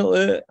foundational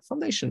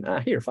foundation.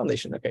 Here,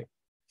 foundation. Okay,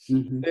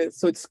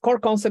 so its core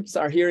concepts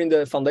are here in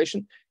the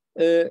foundation.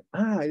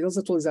 Eles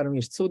atualizaram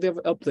isto. So they've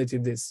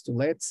updated this to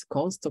let's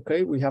const.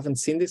 Okay, we haven't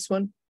seen this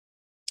one.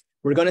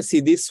 We're gonna see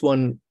this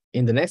one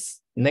in the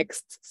next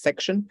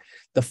section.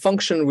 The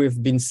function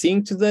we've been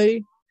seeing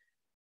today,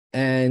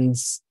 and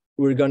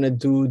we're gonna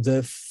do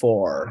the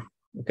for.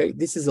 Okay,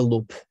 this is a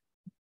loop.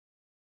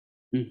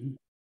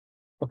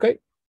 Okay,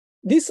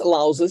 this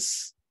allows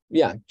us,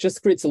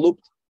 just creates a loop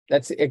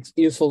that's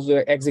useful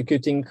for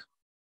executing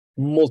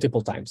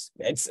multiple times.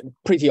 It's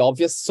pretty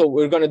obvious. So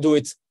we're going to do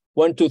it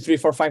 1, 2, 3,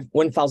 4, 5,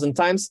 1,000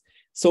 times.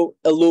 So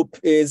a loop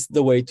is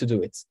the way to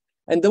do it.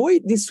 And the way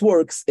this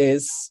works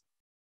is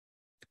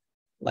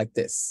like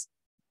this.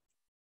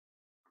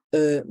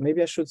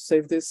 Maybe I should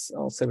save this.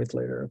 I'll save it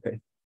later.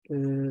 Okay.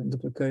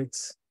 Duplicate.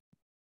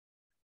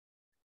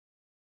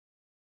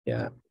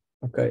 Yeah.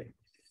 Okay.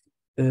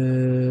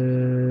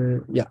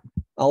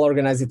 I'll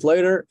organize it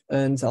later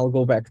and I'll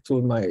go back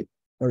to my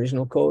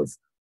original code.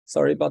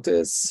 Sorry about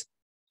this.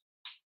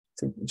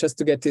 Just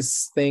to get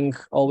this thing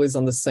always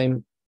on the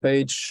same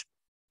page.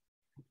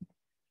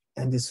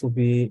 And this will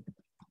be,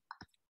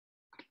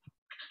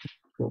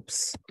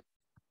 oops.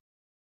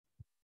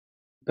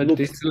 But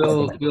this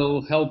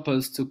will help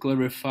us to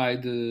clarify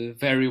the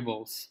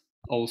variables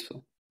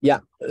also.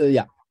 Maybe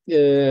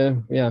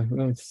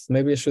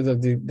I should have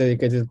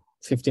dedicated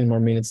 15 more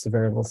minutes to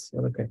variables.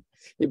 Okay,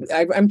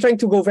 I'm trying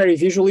to go very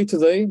visually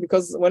today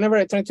because whenever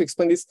I try to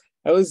explain this,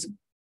 I always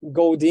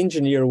go the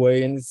engineer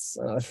way, and it's.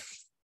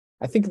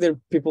 I think that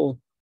people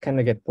kind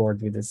of get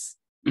bored with this.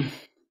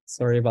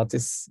 Sorry about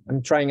this.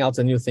 I'm trying out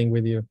a new thing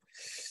with you.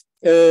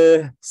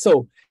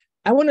 So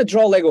I want to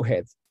draw Lego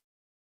head.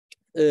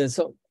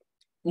 So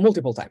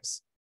multiple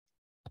times.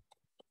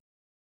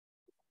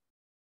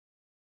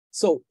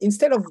 So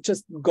instead of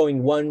just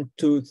going 1,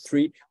 2,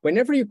 3,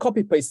 whenever you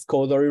copy paste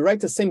code or you write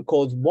the same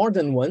code more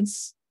than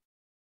once,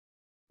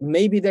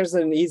 maybe there's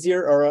an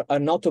easier or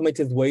an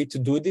automated way to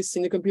do this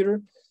in the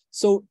computer.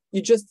 So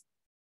you just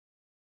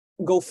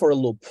go for a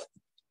loop.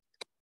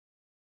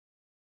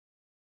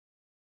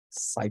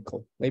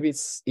 Cycle. Maybe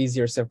it's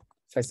easier if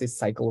I say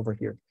cycle over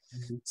here.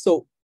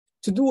 So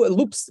to do a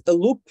loop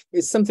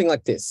is something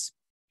like this.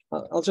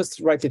 I'll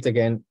just write it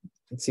again.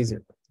 It's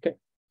easier. Okay.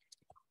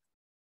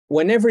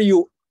 Whenever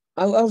you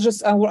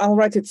I'll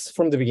write it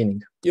from the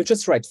beginning. You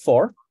just write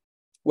for.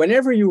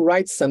 Whenever you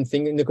write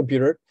something in the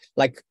computer,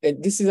 like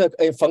this is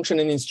a function,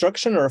 an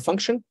instruction or a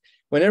function,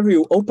 whenever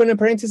you open a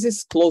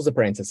parenthesis, close the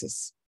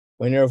parenthesis.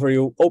 Whenever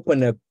you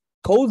open a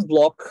code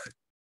block,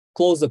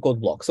 close the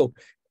code block. So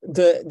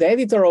the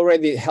editor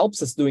already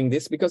helps us doing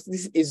this because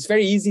this is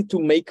very easy to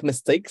make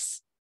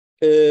mistakes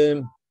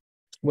when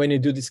you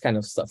do this kind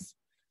of stuff.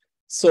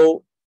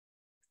 So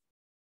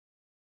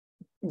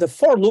the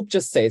for loop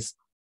just says,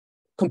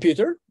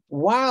 computer,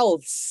 while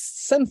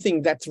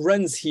something that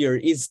runs here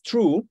is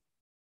true,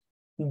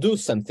 do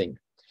something.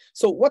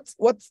 So what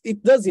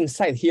it does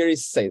inside here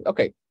is say,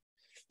 okay,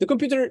 the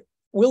computer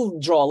will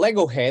draw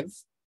Lego head.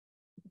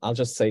 I'll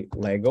just say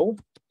Lego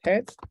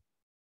head.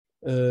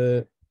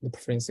 The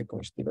preference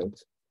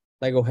constitute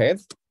Lego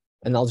head,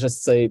 and I'll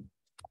just say,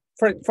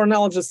 for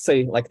now, I'll just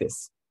say like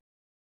this.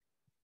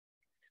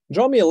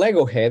 Draw me a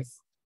Lego head,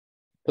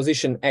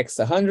 position X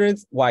 100,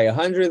 Y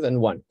 100,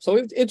 and 1. So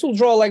it will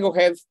draw a Lego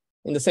head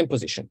in the same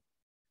position.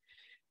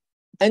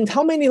 And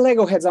how many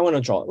Lego heads I want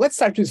to draw? Let's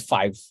start with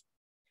 5.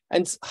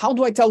 And how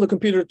do I tell the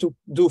computer to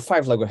do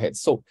 5 Lego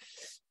heads? So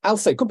I'll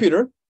say,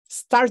 computer,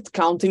 start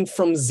counting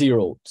from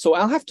 0. So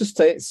I'll have to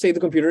say to the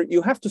computer,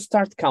 you have to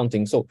start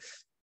counting. So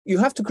you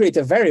have to create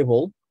a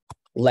variable,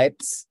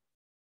 let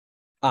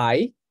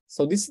I.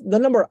 So the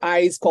number I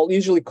is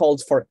usually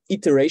called for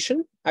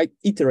iteration.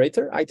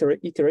 Iterator. I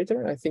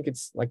think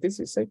it's like this.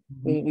 You say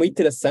uma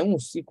iteração,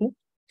 ciclo.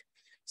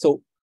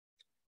 So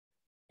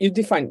you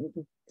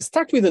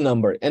start with a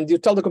number, and you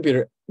tell the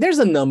computer there's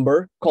a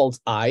number called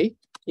I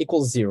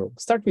equals 0.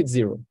 Start with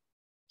 0.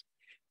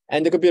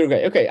 And the computer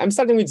goes, okay, I'm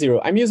starting with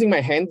 0. I'm using my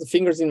hand, the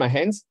fingers in my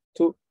hands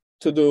to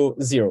do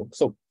 0.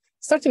 So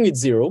starting with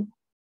 0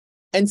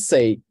 and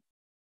say,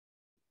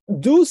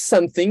 do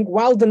something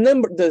while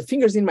the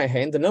fingers in my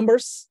hand, the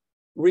numbers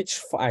reach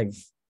 5.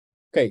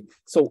 Okay,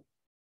 so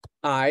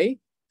I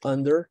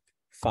under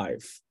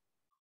 5.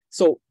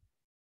 So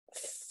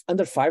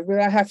under 5,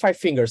 I have 5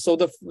 fingers. So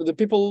the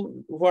people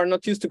who are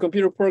not used to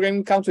computer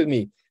programming, count with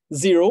me.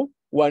 0,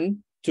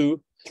 1,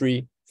 2,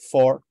 3,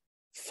 4,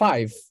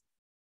 5.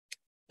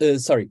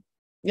 Sorry.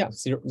 Yeah,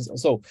 0.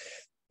 So,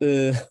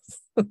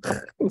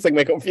 looks like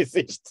my computer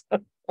finished.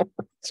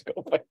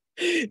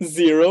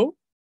 0.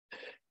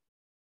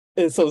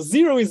 So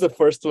 0 is the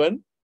first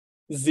one.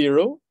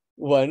 0,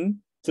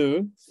 1,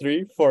 2,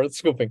 3, 4.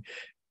 Desculpem.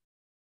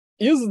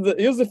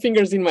 Use the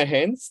fingers in my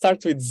hand.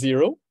 Start with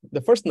 0.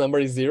 The first number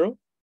is 0.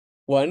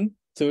 1,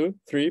 2,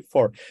 3,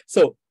 4.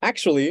 So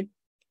actually,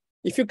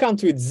 if you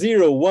count with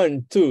 0,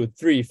 1, 2,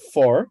 3,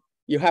 4,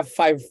 you have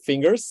 5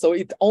 fingers, so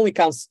it only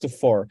counts to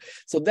 4.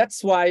 So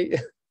that's why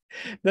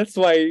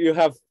you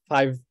have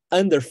 5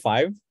 under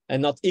 5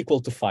 and not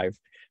equal to 5.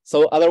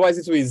 So otherwise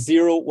it will be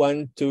 0,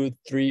 1, 2,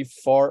 3,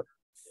 4,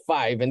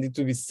 5, and it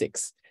will be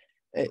 6.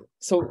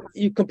 So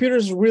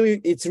computers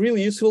it's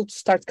really useful to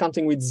start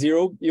counting with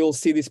 0. You'll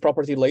see this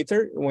property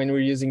later when we're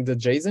using the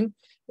JSON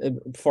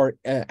for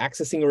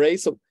accessing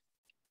arrays. So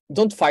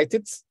don't fight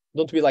it.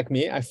 Don't be like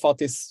me. I fought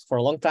this for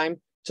a long time.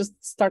 Just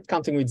start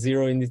counting with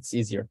 0 and it's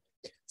easier.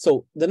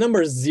 So the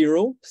number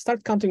 0,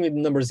 start counting with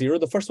number 0.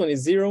 The first one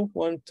is 0,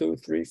 1, 2,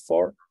 3,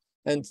 4,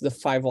 and the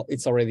 5,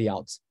 it's already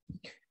out.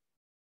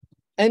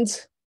 And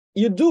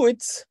you do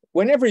it,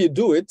 whenever you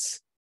do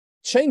it,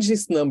 change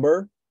this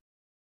number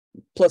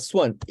plus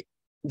 1.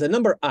 The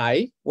number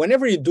I,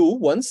 whenever you do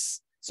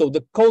once, so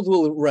the code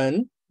will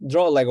run,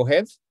 draw a Lego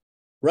head,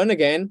 run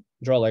again,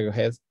 draw a Lego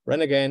head,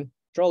 run again,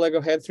 draw a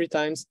Lego head 3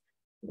 times,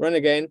 run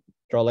again,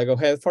 draw a Lego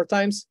head 4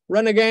 times,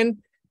 run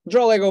again,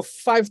 draw Lego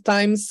 5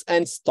 times,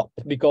 and stop,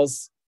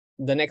 because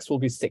the next will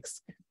be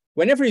 6.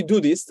 Whenever you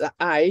do this, the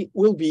I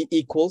will be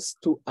equals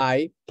to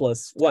I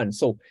plus 1.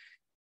 So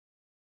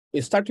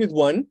you start with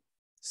 1.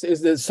 You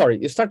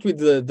start with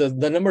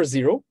the number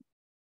 0,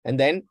 and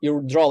then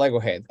you draw Lego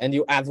head, and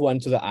you add 1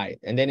 to the I,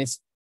 and then it's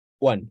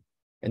 1,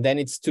 and then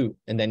it's 2,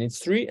 and then it's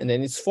 3, and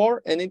then it's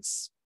 4, and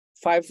it's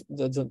 5,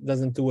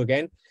 doesn't do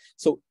again.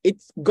 So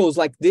it goes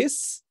like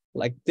this,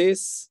 like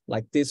this,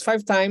 like this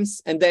 5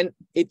 times, and then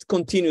it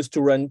continues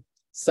to run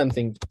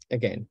something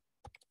again.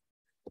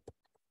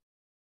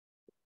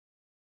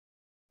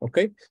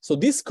 Okay, so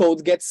this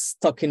code gets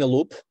stuck in a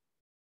loop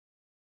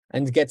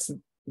and gets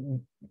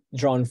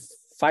drawn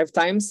 5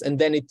 times, and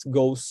then it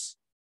goes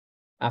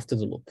after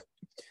the loop.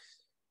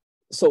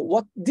 So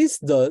what this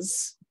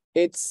does,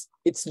 it's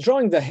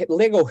drawing the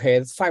Lego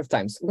head 5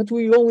 times, but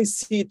we only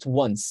see it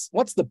once.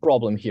 What's the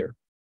problem here?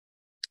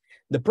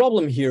 The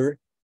problem here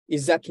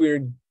is that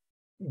we're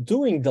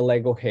doing the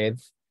Lego head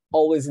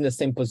always in the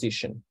same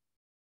position.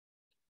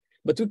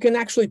 But we can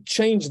actually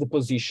change the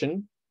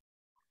position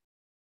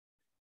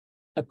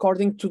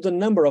according to the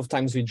number of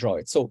times we draw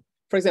it. So,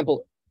 for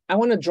example, I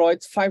want to draw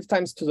it 5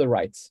 times to the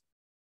right.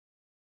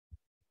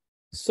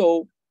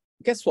 So,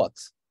 guess what?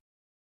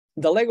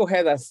 The Lego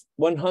head has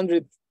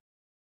 100,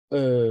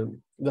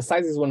 the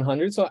size is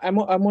 100, so I'm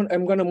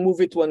going to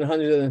move it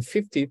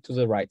 150 to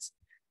the right.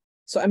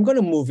 So I'm going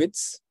to move it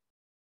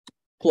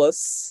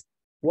plus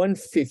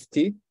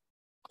 150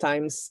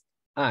 times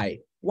I.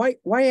 Why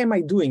am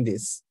I doing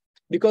this?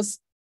 Because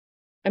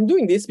I'm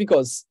doing this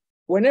because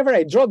whenever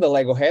I draw the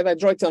Lego head, I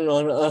draw it on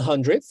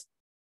 100.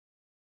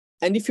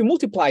 And if you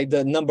multiply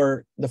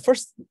the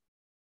first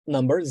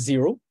number,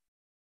 0,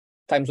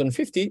 times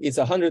 150, it's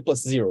 100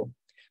 plus 0.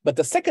 But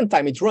the second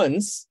time it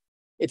runs,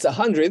 it's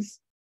 100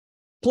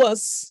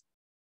 plus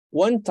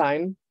 1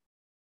 time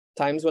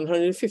times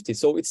 150.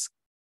 So it's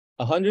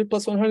 100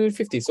 plus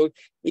 150. So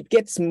it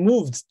gets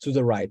moved to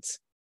the right.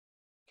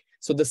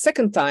 So the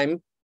second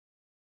time,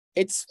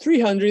 it's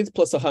 300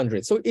 plus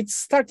 100. So it's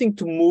starting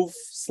to move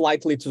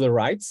slightly to the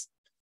right.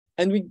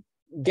 And we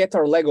get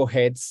our Lego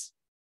heads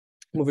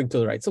moving to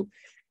the right. So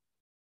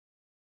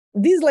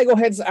these Lego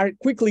heads are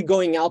quickly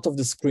going out of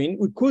the screen.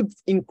 We could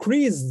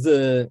increase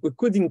the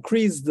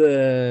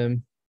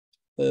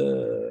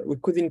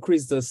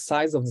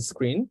size of the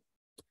screen.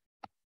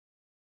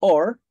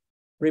 Or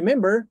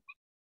remember,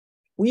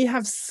 we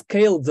have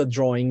scaled the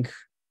drawing.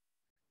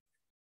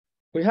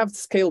 We have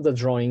scaled the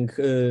drawing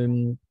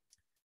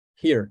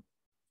here.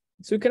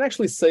 So you can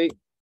actually say,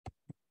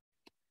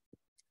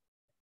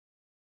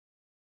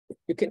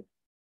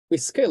 we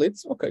scale it,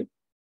 okay.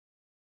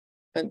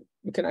 And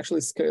you can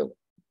actually scale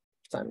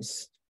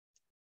times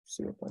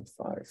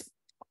 0.5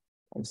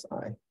 times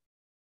I.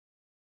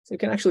 So you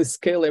can actually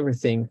scale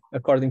everything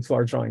according to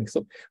our drawing.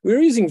 So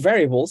we're using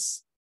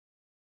variables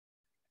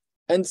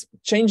and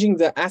changing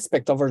the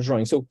aspect of our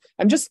drawing. So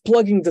I'm just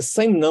plugging the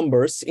same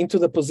numbers into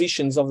the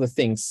positions of the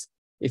things,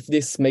 if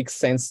this makes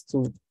sense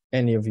to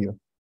any of you.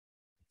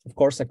 Of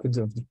course, I could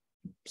have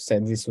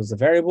said this was a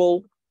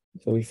variable.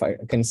 So if I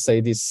can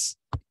say this,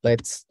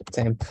 let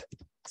temp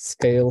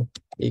scale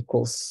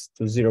equals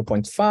to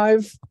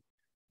 0.5.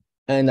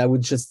 And I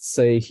would just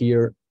say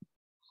here,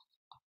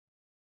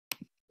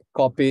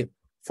 copy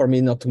for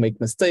me not to make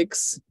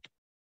mistakes,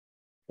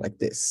 like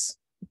this.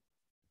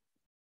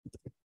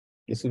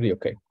 This would be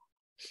okay.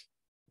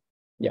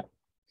 Yeah.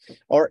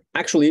 Or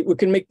actually, we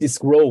can make this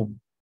grow.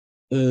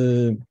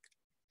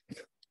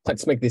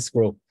 Let's make this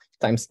grow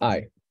times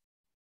I.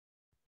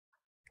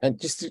 And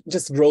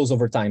just grows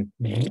over time.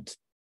 You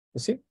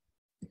see?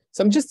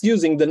 So I'm just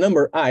using the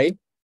number I,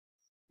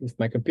 if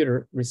my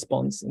computer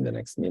responds in the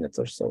next minute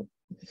or so.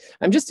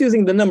 I'm just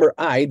using the number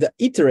I, the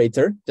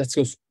iterator, that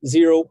goes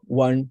 0,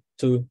 1,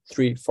 2,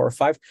 3, 4,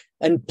 5,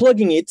 and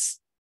plugging it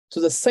to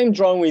the same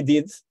drawing we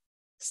did,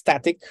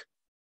 static.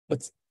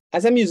 But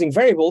as I'm using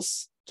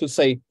variables to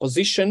say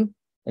position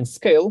and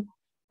scale,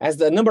 as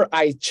the number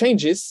I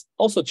changes,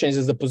 also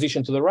changes the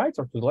position to the right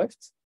or to the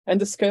left, and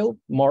the scale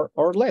more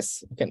or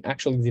less. You can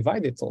actually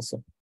divide it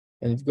also,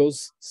 and it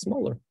goes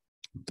smaller.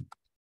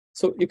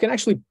 So you can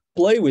actually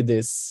play with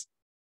this,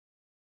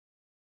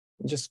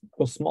 just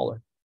go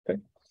smaller,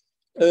 okay?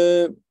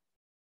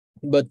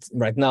 But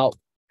right now,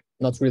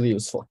 not really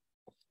useful.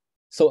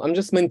 So I'm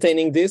just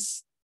maintaining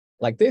this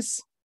like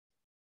this.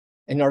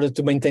 In order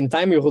to maintain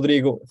time,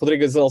 Rodrigo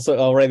is also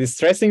already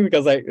stressing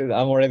because I'm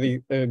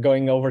already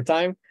going over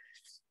time.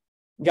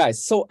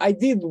 Guys, so I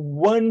did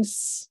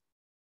once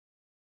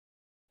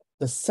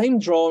the same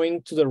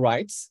drawing to the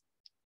right.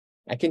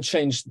 I can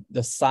change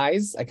the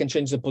size, I can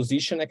change the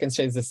position, I can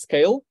change the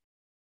scale.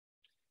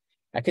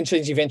 I can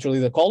change eventually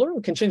the color.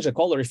 You can change the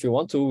color if you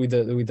want to with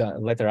the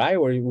letter I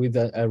or with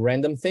a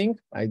random thing.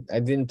 I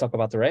didn't talk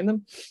about the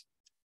random.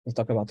 We'll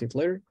talk about it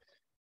later.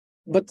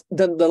 But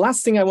the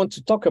last thing I want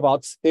to talk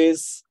about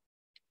is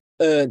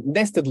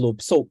nested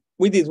loop. So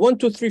we did 1,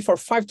 2, 3, 4,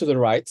 5 to the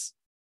right.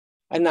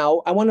 And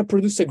now I want to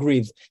produce a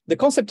grid. The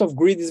concept of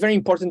grid is very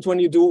important when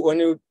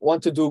you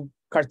want to do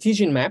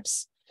Cartesian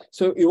maps.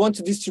 So you want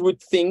to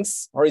distribute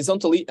things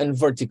horizontally and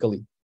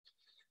vertically.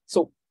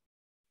 So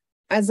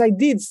as I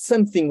did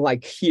something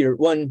like here,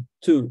 1,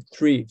 2,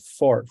 3,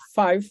 4,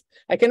 5,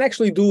 I can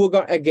actually do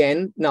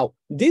again. Now,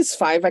 this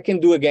 5 I can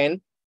do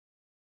again,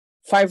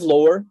 5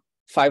 lower,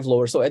 5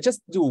 lower. So I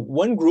just do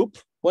one group,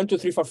 1, 2,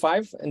 3, 4,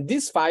 5, and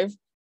this 5,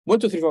 1,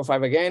 2, 3, 4,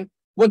 5 again,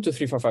 1, 2,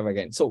 3, 4, 5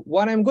 again. So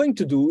what I'm going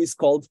to do is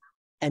called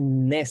a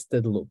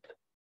nested loop.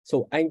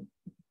 So I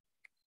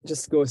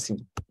just go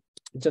assim.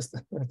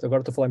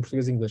 Agora estou a falar em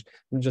português e inglês.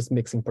 I'm just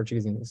mixing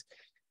Portuguese and English.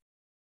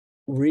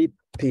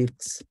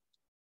 Repeat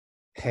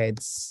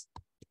heads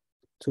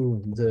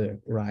to the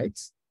right.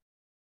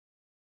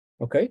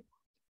 Okay.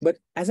 But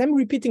as I'm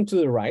repeating to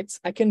the right,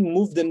 I can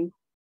move them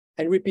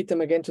and repeat them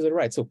again to the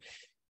right. So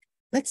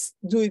let's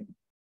do it.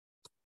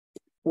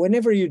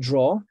 Whenever you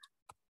draw,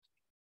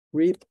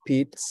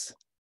 repeat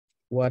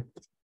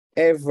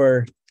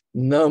whatever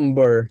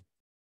number.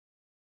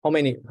 How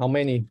many?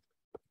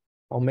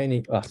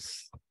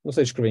 Não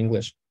sei escrever em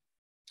inglês.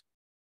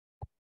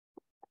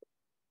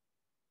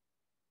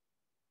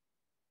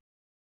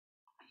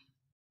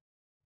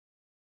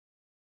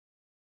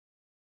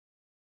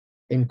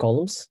 In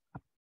columns,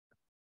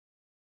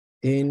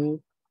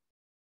 in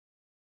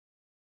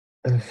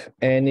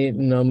any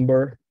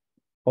number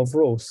of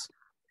rows.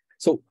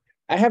 So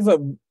I have a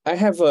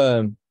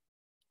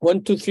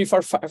 1, 2, 3,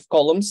 4, 5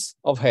 columns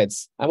of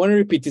heads. I want to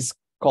repeat these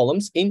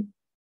columns in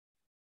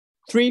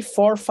 3,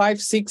 4, 5,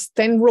 6,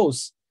 10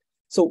 rows.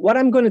 So what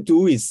I'm going to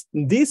do is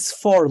this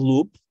for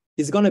loop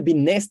is going to be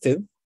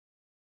nested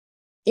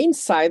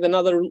inside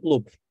another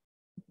loop.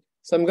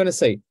 So I'm going to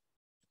say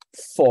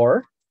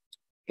for,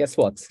 guess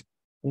what?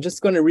 I'm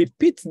just going to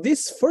repeat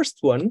this first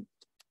one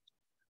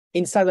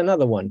inside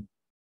another one.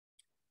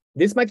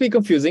 This might be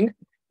confusing,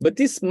 but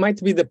this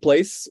might be the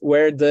place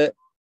where the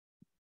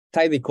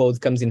tidy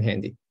code comes in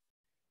handy.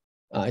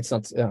 It's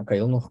not, okay,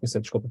 ele não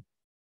reconheceu, desculpa.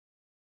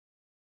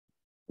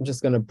 I'm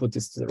just going to put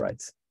this to the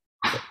right.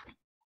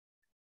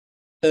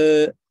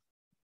 Okay.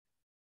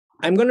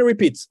 I'm going to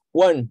repeat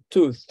 1,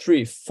 2,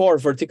 3, 4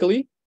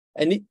 vertically.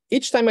 And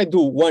each time I do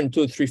 1,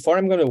 2, 3, 4,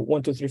 I'm going to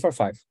 1, 2, 3, 4,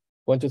 5.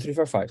 1, 2, 3,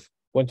 4, 5.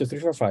 1, 2, 3,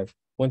 4, 5.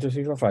 1, 2,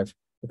 3, 4, 5.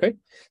 Okay.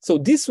 So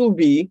this will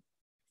be,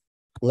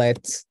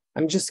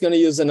 I'm just going to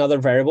use another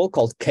variable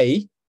called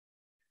k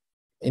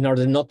in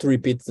order not to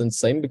repeat the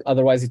same,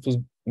 otherwise it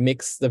will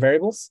mix the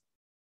variables.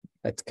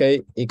 Let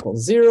k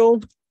equals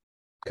 0,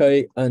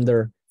 k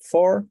under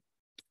 4,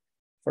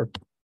 or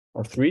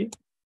 3,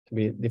 to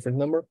be a different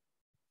number.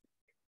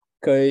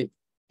 K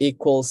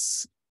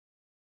equals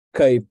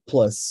k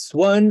plus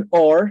 1,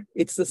 or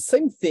it's the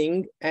same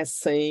thing as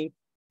saying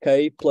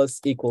k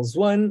plus equals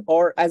 1,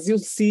 or as you'll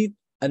see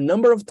a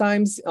number of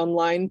times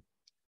online,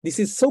 this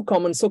is so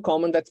common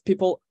that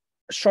people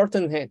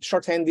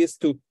shorthand this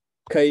to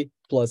k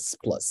plus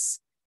plus.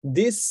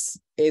 This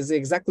is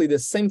exactly the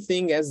same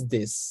thing as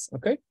this,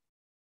 okay?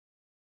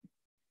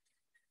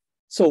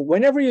 So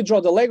whenever you draw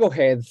the Lego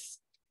head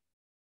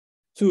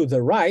to the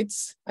right,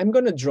 I'm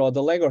going to draw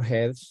the Lego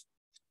head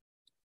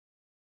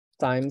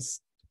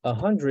times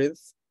 100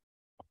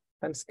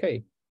 times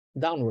k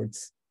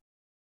downwards.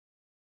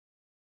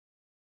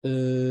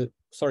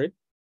 Sorry,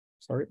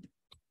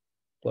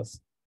 plus.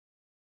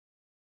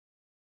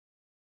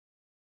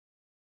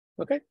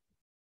 Okay,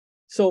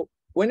 so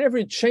whenever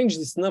you change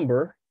this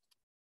number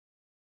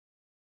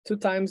 2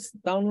 times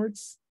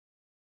downwards,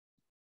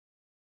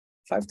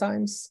 5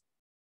 times,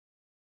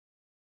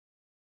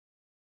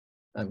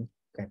 I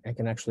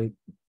can actually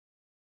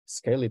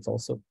scale it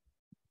also.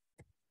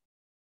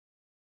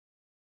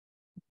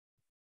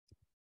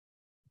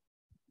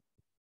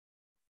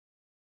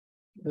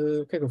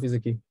 O que é que eu fiz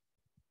aqui?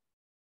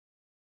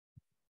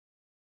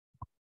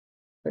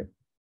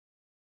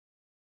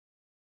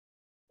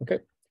 Okay,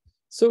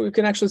 so you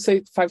can actually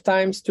say 5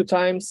 times, 2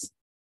 times.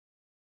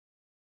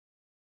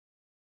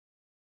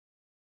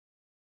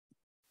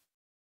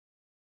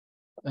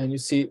 And you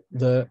see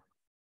the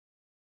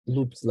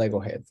looped Lego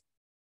head.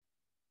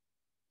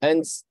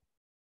 And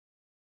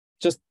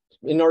just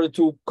in order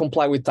to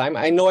comply with time,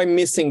 I know I'm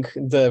missing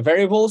the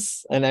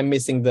variables and I'm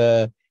missing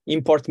the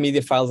import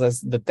media files as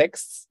the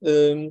text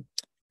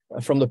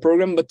from the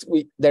program, but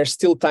there's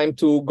still time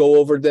to go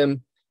over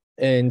them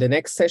in the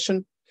next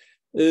session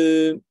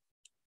in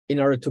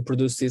order to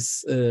produce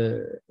this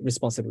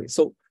responsibly.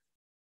 So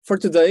for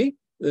today,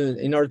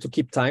 in order to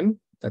keep time,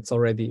 that's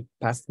already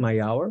past my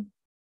hour.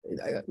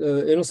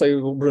 Eu não sei,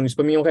 Bruno, isto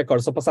para mim é um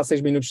recorde. Só passar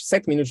 7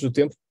 minutos do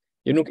tempo.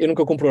 Eu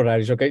nunca compro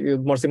horários, ok? Eu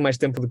demoro sempre mais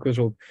tempo do que o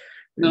jogo.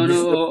 Não,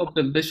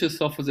 deixa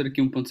só fazer aqui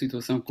um ponto de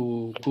situação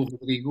com o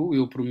Rodrigo.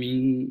 Eu, por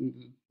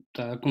mim,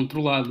 está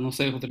controlado. Não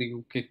sei, Rodrigo,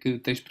 o que é que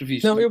tens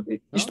previsto? Não,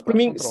 isto para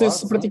mim,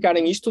 se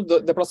praticarem isto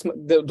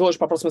de hoje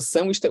para a próxima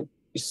sessão, isto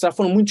já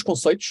foram muitos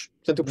conceitos.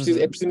 Portanto,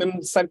 é preciso mesmo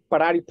necessário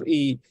parar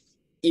e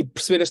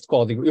perceber este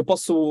código. Eu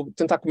posso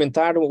tentar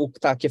comentar o que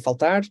está aqui a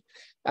faltar.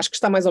 Acho que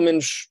está mais ou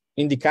menos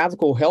indicado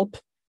com o help,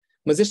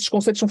 mas estes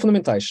conceitos são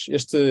fundamentais.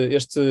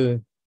 Este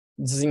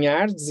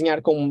desenhar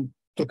com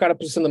trocar a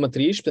posição da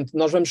matriz. Portanto,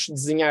 nós vamos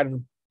desenhar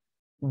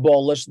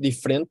bolas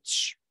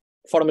diferentes,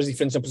 formas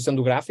diferentes na posição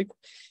do gráfico,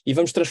 e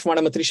vamos transformar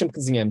a matriz sempre que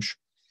desenhamos.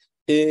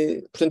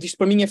 Portanto, isto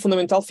para mim é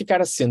fundamental ficar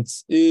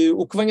assente.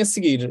 O que vem a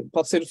seguir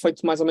pode ser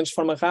feito mais ou menos de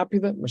forma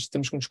rápida, mas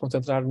temos que nos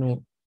concentrar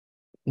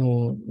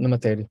na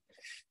matéria.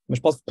 Mas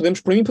podemos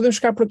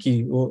ficar por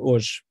aqui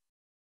hoje.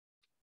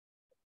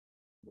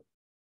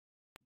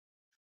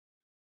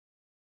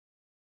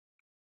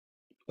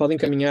 Podem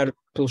encaminhar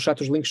pelo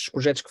chat os links dos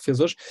projetos que fez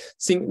hoje.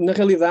 Sim, na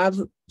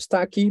realidade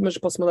está aqui, mas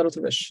posso mandar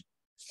outra vez.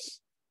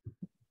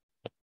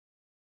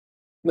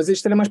 Mas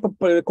isto era mais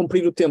para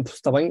cumprir o tempo,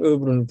 está bem,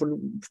 Bruno?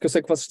 Porque eu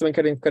sei que vocês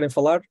também querem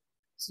falar.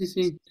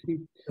 Sim.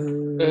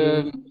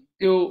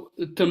 Eu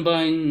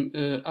também,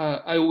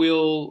 I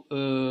will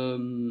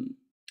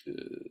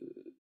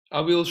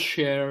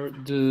share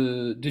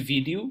the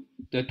video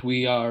that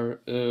we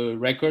are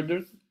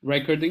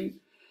recording.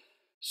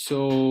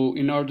 So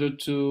in order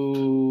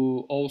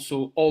to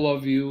also all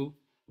of you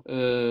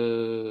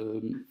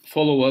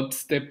follow up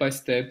step by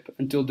step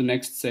until the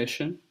next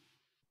session,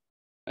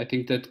 I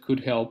think that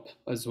could help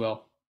as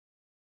well.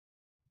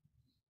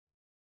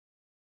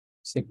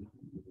 Sim.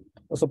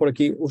 Vou só por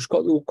aqui. O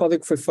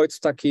código que foi feito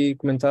está aqui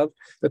comentado.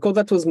 The code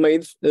that was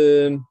made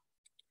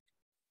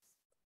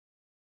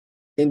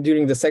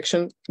during the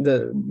section,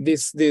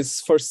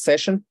 this first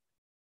session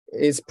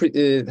has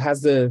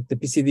the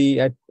PCD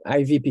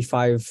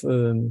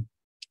IVP5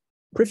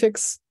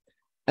 prefix,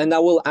 and I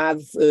will add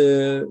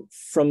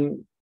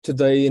from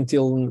today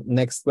until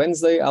next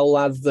Wednesday. I will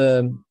add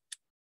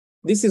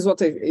this is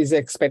what is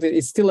expected.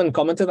 It's still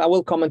uncommented. I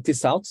will comment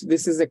this out.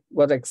 This is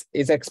what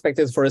is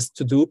expected for us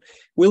to do.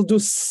 We'll do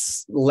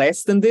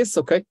less than this,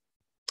 okay?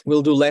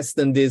 We'll do less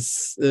than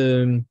this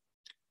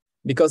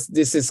because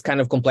this is kind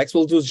of complex.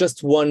 We'll do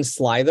just one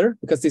slider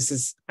because this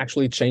is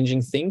actually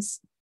changing things.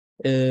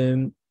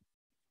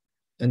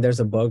 And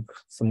there's a bug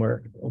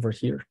somewhere over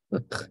here.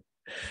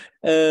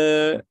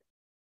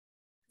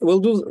 We'll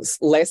do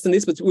less than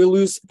this, but we'll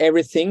use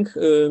everything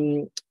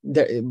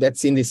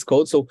that's in this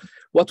code. So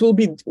what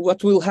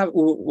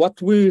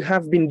we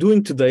have been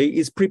doing today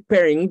is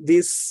preparing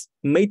this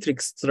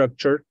matrix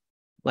structure,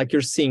 like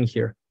you're seeing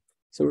here.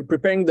 So we're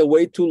preparing the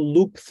way to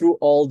loop through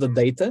all the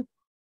data.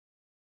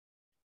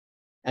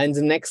 And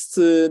in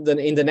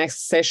the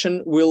next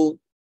session, we'll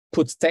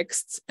put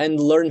text and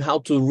learn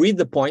how to read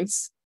the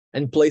points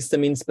and place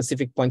them in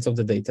specific points of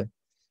the data.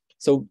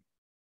 So,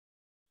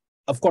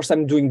 of course,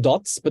 I'm doing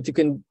dots, but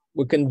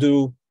we can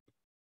do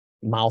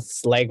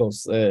mouths,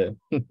 Legos,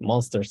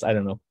 monsters. I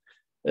don't know,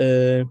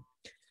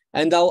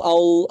 and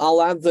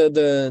I'll add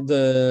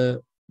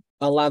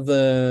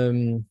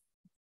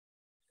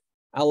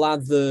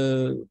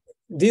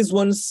these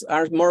ones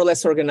are more or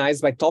less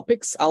organized by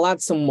topics. I'll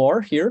add some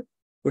more here.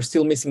 We're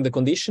still missing the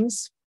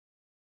conditions.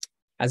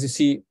 As you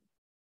see,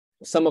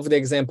 some of the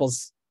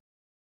examples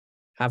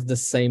have the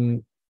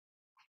same,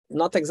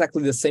 not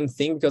exactly the same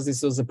thing, because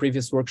this was a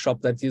previous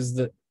workshop that used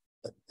a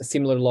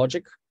similar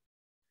logic.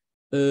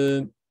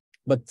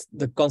 but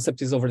the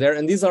concept is over there,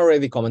 and these are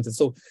already commented.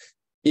 So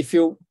if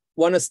you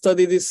want to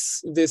study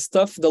this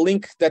stuff, the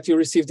link that you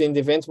received in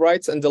the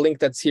Eventbrite and the link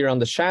that's here on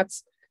the chat,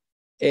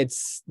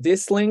 it's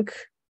this link.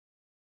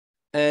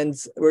 And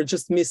we're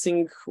just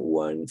missing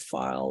one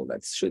file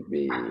that should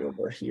be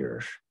over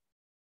here.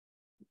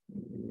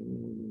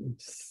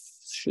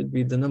 Should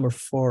be the number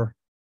 4.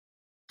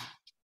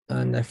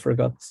 And I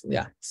forgot.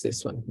 Yeah, it's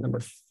this one,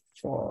 number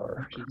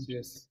 4.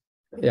 Yes.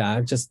 Yeah,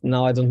 just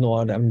now I don't know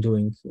what I'm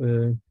doing.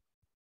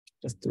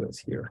 Just do it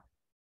here.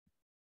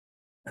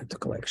 Add to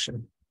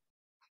collection.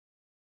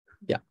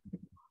 Yeah,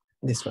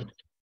 this one.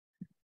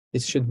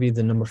 It should be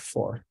the number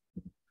 4.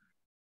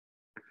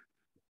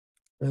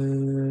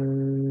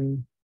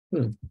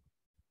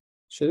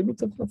 Should it be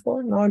the number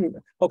 4?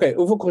 No, okay,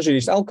 eu vou corrigir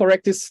isto. I'll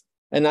correct this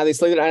and add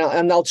this later,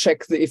 and I'll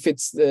check if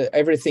it's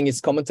everything is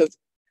commented,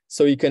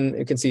 so you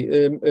can see.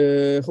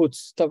 Ruth,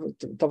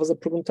 estavas a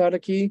perguntar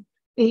aqui?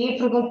 E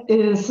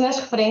se nas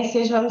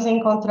referências vamos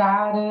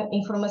encontrar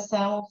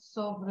informação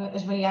sobre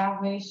as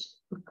variáveis,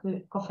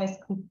 porque confesso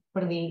que me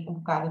perdi um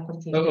bocado a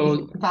partir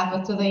disso.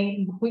 Estava tudo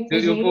aí muito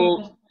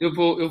giro.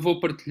 Eu vou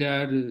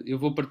partilhar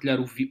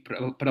o vídeo,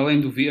 para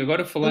além do vídeo,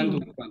 agora falando,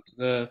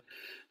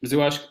 mas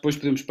eu acho que depois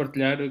podemos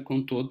partilhar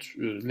com todos,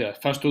 aliás,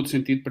 faz todo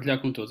sentido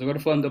partilhar com todos. Agora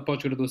falando da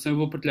pós-graduação, eu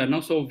vou partilhar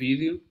não só o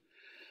vídeo,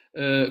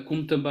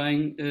 como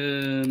também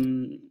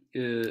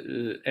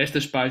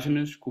estas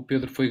páginas que o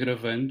Pedro foi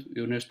gravando.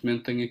 Eu neste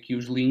momento tenho aqui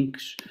os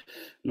links,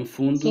 no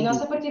fundo. Sim,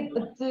 nós a partir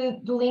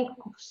do link que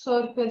o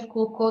professor Pedro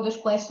colocou das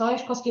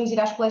coleções, conseguimos ir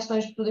às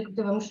coleções de tudo aquilo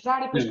que eu estava a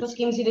mostrar e depois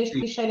conseguimos ir a este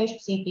ficheiro em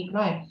específico,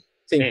 não é?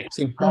 Sim,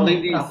 sim.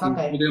 Além disso,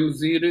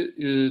 podemos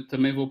ir,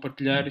 também vou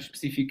partilhar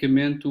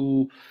especificamente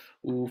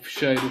o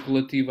ficheiro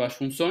relativo às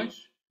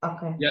funções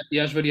e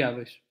às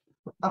variáveis.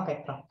 Ok,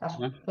 pronto, acho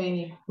que foi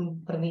aí que me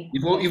perdi. E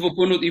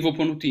vou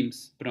pôr no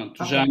Teams,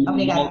 pronto, já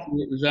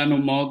no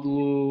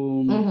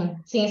módulo...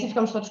 Sim, assim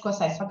ficamos todos com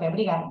acesso, ok,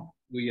 obrigada.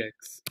 Do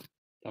UX,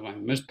 está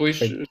bem, mas depois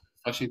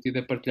faz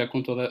sentido partilhar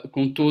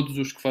com todos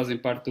os que fazem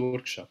parte do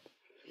workshop.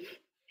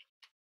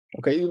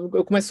 Ok,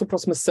 eu começo a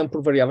próxima sessão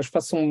por variáveis,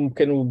 faço um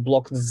pequeno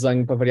bloco de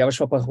desenho para variáveis,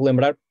 só para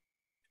relembrar,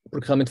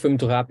 porque realmente foi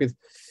muito rápido,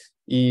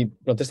 e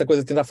pronto, esta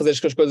coisa de tentar fazer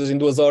as coisas em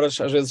 2 horas,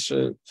 às vezes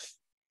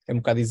é um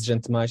bocado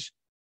exigente demais.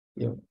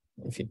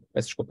 Enfim,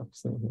 peço desculpa.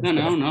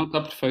 Não,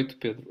 está perfeito,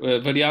 Pedro. A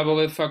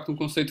variável é de facto um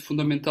conceito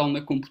fundamental na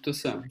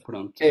computação.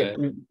 Pronto,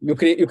 eu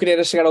queria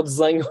era chegar ao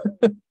desenho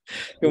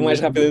o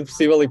mais rápido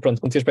possível e pronto,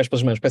 meti os pés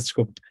pelas mãos, peço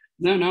desculpa.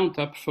 Não,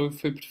 foi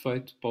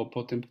perfeito para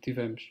o tempo que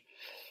tivemos.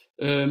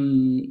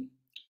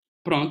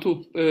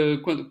 Pronto,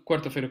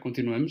 quarta-feira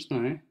continuamos,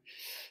 não é?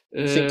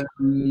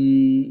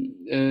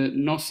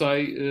 Não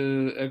sei,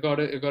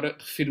 agora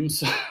refiro-me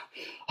só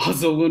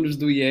aos alunos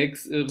do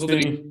IEX.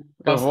 Rodrigo,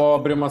 eu vou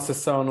abrir uma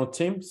sessão no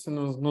Teams,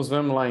 nos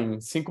vemos lá em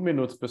 5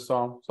 minutos,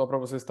 pessoal, só para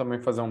vocês também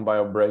fazer um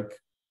bio break.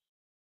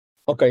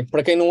 Ok,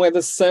 para quem não é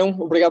da sessão,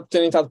 obrigado por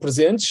terem estado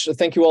presentes.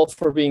 Thank you all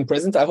for being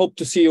present. I hope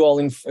to see you all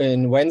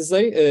in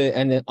Wednesday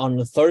and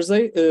on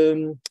Thursday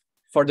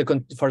for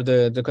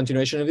the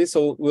continuation of this.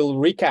 So we'll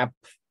recap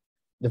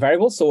the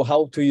variables, so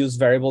how to use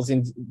variables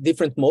in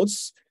different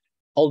modes,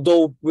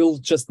 although we'll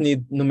just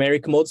need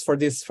numeric modes for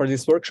this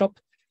workshop,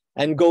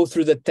 and go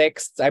through the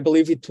text. I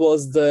believe it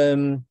was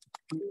the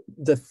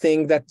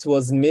thing that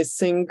was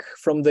missing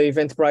from the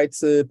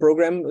Eventbrite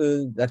program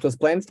that was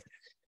planned.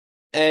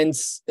 And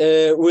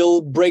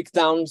we'll break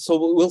down,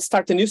 so we'll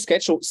start a new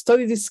sketch. So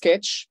study this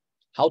sketch,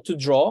 how to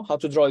draw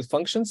its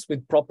functions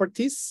with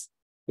properties,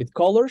 with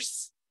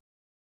colors.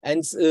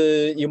 And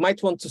you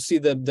might want to see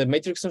the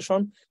matrix and so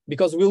on,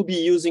 because we'll be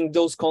using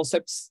those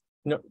concepts,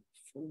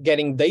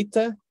 getting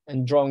data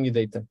and drawing new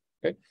data.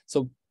 Okay,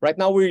 so right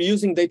now we're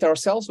using data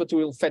ourselves, but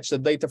we will fetch the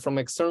data from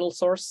external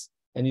source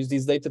and use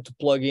this data to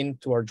plug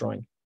into our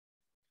drawing.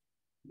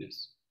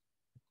 Yes.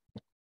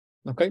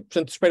 Okay,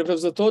 portanto, espero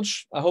ver-vos a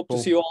todos. I hope to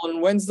see you all on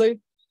Wednesday.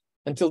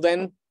 Until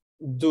then,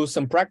 do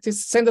some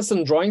practice. Send us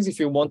some drawings if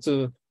you want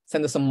to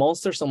send us some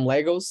monsters, some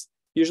Legos.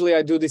 Usually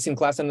I do this in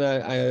class, and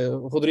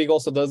Rodrigo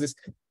also does this.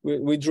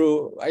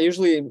 I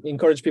usually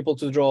encourage people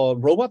to draw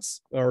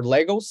robots or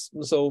Legos,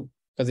 so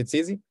because it's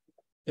easy.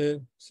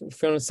 So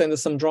if you want to send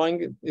us some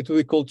drawing, it would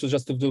be cool to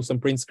do some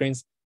print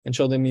screens and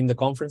show them in the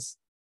conference.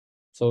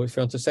 So if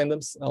you want to send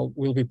them,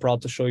 we'll be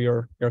proud to show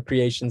your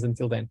creations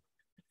until then.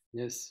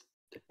 Yes.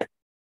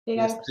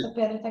 Obrigado, professor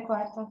Pedro. Até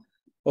quarta.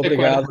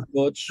 Obrigado a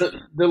todos.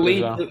 The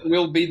link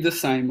will be the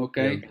same,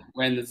 okay?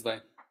 Wednesday.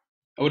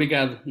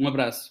 Obrigado. Um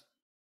abraço.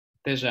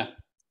 Até já.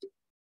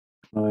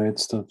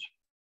 Noite a todos.